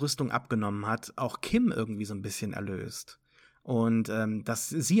jetzt diese Rüstung abgenommen hat, auch Kim irgendwie so ein bisschen erlöst. Und dass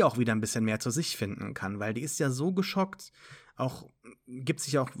sie auch wieder ein bisschen mehr zu sich finden kann, weil die ist ja so geschockt, gibt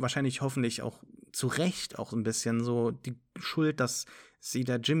sich auch wahrscheinlich hoffentlich auch zu Recht auch ein bisschen so die Schuld, dass sie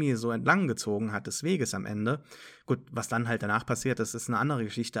der Jimmy so entlang gezogen hat des Weges am Ende. Gut, was dann halt danach passiert, das ist eine andere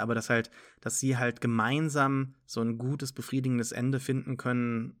Geschichte, aber dass sie halt gemeinsam so ein gutes, befriedigendes Ende finden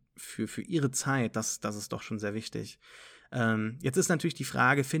können für ihre Zeit, das ist doch schon sehr wichtig. Jetzt ist natürlich die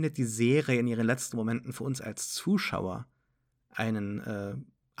Frage, findet die Serie in ihren letzten Momenten für uns als Zuschauer einen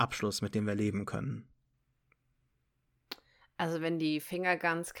Abschluss, mit dem wir leben können? Also wenn die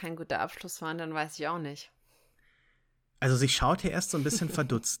Fingerguns kein guter Abschluss waren, dann weiß ich auch nicht. Also sie schaut hier erst so ein bisschen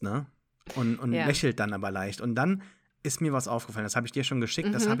verdutzt, ne? Und lächelt dann aber leicht. Und dann ist mir was aufgefallen, das habe ich dir schon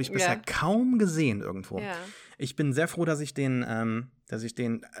geschickt, das habe ich bisher kaum gesehen irgendwo. Ja. Ich bin sehr froh, dass ich den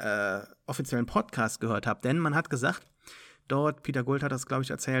offiziellen Podcast gehört habe, denn man hat gesagt, dort, Peter Gould hat das, glaube ich,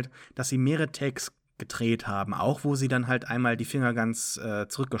 erzählt, dass sie mehrere Takes gedreht haben, auch wo sie dann halt einmal die Fingerguns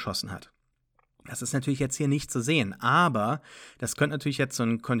zurückgeschossen hat. Das ist natürlich jetzt hier nicht zu sehen, aber das könnte natürlich jetzt so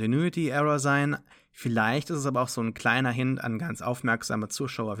ein Continuity-Error sein. Vielleicht ist es aber auch so ein kleiner Hint an ganz aufmerksame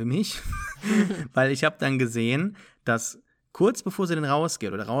Zuschauer wie mich, weil ich habe dann gesehen, dass kurz bevor sie dann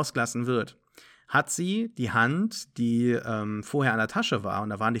rausgeht oder rausgelassen wird, hat sie die Hand, die vorher an der Tasche war, und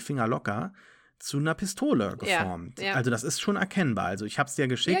da waren die Finger locker, zu einer Pistole geformt. Ja. Also das ist schon erkennbar. Also ich habe es dir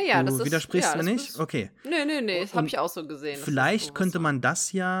geschickt, du widersprichst mir nicht? Okay. Nee, das habe ich auch so gesehen. Vielleicht könnte man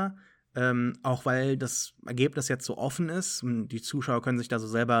das ja, auch weil das Ergebnis jetzt so offen ist, und die Zuschauer können sich da so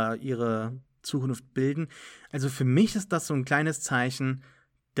selber ihre Zukunft bilden. Also für mich ist das so ein kleines Zeichen,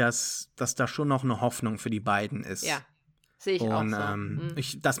 dass da schon noch eine Hoffnung für die beiden ist. Ja. Sehe ich auch so.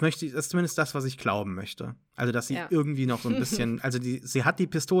 Das ist zumindest das, was ich glauben möchte. Also, dass sie irgendwie noch so ein bisschen, also sie hat die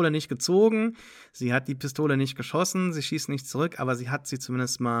Pistole nicht gezogen, sie hat die Pistole nicht geschossen, sie schießt nicht zurück, aber sie hat sie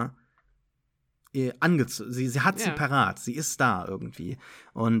zumindest mal angezogen. Sie hat sie parat, sie ist da irgendwie.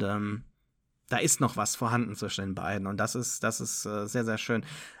 Und da ist noch was vorhanden zwischen den beiden. Und das ist sehr, sehr schön.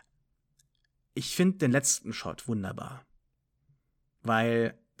 Ich finde den letzten Shot wunderbar.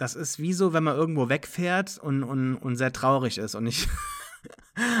 Weil das ist wie so, wenn man irgendwo wegfährt und sehr traurig ist. Und ich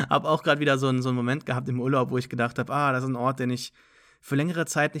habe auch gerade wieder so einen Moment gehabt im Urlaub, wo ich gedacht habe, das ist ein Ort, den ich für längere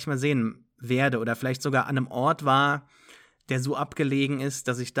Zeit nicht mehr sehen werde. Oder vielleicht sogar an einem Ort war, der so abgelegen ist,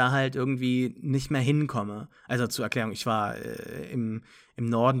 dass ich da halt irgendwie nicht mehr hinkomme. Also zur Erklärung, ich war im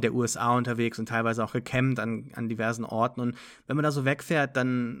Norden der USA unterwegs und teilweise auch gecampt an diversen Orten. Und wenn man da so wegfährt,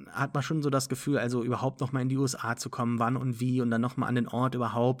 dann hat man schon so das Gefühl, also überhaupt noch mal in die USA zu kommen, wann und wie, und dann noch mal an den Ort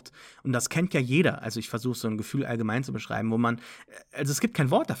überhaupt. Und das kennt ja jeder. Also ich versuche so ein Gefühl allgemein zu beschreiben, wo man, also es gibt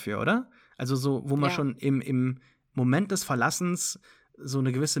kein Wort dafür, oder? Also so, wo man schon im Moment des Verlassens so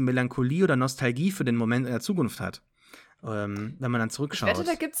eine gewisse Melancholie oder Nostalgie für den Moment in der Zukunft hat. Wenn man dann zurückschaut. Ich wette,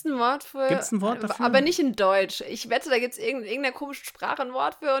 da gibt es ein Wort für. Gibt es ein Wort dafür? Aber nicht in Deutsch. Ich wette, da gibt es irgendeiner komischen Sprache ein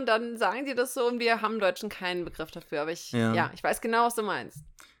Wort für, und dann sagen die das so, und wir haben im Deutschen keinen Begriff dafür. Aber ich weiß genau, was du meinst.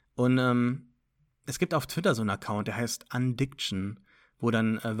 Und es gibt auf Twitter so einen Account, der heißt Undiction, wo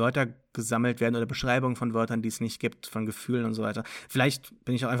dann Wörter gesammelt werden oder Beschreibungen von Wörtern, die es nicht gibt, von Gefühlen und so weiter. Vielleicht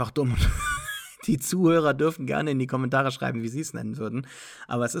bin ich auch einfach dumm. Die Zuhörer dürfen gerne in die Kommentare schreiben, wie sie es nennen würden.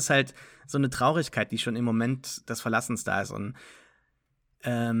 Aber es ist halt so eine Traurigkeit, die schon im Moment des Verlassens da ist. Und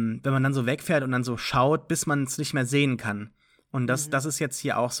wenn man dann so wegfährt und dann so schaut, bis man es nicht mehr sehen kann. Und das ist jetzt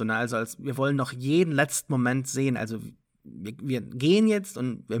hier auch so. Ne? Also wir wollen noch jeden letzten Moment sehen. Also wir gehen jetzt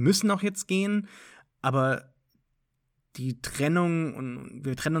und wir müssen auch jetzt gehen. Aber die Trennung, und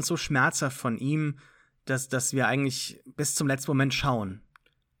wir trennen uns so schmerzhaft von ihm, dass wir eigentlich bis zum letzten Moment schauen.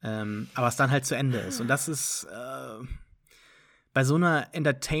 Aber es dann halt zu Ende ist. Und das ist bei so einer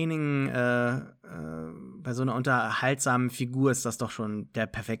entertaining, bei so einer unterhaltsamen Figur ist das doch schon der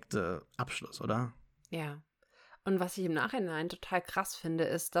perfekte Abschluss, oder? Ja. Und was ich im Nachhinein total krass finde,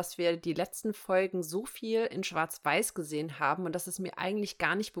 ist, dass wir die letzten Folgen so viel in Schwarz-Weiß gesehen haben und dass es mir eigentlich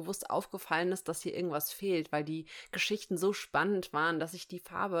gar nicht bewusst aufgefallen ist, dass hier irgendwas fehlt, weil die Geschichten so spannend waren, dass ich die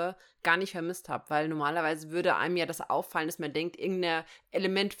Farbe gar nicht vermisst habe, weil normalerweise würde einem ja das auffallen, dass man denkt, irgendein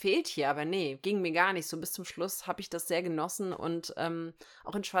Element fehlt hier, aber nee, ging mir gar nicht. So bis zum Schluss habe ich das sehr genossen und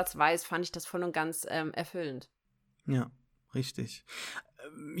auch in Schwarz-Weiß fand ich das voll und ganz erfüllend. Ja, richtig.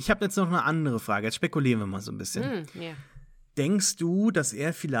 Ich habe jetzt noch eine andere Frage. Jetzt spekulieren wir mal so ein bisschen. Yeah. Denkst du, dass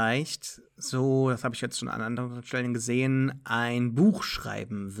er vielleicht so, das habe ich jetzt schon an anderen Stellen gesehen, ein Buch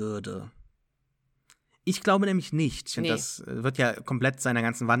schreiben würde? Ich glaube nämlich nicht. Ich finde, das wird ja komplett seiner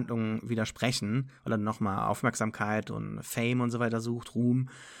ganzen Wandlung widersprechen, weil er nochmal Aufmerksamkeit und Fame und so weiter sucht, Ruhm.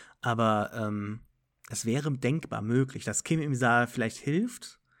 Aber es wäre denkbar möglich, dass Kim Im-sa vielleicht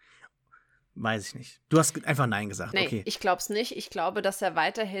hilft. Weiß ich nicht. Du hast einfach Nein gesagt. Nee, okay. Ich glaube es nicht. Ich glaube, dass er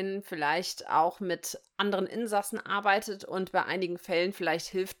weiterhin vielleicht auch mit anderen Insassen arbeitet und bei einigen Fällen vielleicht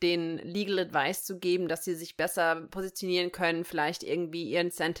hilft, denen Legal Advice zu geben, dass sie sich besser positionieren können, vielleicht irgendwie ihren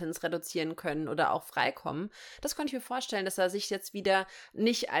Sentence reduzieren können oder auch freikommen. Das könnte ich mir vorstellen, dass er sich jetzt wieder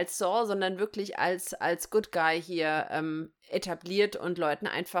nicht als Saw, sondern wirklich als Good Guy hier etabliert und Leuten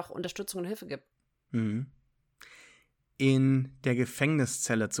einfach Unterstützung und Hilfe gibt. Mhm. In der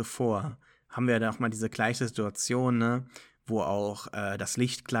Gefängniszelle zuvor haben wir dann auch mal diese gleiche Situation, ne, wo auch das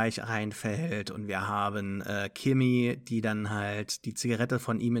Licht gleich reinfällt und wir haben Kimmy, die dann halt die Zigarette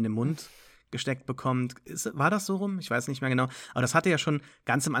von ihm in den Mund gesteckt bekommt. War das so rum? Ich weiß nicht mehr genau. Aber das hatte ja schon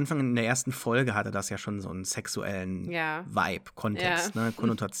ganz am Anfang in der ersten Folge hatte das ja schon so einen sexuellen Vibe, Kontext, ne,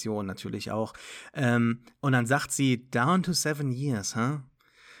 Konnotation natürlich auch. Und dann sagt sie, down to 7 years, huh?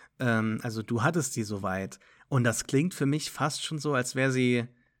 Also du hattest die soweit. Und das klingt für mich fast schon so, als wäre sie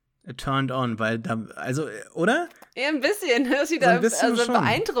turned on, weil da, also, oder? Ja, ein bisschen. Das wieder, so also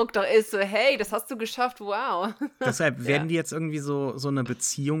beeindruckt doch ist, so, hey, das hast du geschafft, wow. Deshalb werden die jetzt irgendwie so eine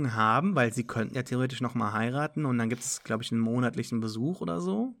Beziehung haben, weil sie könnten ja theoretisch noch mal heiraten und dann gibt es, glaube ich, einen monatlichen Besuch oder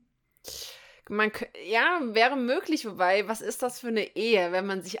so. Wäre möglich, wobei, was ist das für eine Ehe, wenn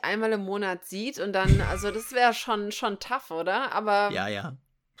man sich einmal im Monat sieht und dann, also das wäre schon tough, oder? Aber ja.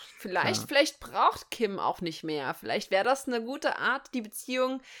 Vielleicht braucht Kim auch nicht mehr. Vielleicht wäre das eine gute Art, die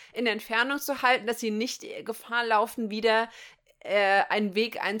Beziehung in der Entfernung zu halten, dass sie nicht Gefahr laufen, wieder einen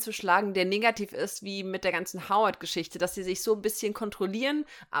Weg einzuschlagen, der negativ ist, wie mit der ganzen Howard-Geschichte, dass sie sich so ein bisschen kontrollieren,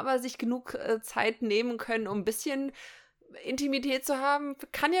 aber sich genug Zeit nehmen können, um ein bisschen Intimität zu haben.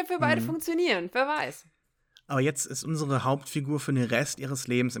 Kann ja für beide funktionieren, wer weiß. Aber jetzt ist unsere Hauptfigur für den Rest ihres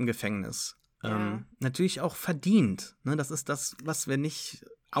Lebens im Gefängnis. Natürlich auch verdient. Ne? Das ist das, was wir nicht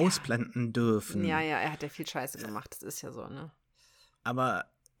ausblenden dürfen. Ja, er hat ja viel Scheiße gemacht, das ist ja so, ne?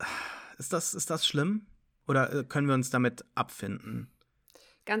 Aber ist das schlimm? Oder können wir uns damit abfinden?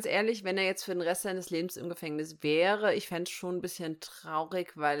 Ganz ehrlich, wenn er jetzt für den Rest seines Lebens im Gefängnis wäre, ich fände es schon ein bisschen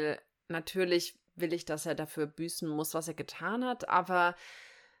traurig, weil natürlich will ich, dass er dafür büßen muss, was er getan hat, aber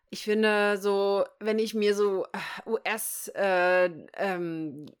ich finde so, wenn ich mir so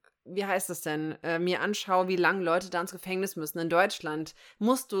wie heißt das denn, mir anschaue, wie lange Leute da ins Gefängnis müssen. In Deutschland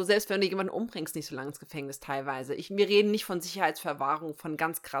musst du, selbst wenn du jemanden umbringst, nicht so lange ins Gefängnis teilweise. Wir reden nicht von Sicherheitsverwahrung, von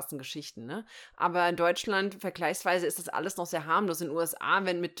ganz krassen Geschichten, ne? Aber in Deutschland, vergleichsweise, ist das alles noch sehr harmlos. In den USA,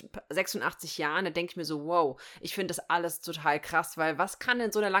 wenn mit 86 Jahren, da denke ich mir so, wow, ich finde das alles total krass, weil was kann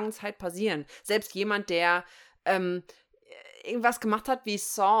in so einer langen Zeit passieren? Selbst jemand, der irgendwas gemacht hat wie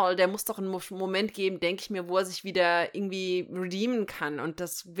Saul, der muss doch einen Moment geben, denke ich mir, wo er sich wieder irgendwie redeemen kann und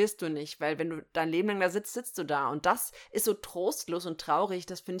das wirst du nicht, weil wenn du dein Leben lang da sitzt, sitzt du da und das ist so trostlos und traurig,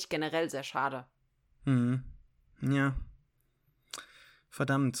 das finde ich generell sehr schade. Ja.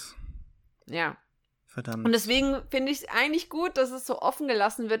 Verdammt. Ja. Verdammt. Und deswegen finde ich es eigentlich gut, dass es so offen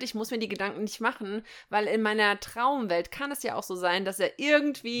gelassen wird. Ich muss mir die Gedanken nicht machen, weil in meiner Traumwelt kann es ja auch so sein, dass er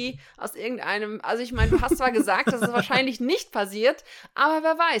irgendwie aus irgendeinem, also ich meine, du hast zwar gesagt, dass es wahrscheinlich nicht passiert, aber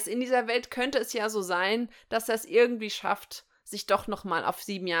wer weiß, in dieser Welt könnte es ja so sein, dass er es irgendwie schafft, sich doch nochmal auf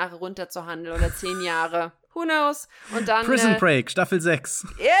 7 Jahre runterzuhandeln oder 10 Jahre. Who knows? Und dann Prison Break, Staffel 6.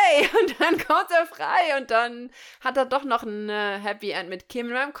 Yay! Und dann kommt er frei und dann hat er doch noch ein Happy End mit Kim.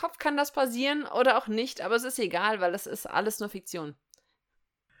 In meinem Kopf kann das passieren oder auch nicht, aber es ist egal, weil das ist alles nur Fiktion.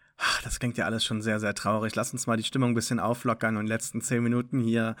 Ach, das klingt ja alles schon sehr, sehr traurig. Lass uns mal die Stimmung ein bisschen auflockern und in den letzten 10 Minuten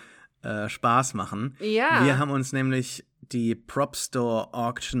hier Spaß machen. Ja. Wir haben uns nämlich die Prop Store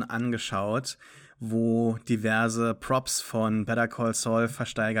Auction angeschaut, wo diverse Props von Better Call Saul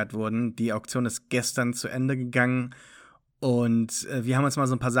versteigert wurden. Die Auktion ist gestern zu Ende gegangen Und wir haben uns mal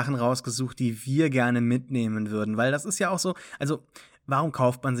so ein paar Sachen rausgesucht, die wir gerne mitnehmen würden. Weil das ist ja auch so, also warum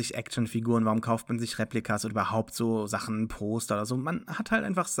kauft man sich Actionfiguren, warum kauft man sich Replikas oder überhaupt so Sachen, Poster oder so? Man hat halt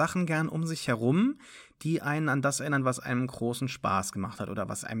einfach Sachen gern um sich herum, die einen an das erinnern, was einem großen Spaß gemacht hat oder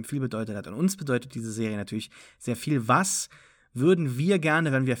was einem viel bedeutet hat. Und uns bedeutet diese Serie natürlich sehr viel. Was würden wir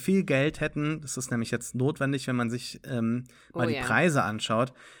gerne, wenn wir viel Geld hätten, das ist nämlich jetzt notwendig, wenn man sich mal die Preise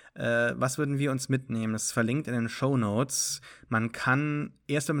anschaut, was würden wir uns mitnehmen? Das ist verlinkt in den Shownotes. Man kann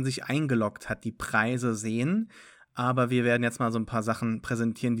erst, wenn man sich eingeloggt hat, die Preise sehen. Aber wir werden jetzt mal so ein paar Sachen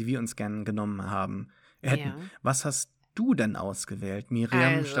präsentieren, die wir uns gerne genommen haben. Was hast du denn ausgewählt?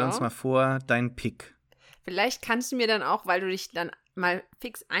 Miriam, stell uns mal vor, dein Pick. Vielleicht kannst du mir dann auch, weil du dich dann mal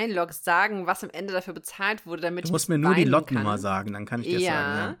fix einloggst, sagen, was am Ende dafür bezahlt wurde, damit du musst mir nur die Lot-Nummer sagen, dann kann ich dir das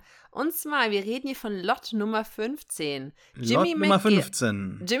sagen. Ja. Und zwar, wir reden hier von Lot Nummer 15. Nummer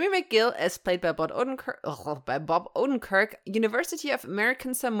 15. Jimmy McGill is played by Bob Odenkirk, University of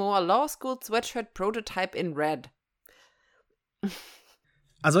American Samoa Law School Sweatshirt Prototype in Red.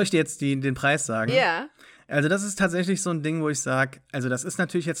 Soll ich dir jetzt den Preis sagen? Ja. Also das ist tatsächlich so ein Ding, wo ich sage, also das ist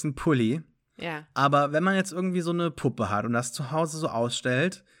natürlich jetzt ein Pulli, aber wenn man jetzt irgendwie so eine Puppe hat und das zu Hause so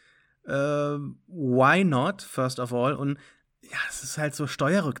ausstellt, why not, first of all? Und ja, es ist halt so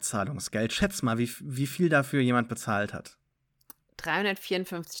Steuerrückzahlungsgeld. Schätz mal, wie viel dafür jemand bezahlt hat.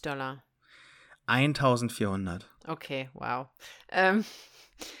 $354. 1.400. Okay, wow.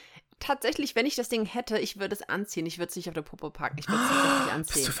 Tatsächlich, wenn ich das Ding hätte, ich würde es anziehen. Ich würde es nicht auf der Puppe packen. Ich würde es tatsächlich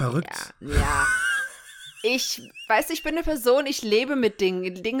anziehen. Bist du verrückt? Ja. Ich bin eine Person, ich lebe mit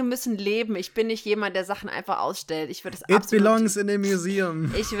Dingen. Dinge müssen leben. Ich bin nicht jemand, der Sachen einfach ausstellt. Ich würde es It belongs in a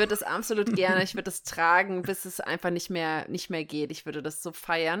museum. Ich würde es absolut gerne. Ich würde es tragen, bis es einfach nicht mehr geht. Ich würde das so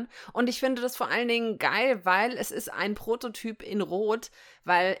feiern. Und ich finde das vor allen Dingen geil, weil es ist ein Prototyp in Rot.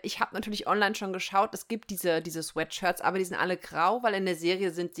 Weil ich habe natürlich online schon geschaut, es gibt diese Sweatshirts, aber die sind alle grau, weil in der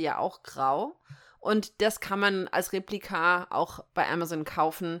Serie sind sie ja auch grau. Und das kann man als Replika auch bei Amazon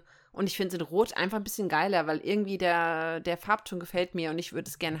kaufen. Und ich finde es in Rot einfach ein bisschen geiler, weil irgendwie der Farbton gefällt mir und ich würde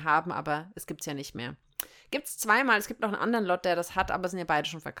es gerne haben, aber es gibt es ja nicht mehr. Gibt es zweimal, es gibt noch einen anderen Lot, der das hat, aber sind ja beide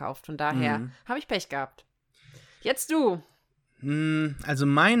schon verkauft. Von daher habe ich Pech gehabt. Jetzt du. Also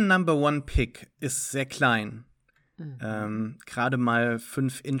mein Number One Pick ist sehr klein. Gerade mal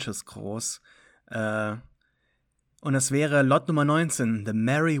 5 Inches groß. Und das wäre Lot Nummer 19, The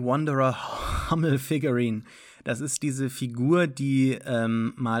Merry Wanderer Hummel Figurine. Das ist diese Figur, die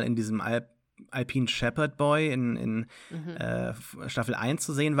mal in diesem Alpine Shepherd Boy in Staffel 1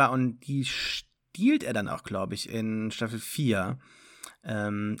 zu sehen war. Und die stiehlt er dann auch, glaube ich, in Staffel 4.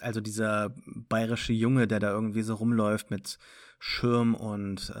 Also dieser bayerische Junge, der da irgendwie so rumläuft mit Schirm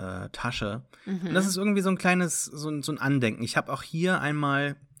und Tasche. Und das ist irgendwie so ein kleines, so ein Andenken. Ich habe auch hier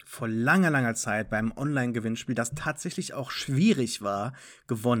einmal vor langer Zeit beim Online-Gewinnspiel, das tatsächlich auch schwierig war,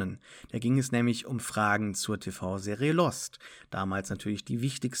 gewonnen. Da ging es nämlich um Fragen zur TV-Serie Lost. Damals natürlich die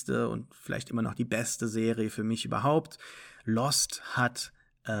wichtigste und vielleicht immer noch die beste Serie für mich überhaupt. Lost hat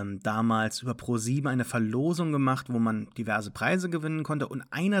damals über ProSieben eine Verlosung gemacht, wo man diverse Preise gewinnen konnte. Und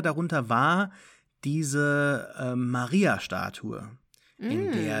einer darunter war diese Maria-Statue,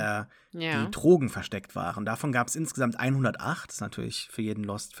 in der die Drogen versteckt waren. Davon gab es insgesamt 108. Das ist natürlich für jeden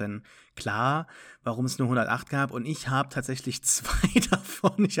Lost-Fan klar, warum es nur 108 gab. Und ich habe tatsächlich 2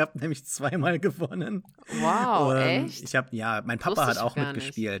 davon. Ich habe nämlich 2-mal gewonnen. Wow, echt? Mein Papa hat auch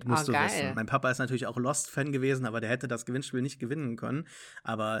mitgespielt, musst du geil. wissen. Mein Papa ist natürlich auch Lost-Fan gewesen, aber der hätte das Gewinnspiel nicht gewinnen können.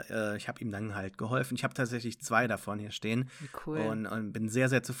 Aber ich habe ihm dann halt geholfen. Ich habe tatsächlich 2 davon hier stehen. Cool. Und bin sehr,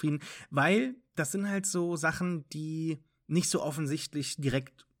 sehr zufrieden, weil das sind halt so Sachen, die nicht so offensichtlich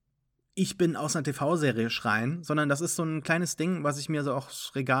direkt ich bin aus einer TV-Serie schreien, sondern das ist so ein kleines Ding, was ich mir so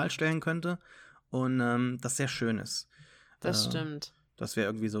aufs Regal stellen könnte und das sehr schön ist. Das stimmt. Das wäre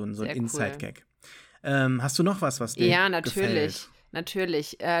irgendwie so ein cool. Inside-Gag. Hast du noch was dir gefällt?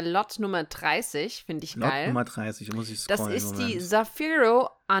 Natürlich. Lot Nummer 30 finde ich geil. Lot Nummer 30, muss ich scrollen. Das ist die Zafiro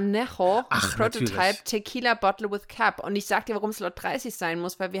Anejo Prototype natürlich. Tequila Bottle with Cap. Und ich sag dir, warum es Lot 30 sein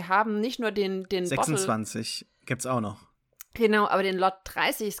muss, weil wir haben nicht nur den 26 gibt's auch noch. Genau, aber den Lot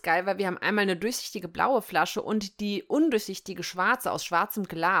 30 ist geil, weil wir haben einmal eine durchsichtige blaue Flasche und die undurchsichtige schwarze aus schwarzem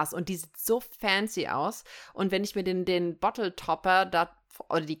Glas und die sieht so fancy aus. Und wenn ich mir den Bottle Topper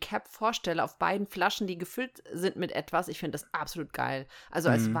oder die Cap vorstelle auf beiden Flaschen, die gefüllt sind mit etwas, ich finde das absolut geil. Also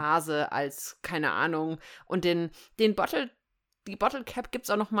als Vase, als keine Ahnung. Und die Bottle Cap gibt es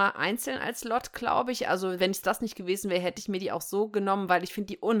auch noch mal einzeln als Lot, glaube ich. Also wenn es das nicht gewesen wäre, hätte ich mir die auch so genommen, weil ich finde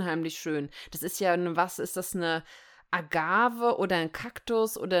die unheimlich schön. Das ist ja eine Agave oder ein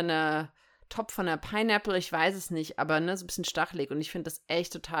Kaktus oder eine Top von einer Pineapple, ich weiß es nicht, aber so ein bisschen stachelig und ich finde das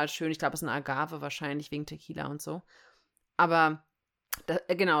echt total schön. Ich glaube, es ist eine Agave wahrscheinlich wegen Tequila und so. Aber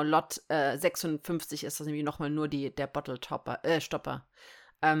genau, Lot 56 ist das nämlich nochmal nur der Bottle-Stopper.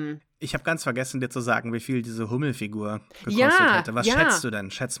 Ich habe ganz vergessen, dir zu sagen, wie viel diese Hummelfigur gekostet Ja, hätte. Was ja. schätzt du denn?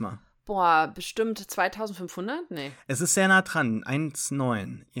 Schätz mal. Boah, bestimmt 2500? Nee. Es ist sehr nah dran,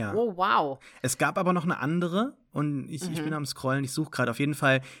 1,9, ja. Oh, wow. Es gab aber noch eine andere und ich bin am Scrollen, ich suche gerade auf jeden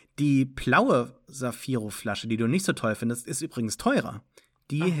Fall. Die blaue Saphiro-Flasche, die du nicht so toll findest, ist übrigens teurer.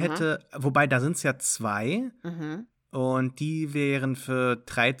 Die hätte, wobei da sind es ja 2 und die wären für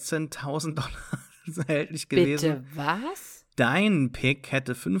 $13.000 erhältlich gewesen. Bitte was? Dein Pick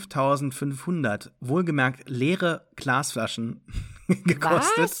hätte 5.500, wohlgemerkt leere Glasflaschen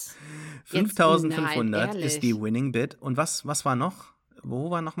gekostet. Was? 5.500 Nein, ist die Winning Bid. Und was war noch?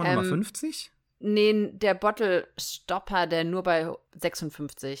 Wo war nochmal Nummer 50? Nee, der Bottle Stopper, der nur bei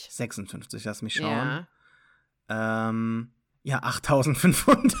 56. 56, lass mich schauen. Ja. Ja,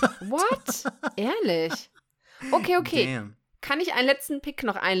 8.500. What? Ehrlich? Okay. Damn. Kann ich einen letzten Pick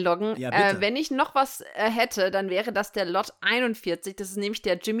noch einloggen? Ja, bitte. Wenn ich noch was hätte, dann wäre das der Lot 41. Das ist nämlich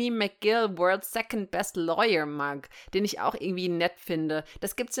der Jimmy McGill World's Second Best Lawyer Mug, den ich auch irgendwie nett finde.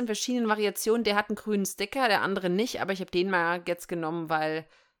 Das gibt es in verschiedenen Variationen. Der hat einen grünen Sticker, der andere nicht. Aber ich habe den mal jetzt genommen, weil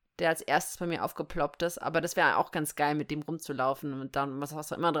der als erstes bei mir aufgeploppt ist. Aber das wäre auch ganz geil, mit dem rumzulaufen und dann was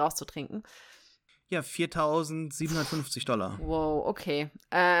auch immer draus zu trinken. Ja, $4.750. Wow, okay.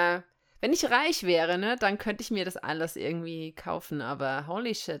 Wenn ich reich wäre, ne, dann könnte ich mir das alles irgendwie kaufen, aber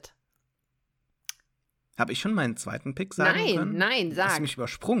holy shit. Habe ich schon meinen zweiten Pick sagen können? Nein, sag. Hast du mich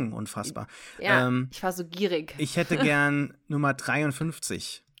übersprungen, unfassbar. Ja, ich war so gierig. Ich hätte gern Nummer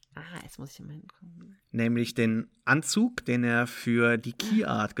 53. Jetzt muss ich mal hinkommen. Nämlich den Anzug, den er für die Key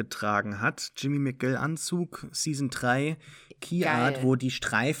Art getragen hat. Jimmy McGill Anzug, Season 3, Key Art, wo die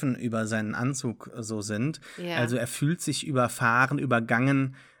Streifen über seinen Anzug so sind. Ja. Also er fühlt sich überfahren,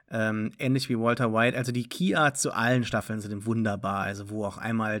 übergangen, ähnlich wie Walter White. Also die Key Art zu allen Staffeln sind wunderbar. Also wo auch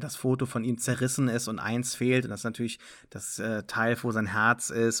einmal das Foto von ihm zerrissen ist und eins fehlt. Und das ist natürlich das Teil, wo sein Herz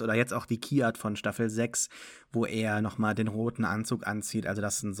ist. Oder jetzt auch die Key Art von Staffel 6, wo er nochmal den roten Anzug anzieht. Also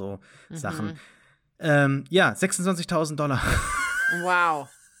das sind so Sachen. Ja, $26.000. Wow.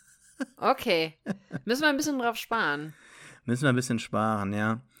 Okay. Müssen wir ein bisschen drauf sparen. Müssen wir ein bisschen sparen,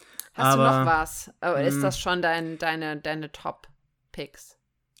 ja. Hast du noch was? Oder ist das schon deine Top-Picks?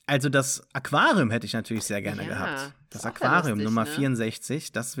 Also das Aquarium hätte ich natürlich sehr gerne gehabt. Das Aquarium lustig, Nummer ne?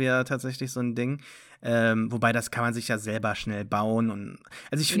 64, das wäre tatsächlich so ein Ding. Wobei, das kann man sich ja selber schnell bauen.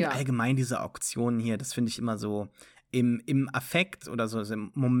 Also ich finde allgemein diese Auktionen hier, das finde ich immer so im Affekt oder so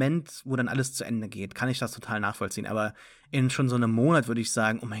im Moment, wo dann alles zu Ende geht, kann ich das total nachvollziehen. Aber in schon so einem Monat würde ich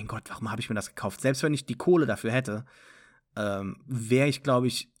sagen, oh mein Gott, warum habe ich mir das gekauft? Selbst wenn ich die Kohle dafür hätte, wäre ich, glaube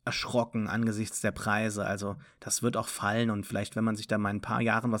ich, erschrocken angesichts der Preise. Also das wird auch fallen und vielleicht, wenn man sich da mal in ein paar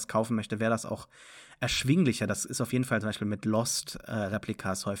Jahren was kaufen möchte, wäre das auch erschwinglicher. Das ist auf jeden Fall zum Beispiel mit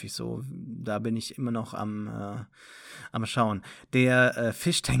Lost-Replikas häufig so. Da bin ich immer noch am Schauen. Der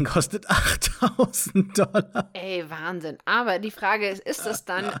Fischtank kostet $8.000. Ey, Wahnsinn. Aber die Frage ist das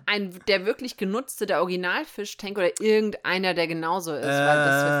dann der wirklich genutzte, der Original-Fischtank oder irgendeiner, der genauso ist? Weil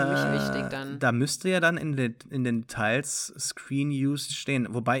das wäre für mich wichtig dann. Da müsste ja dann in den Details Screen-Used stehen.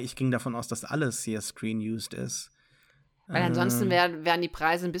 Wobei ich ging davon aus, dass alles hier Screen-Used ist. Weil ansonsten wären die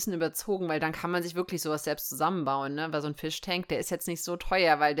Preise ein bisschen überzogen, weil dann kann man sich wirklich sowas selbst zusammenbauen, ne? Weil so ein Fischtank, der ist jetzt nicht so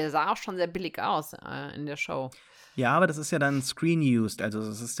teuer, weil der sah auch schon sehr billig aus in der Show. Ja, aber das ist ja dann Screen-Used, also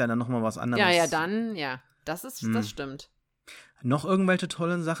das ist ja dann nochmal was anderes. Das stimmt. Noch irgendwelche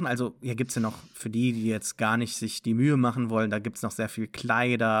tollen Sachen? Also hier gibt es ja noch, für die jetzt gar nicht sich die Mühe machen wollen, da gibt es noch sehr viel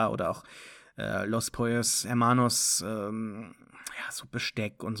Kleider oder auch Los Pollos Hermanos, so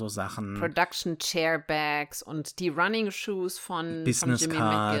Besteck und so Sachen. Production Chair Bags und die Running Shoes von Jimmy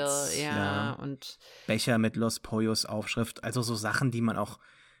McGill. Ja, und Becher mit Los Pollos Aufschrift. Also so Sachen, die man auch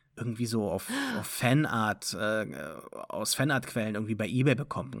irgendwie so auf Fanart, aus Fanart-Quellen irgendwie bei eBay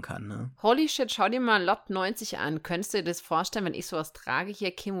bekommen kann. Ne? Holy shit, schau dir mal Lot 90 an. Könntest du dir das vorstellen, wenn ich sowas trage?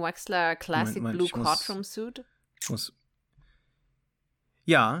 Hier Kim Wexler Classic Blue Courtroom Suit.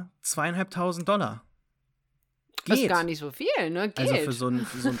 Ja, $2.500. Das ist gar nicht so viel, ne? Geht. Also für so ein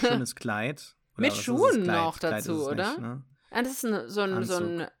schönes Kleid. Mit Schuhen noch dazu, Kleid oder? Nicht, ne? Ja, das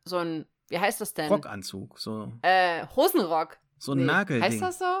ist so ein, wie heißt das denn? Rockanzug. So. Hosenrock. So ein Nagelding. Heißt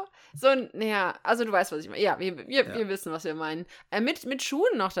das so? Also du weißt, was ich meine. Ja, wir wissen, was wir meinen. Mit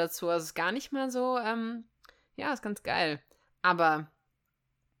Schuhen noch dazu. Also ist gar nicht mal so, ist ganz geil. Aber.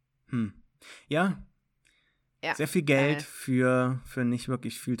 Ja. Sehr viel Geld für nicht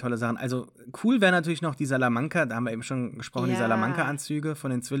wirklich viel tolle Sachen. Also cool wäre natürlich noch die Salamanca, da haben wir eben schon gesprochen, die Salamanca-Anzüge von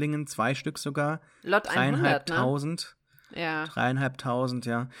den Zwillingen, 2 Stück sogar. Lot 100, 3.500. Ne? Ja. 3.500,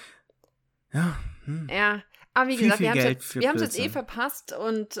 ja. Ja. Ja, Aber wie gesagt, wir haben es jetzt Blödsinn. verpasst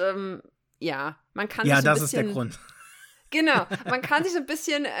und ja, man kann Ja, sich so ein das bisschen, ist der Grund. Genau, man kann sich so ein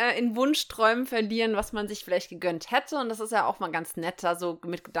bisschen in Wunschträumen verlieren, was man sich vielleicht gegönnt hätte. Und das ist ja auch mal ganz nett, da so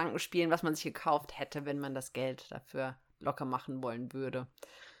mit Gedanken spielen, was man sich gekauft hätte, wenn man das Geld dafür locker machen wollen würde.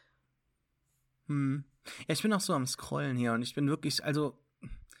 Ja, ich bin auch so am Scrollen hier und ich bin wirklich, also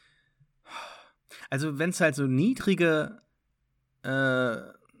wenn es halt so niedrige,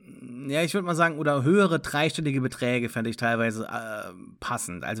 ja, ich würde mal sagen, oder höhere dreistellige Beträge fände ich teilweise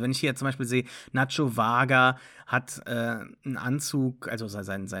passend. Also wenn ich hier zum Beispiel sehe, Nacho Varga hat einen Anzug, also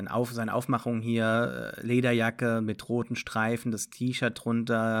seine Aufmachung hier, Lederjacke mit roten Streifen, das T-Shirt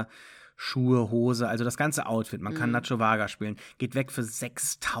drunter, Schuhe, Hose, also das ganze Outfit. Man kann Nacho Varga spielen. Geht weg für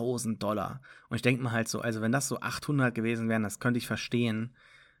 $6.000. Und ich denke mir halt so, also wenn das so 800 gewesen wären, das könnte ich verstehen.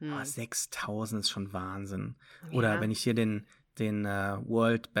 Aber 6.000 ist schon Wahnsinn. Oder wenn ich hier den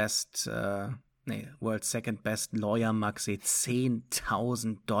World Second Best Lawyer mag sehe,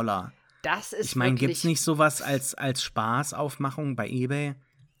 $10.000. Das ist Ich meine, gibt es nicht sowas als Spaßaufmachung bei eBay?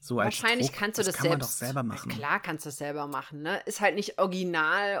 So wahrscheinlich als Druck? Kannst du das kann man doch selber machen. Klar kannst du das selber machen, ne? Ist halt nicht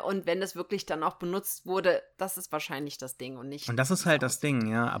original und wenn das wirklich dann auch benutzt wurde, das ist wahrscheinlich das Ding und nicht. Und das ist halt das Ding,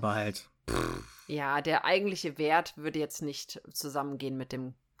 ja, aber halt. Ja, der eigentliche Wert würde jetzt nicht zusammengehen mit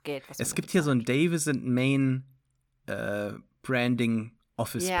dem Geld, was es gibt hier so ein Davis & Main Branding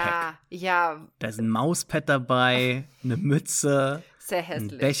Office Pack. Ja. Da ist ein Mauspad dabei, eine Mütze, sehr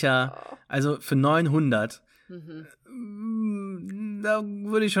hässlich. Ein Becher. Oh. Also für 900. Da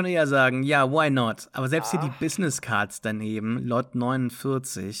würde ich schon eher sagen, ja, why not? Aber selbst hier die Business Cards daneben, Lot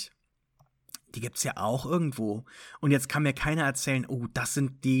 49, die gibt's ja auch irgendwo. Und jetzt kann mir keiner erzählen, oh, das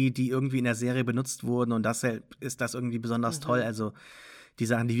sind die irgendwie in der Serie benutzt wurden und das ist das irgendwie besonders toll. Also die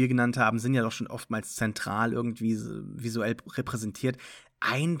Sachen, die wir genannt haben, sind ja doch schon oftmals zentral irgendwie visuell repräsentiert.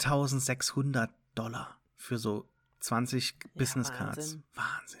 $1.600 für so 20 Business Cards.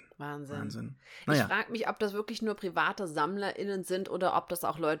 Wahnsinn. Naja. Ich frage mich, ob das wirklich nur private SammlerInnen sind oder ob das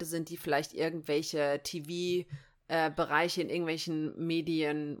auch Leute sind, die vielleicht irgendwelche TV-Bereiche in irgendwelchen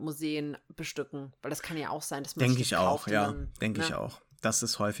Medien, Museen bestücken. Weil das kann ja auch sein, dass man Denke ich auch, ja. Denke ich auch. Das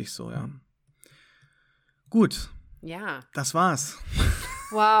ist häufig so, ja. Gut. Ja. Das war's.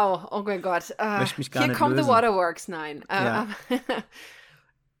 Wow, oh mein Gott. Möchte mich gar hier nicht kommt lösen. The Waterworks, nein. Ja.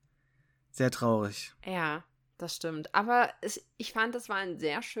 Sehr traurig. Ja, das stimmt. Aber ich fand, das war ein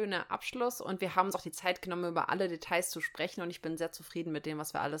sehr schöner Abschluss und wir haben uns auch die Zeit genommen, über alle Details zu sprechen und ich bin sehr zufrieden mit dem,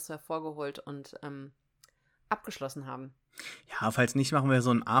 was wir alles hervorgeholt und abgeschlossen haben. Ja, falls nicht, machen wir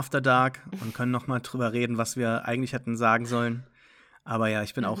so ein After Dark und können noch mal drüber reden, was wir eigentlich hätten sagen sollen. Aber ja,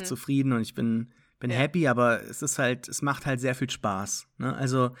 ich bin auch zufrieden und ich bin happy, aber es macht halt sehr viel Spaß. Ne?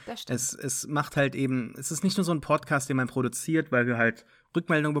 Also es macht halt eben, es ist nicht nur so ein Podcast, den man produziert, weil wir halt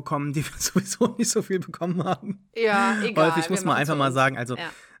Rückmeldungen bekommen, die wir sowieso nicht so viel bekommen haben. Ja, egal. Häufig muss man einfach mal sagen, also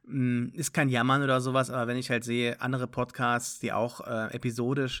ist kein Jammern oder sowas, aber wenn ich halt sehe, andere Podcasts, die auch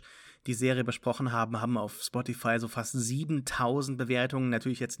episodisch die Serie besprochen haben auf Spotify so fast 7.000 Bewertungen.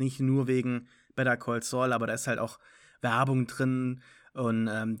 Natürlich jetzt nicht nur wegen Better Call Saul, aber da ist halt auch Werbung drin. Und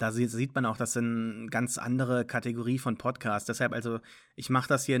da sieht man auch, das sind eine ganz andere Kategorie von Podcasts. Deshalb, also, ich mache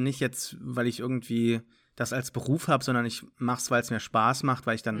das hier nicht jetzt, weil ich irgendwie das als Beruf habe, sondern ich mache es, weil es mir Spaß macht,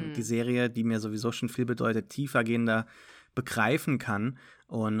 weil ich dann die Serie, die mir sowieso schon viel bedeutet, tiefergehender begreifen kann.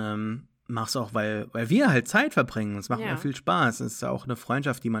 Und mache es auch, weil wir halt Zeit verbringen. Es macht mir viel Spaß. Es ist ja auch eine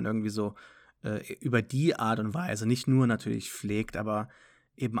Freundschaft, die man irgendwie so über die Art und Weise nicht nur natürlich pflegt, aber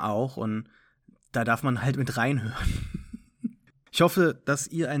eben auch. Und da darf man halt mit reinhören. Ich hoffe, dass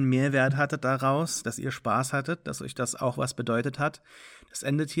ihr einen Mehrwert hattet daraus, dass ihr Spaß hattet, dass euch das auch was bedeutet hat. Das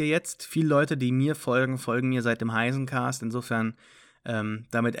endet hier jetzt. Viele Leute, die mir folgen mir seit dem Heisencast. Insofern,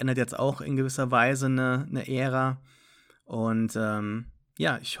 damit endet jetzt auch in gewisser Weise eine Ära. Und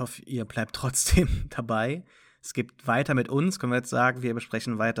ja, ich hoffe, ihr bleibt trotzdem dabei. Es geht weiter mit uns, können wir jetzt sagen. Wir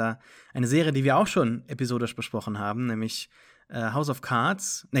besprechen weiter eine Serie, die wir auch schon episodisch besprochen haben, nämlich House of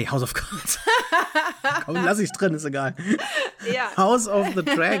Cards. Nee, House of Cards. Komm, lass ich drin, ist egal. Ja. House of the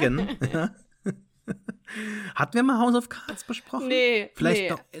Dragon. Hatten wir mal House of Cards besprochen? Nee.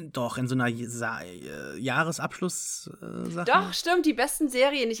 Vielleicht doch in so einer Jahresabschluss-Sache. Doch, stimmt, die besten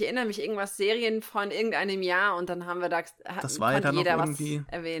Serien. Ich erinnere mich, Serien von irgendeinem Jahr und dann haben wir das war ja dann noch irgendwie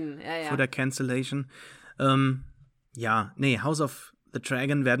erwähnen. Ja. Vor der Cancellation. House of the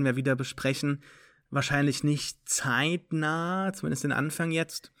Dragon werden wir wieder besprechen. Wahrscheinlich nicht zeitnah, zumindest den Anfang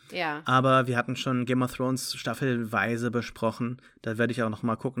jetzt. Ja. Aber wir hatten schon Game of Thrones staffelweise besprochen. Da werde ich auch noch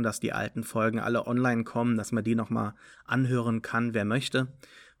mal gucken, dass die alten Folgen alle online kommen, dass man die noch mal anhören kann, wer möchte.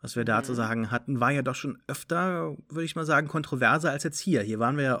 Was wir da zu sagen hatten, war ja doch schon öfter, würde ich mal sagen, kontroverser als jetzt hier. Hier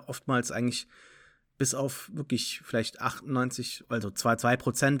waren wir ja oftmals eigentlich bis auf wirklich vielleicht 98, also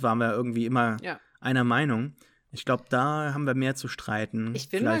 2% waren wir irgendwie immer einer Meinung. Ich glaube, da haben wir mehr zu streiten. Ich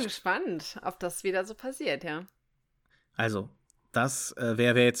bin mal gespannt, ob das wieder so passiert, ja. Also, das,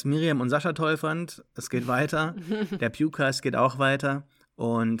 wer jetzt Miriam und Sascha toll fand, es geht weiter. Der Pewcast geht auch weiter.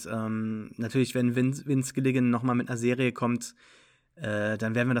 Und natürlich, wenn Vince Gilligan nochmal mit einer Serie kommt,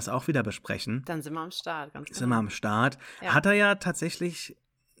 dann werden wir das auch wieder besprechen. Dann sind wir am Start, ganz genau. Sind wir am Start. Ja. Hat er ja tatsächlich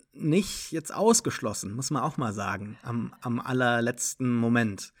nicht jetzt ausgeschlossen, muss man auch mal sagen, am allerletzten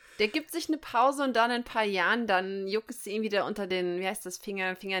Moment. Der gibt sich eine Pause und dann in ein paar Jahren, dann juckt es ihn wieder unter den, wie heißt das,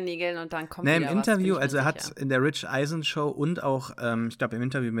 Fingernägeln und dann kommt wieder im Interview, was, also er hat in der Rich Eisen Show und auch, ich glaube im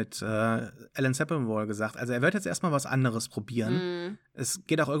Interview mit Alan Sepinwall gesagt, also er wird jetzt erstmal was anderes probieren. Es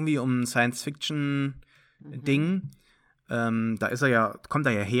geht auch irgendwie um ein Science-Fiction-Ding. Da kommt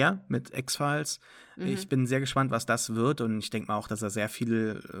er ja her mit X-Files. Ich bin sehr gespannt, was das wird und ich denke mal auch, dass er sehr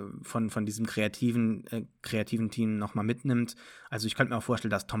viel von diesem kreativen Team nochmal mitnimmt. Also ich könnte mir auch vorstellen,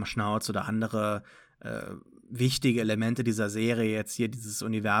 dass Tom Schnauz oder andere wichtige Elemente dieser Serie jetzt hier dieses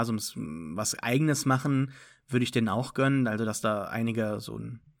Universums was Eigenes machen, würde ich denen auch gönnen. Also dass da einige so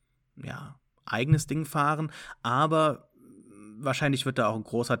ein eigenes Ding fahren, aber wahrscheinlich wird da auch ein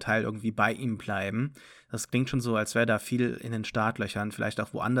großer Teil irgendwie bei ihm bleiben. Das klingt schon so, als wäre da viel in den Startlöchern, vielleicht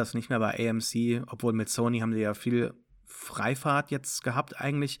auch woanders, nicht mehr bei AMC, obwohl mit Sony haben sie ja viel Freifahrt jetzt gehabt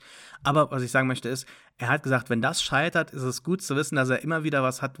eigentlich. Aber was ich sagen möchte ist, er hat gesagt, wenn das scheitert, ist es gut zu wissen, dass er immer wieder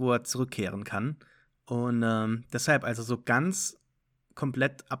was hat, wo er zurückkehren kann. Und deshalb, also so ganz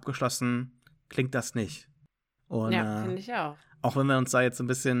komplett abgeschlossen klingt das nicht. Und, ja, finde ich auch. Auch wenn wir uns da jetzt ein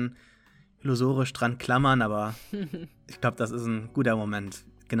bisschen illusorisch dran klammern, aber ich glaube, das ist ein guter Moment.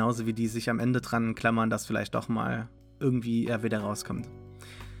 Genauso wie die sich am Ende dran klammern, dass vielleicht doch mal irgendwie er wieder rauskommt.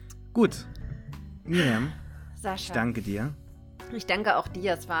 Gut. Miriam, Sascha, ich danke dir. Ich danke auch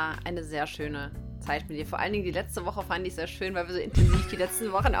dir. Es war eine sehr schöne Zeit mit dir. Vor allen Dingen die letzte Woche fand ich sehr schön, weil wir so intensiv die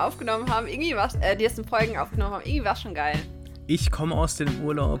letzten Wochen aufgenommen haben. Irgendwie war die ersten Folgen aufgenommen haben. Irgendwie war es schon geil. Ich komme aus dem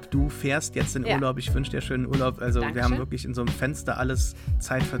Urlaub, du fährst jetzt in Urlaub. Ich wünsche dir schönen Urlaub. Also Dankeschön. Wir haben wirklich in so einem Fenster alles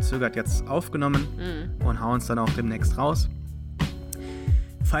zeitverzögert jetzt aufgenommen und hauen es dann auch demnächst raus.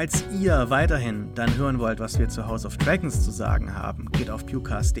 Falls ihr weiterhin dann hören wollt, was wir zu House of Dragons zu sagen haben, geht auf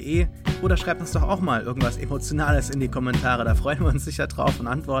pewcast.de oder schreibt uns doch auch mal irgendwas Emotionales in die Kommentare. Da freuen wir uns sicher drauf und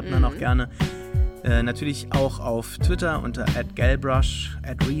antworten dann auch gerne. Natürlich auch auf Twitter unter @galbrush,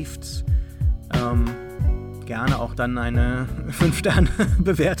 @reeft. Gerne auch dann eine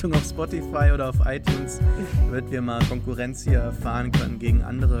 5-Sterne-Bewertung auf Spotify oder auf iTunes, damit wir mal Konkurrenz hier fahren können gegen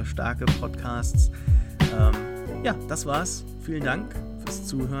andere starke Podcasts. Das war's. Vielen Dank fürs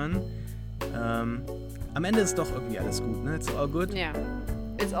Zuhören. Am Ende ist doch irgendwie alles gut, ne? It's all good? Ja,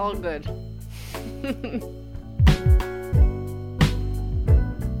 it's all good.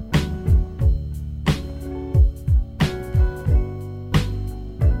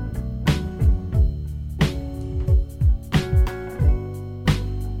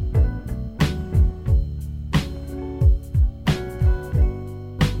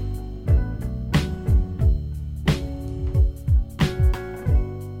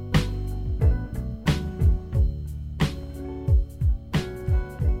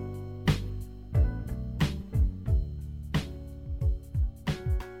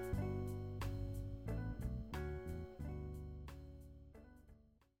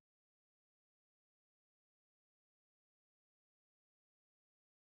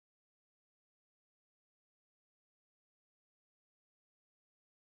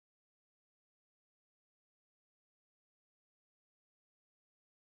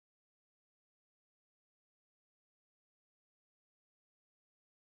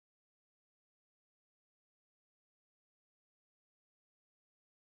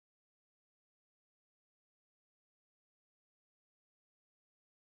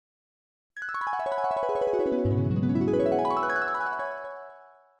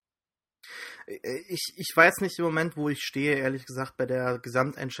 Ich weiß nicht im Moment, wo ich stehe, ehrlich gesagt, bei der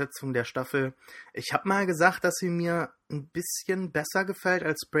Gesamteinschätzung der Staffel. Ich habe mal gesagt, dass sie mir ein bisschen besser gefällt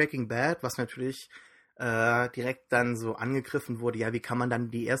als Breaking Bad, was natürlich direkt dann so angegriffen wurde. Ja, wie kann man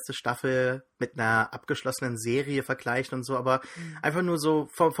dann die erste Staffel mit einer abgeschlossenen Serie vergleichen und so, aber einfach nur so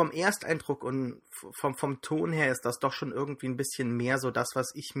vom Ersteindruck und vom Ton her ist das doch schon irgendwie ein bisschen mehr so das,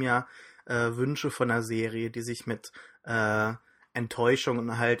 was ich mir wünsche von einer Serie, die sich mit Enttäuschung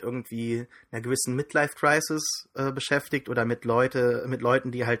und halt irgendwie einer gewissen Midlife-Crisis beschäftigt oder mit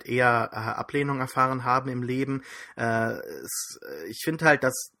Leuten, die halt eher Ablehnung erfahren haben im Leben. Ich finde halt,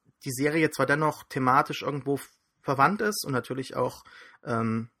 dass die Serie zwar dennoch thematisch irgendwo verwandt ist und natürlich auch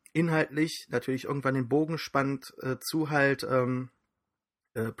inhaltlich natürlich irgendwann den Bogen spannt zu halt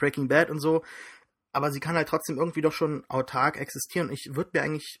Breaking Bad und so, aber sie kann halt trotzdem irgendwie doch schon autark existieren. Ich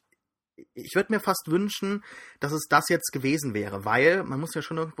würde mir fast wünschen, dass es das jetzt gewesen wäre, weil man muss ja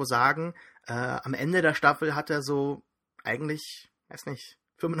schon irgendwo sagen, am Ende der Staffel hat er so eigentlich, weiß nicht,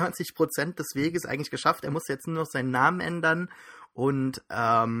 95% des Weges eigentlich geschafft. Er muss jetzt nur noch seinen Namen ändern und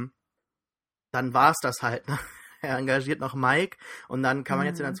dann war es das halt. Ne? Er engagiert noch Mike und dann kann man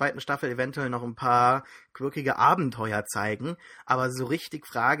jetzt in der zweiten Staffel eventuell noch ein paar quirkige Abenteuer zeigen. Aber so richtig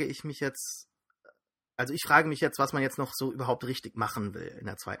frage ich mich jetzt, was man jetzt noch so überhaupt richtig machen will in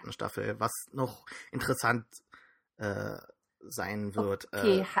der zweiten Staffel, was noch interessant sein wird.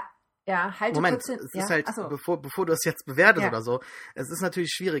 Okay, halte Moment, kurz hin. Es ist halt, bevor du es jetzt bewertest oder so, es ist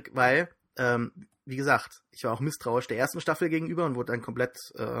natürlich schwierig, weil, wie gesagt, ich war auch misstrauisch der ersten Staffel gegenüber und wurde dann komplett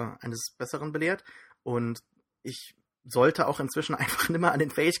eines Besseren belehrt. Und ich sollte auch inzwischen einfach nicht mehr an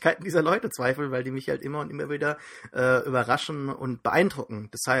den Fähigkeiten dieser Leute zweifeln, weil die mich halt immer und immer wieder überraschen und beeindrucken.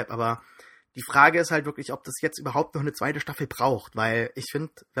 Deshalb, aber die Frage ist halt wirklich, ob das jetzt überhaupt noch eine zweite Staffel braucht, weil ich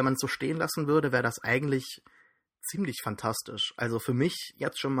finde, wenn man es so stehen lassen würde, wäre das eigentlich ziemlich fantastisch. Also für mich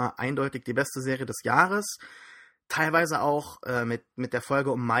jetzt schon mal eindeutig die beste Serie des Jahres. Teilweise auch mit der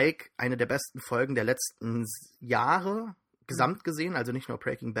Folge um Mike eine der besten Folgen der letzten Jahre gesamt gesehen. Also nicht nur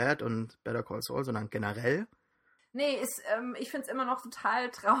Breaking Bad und Better Call Saul, sondern generell. Nee, ich finde es immer noch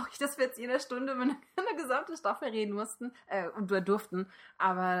total traurig, dass wir jetzt jede Stunde über eine gesamte Staffel reden mussten und durften.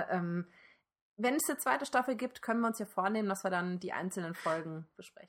 Aber wenn es eine zweite Staffel gibt, können wir uns ja vornehmen, dass wir dann die einzelnen Folgen besprechen.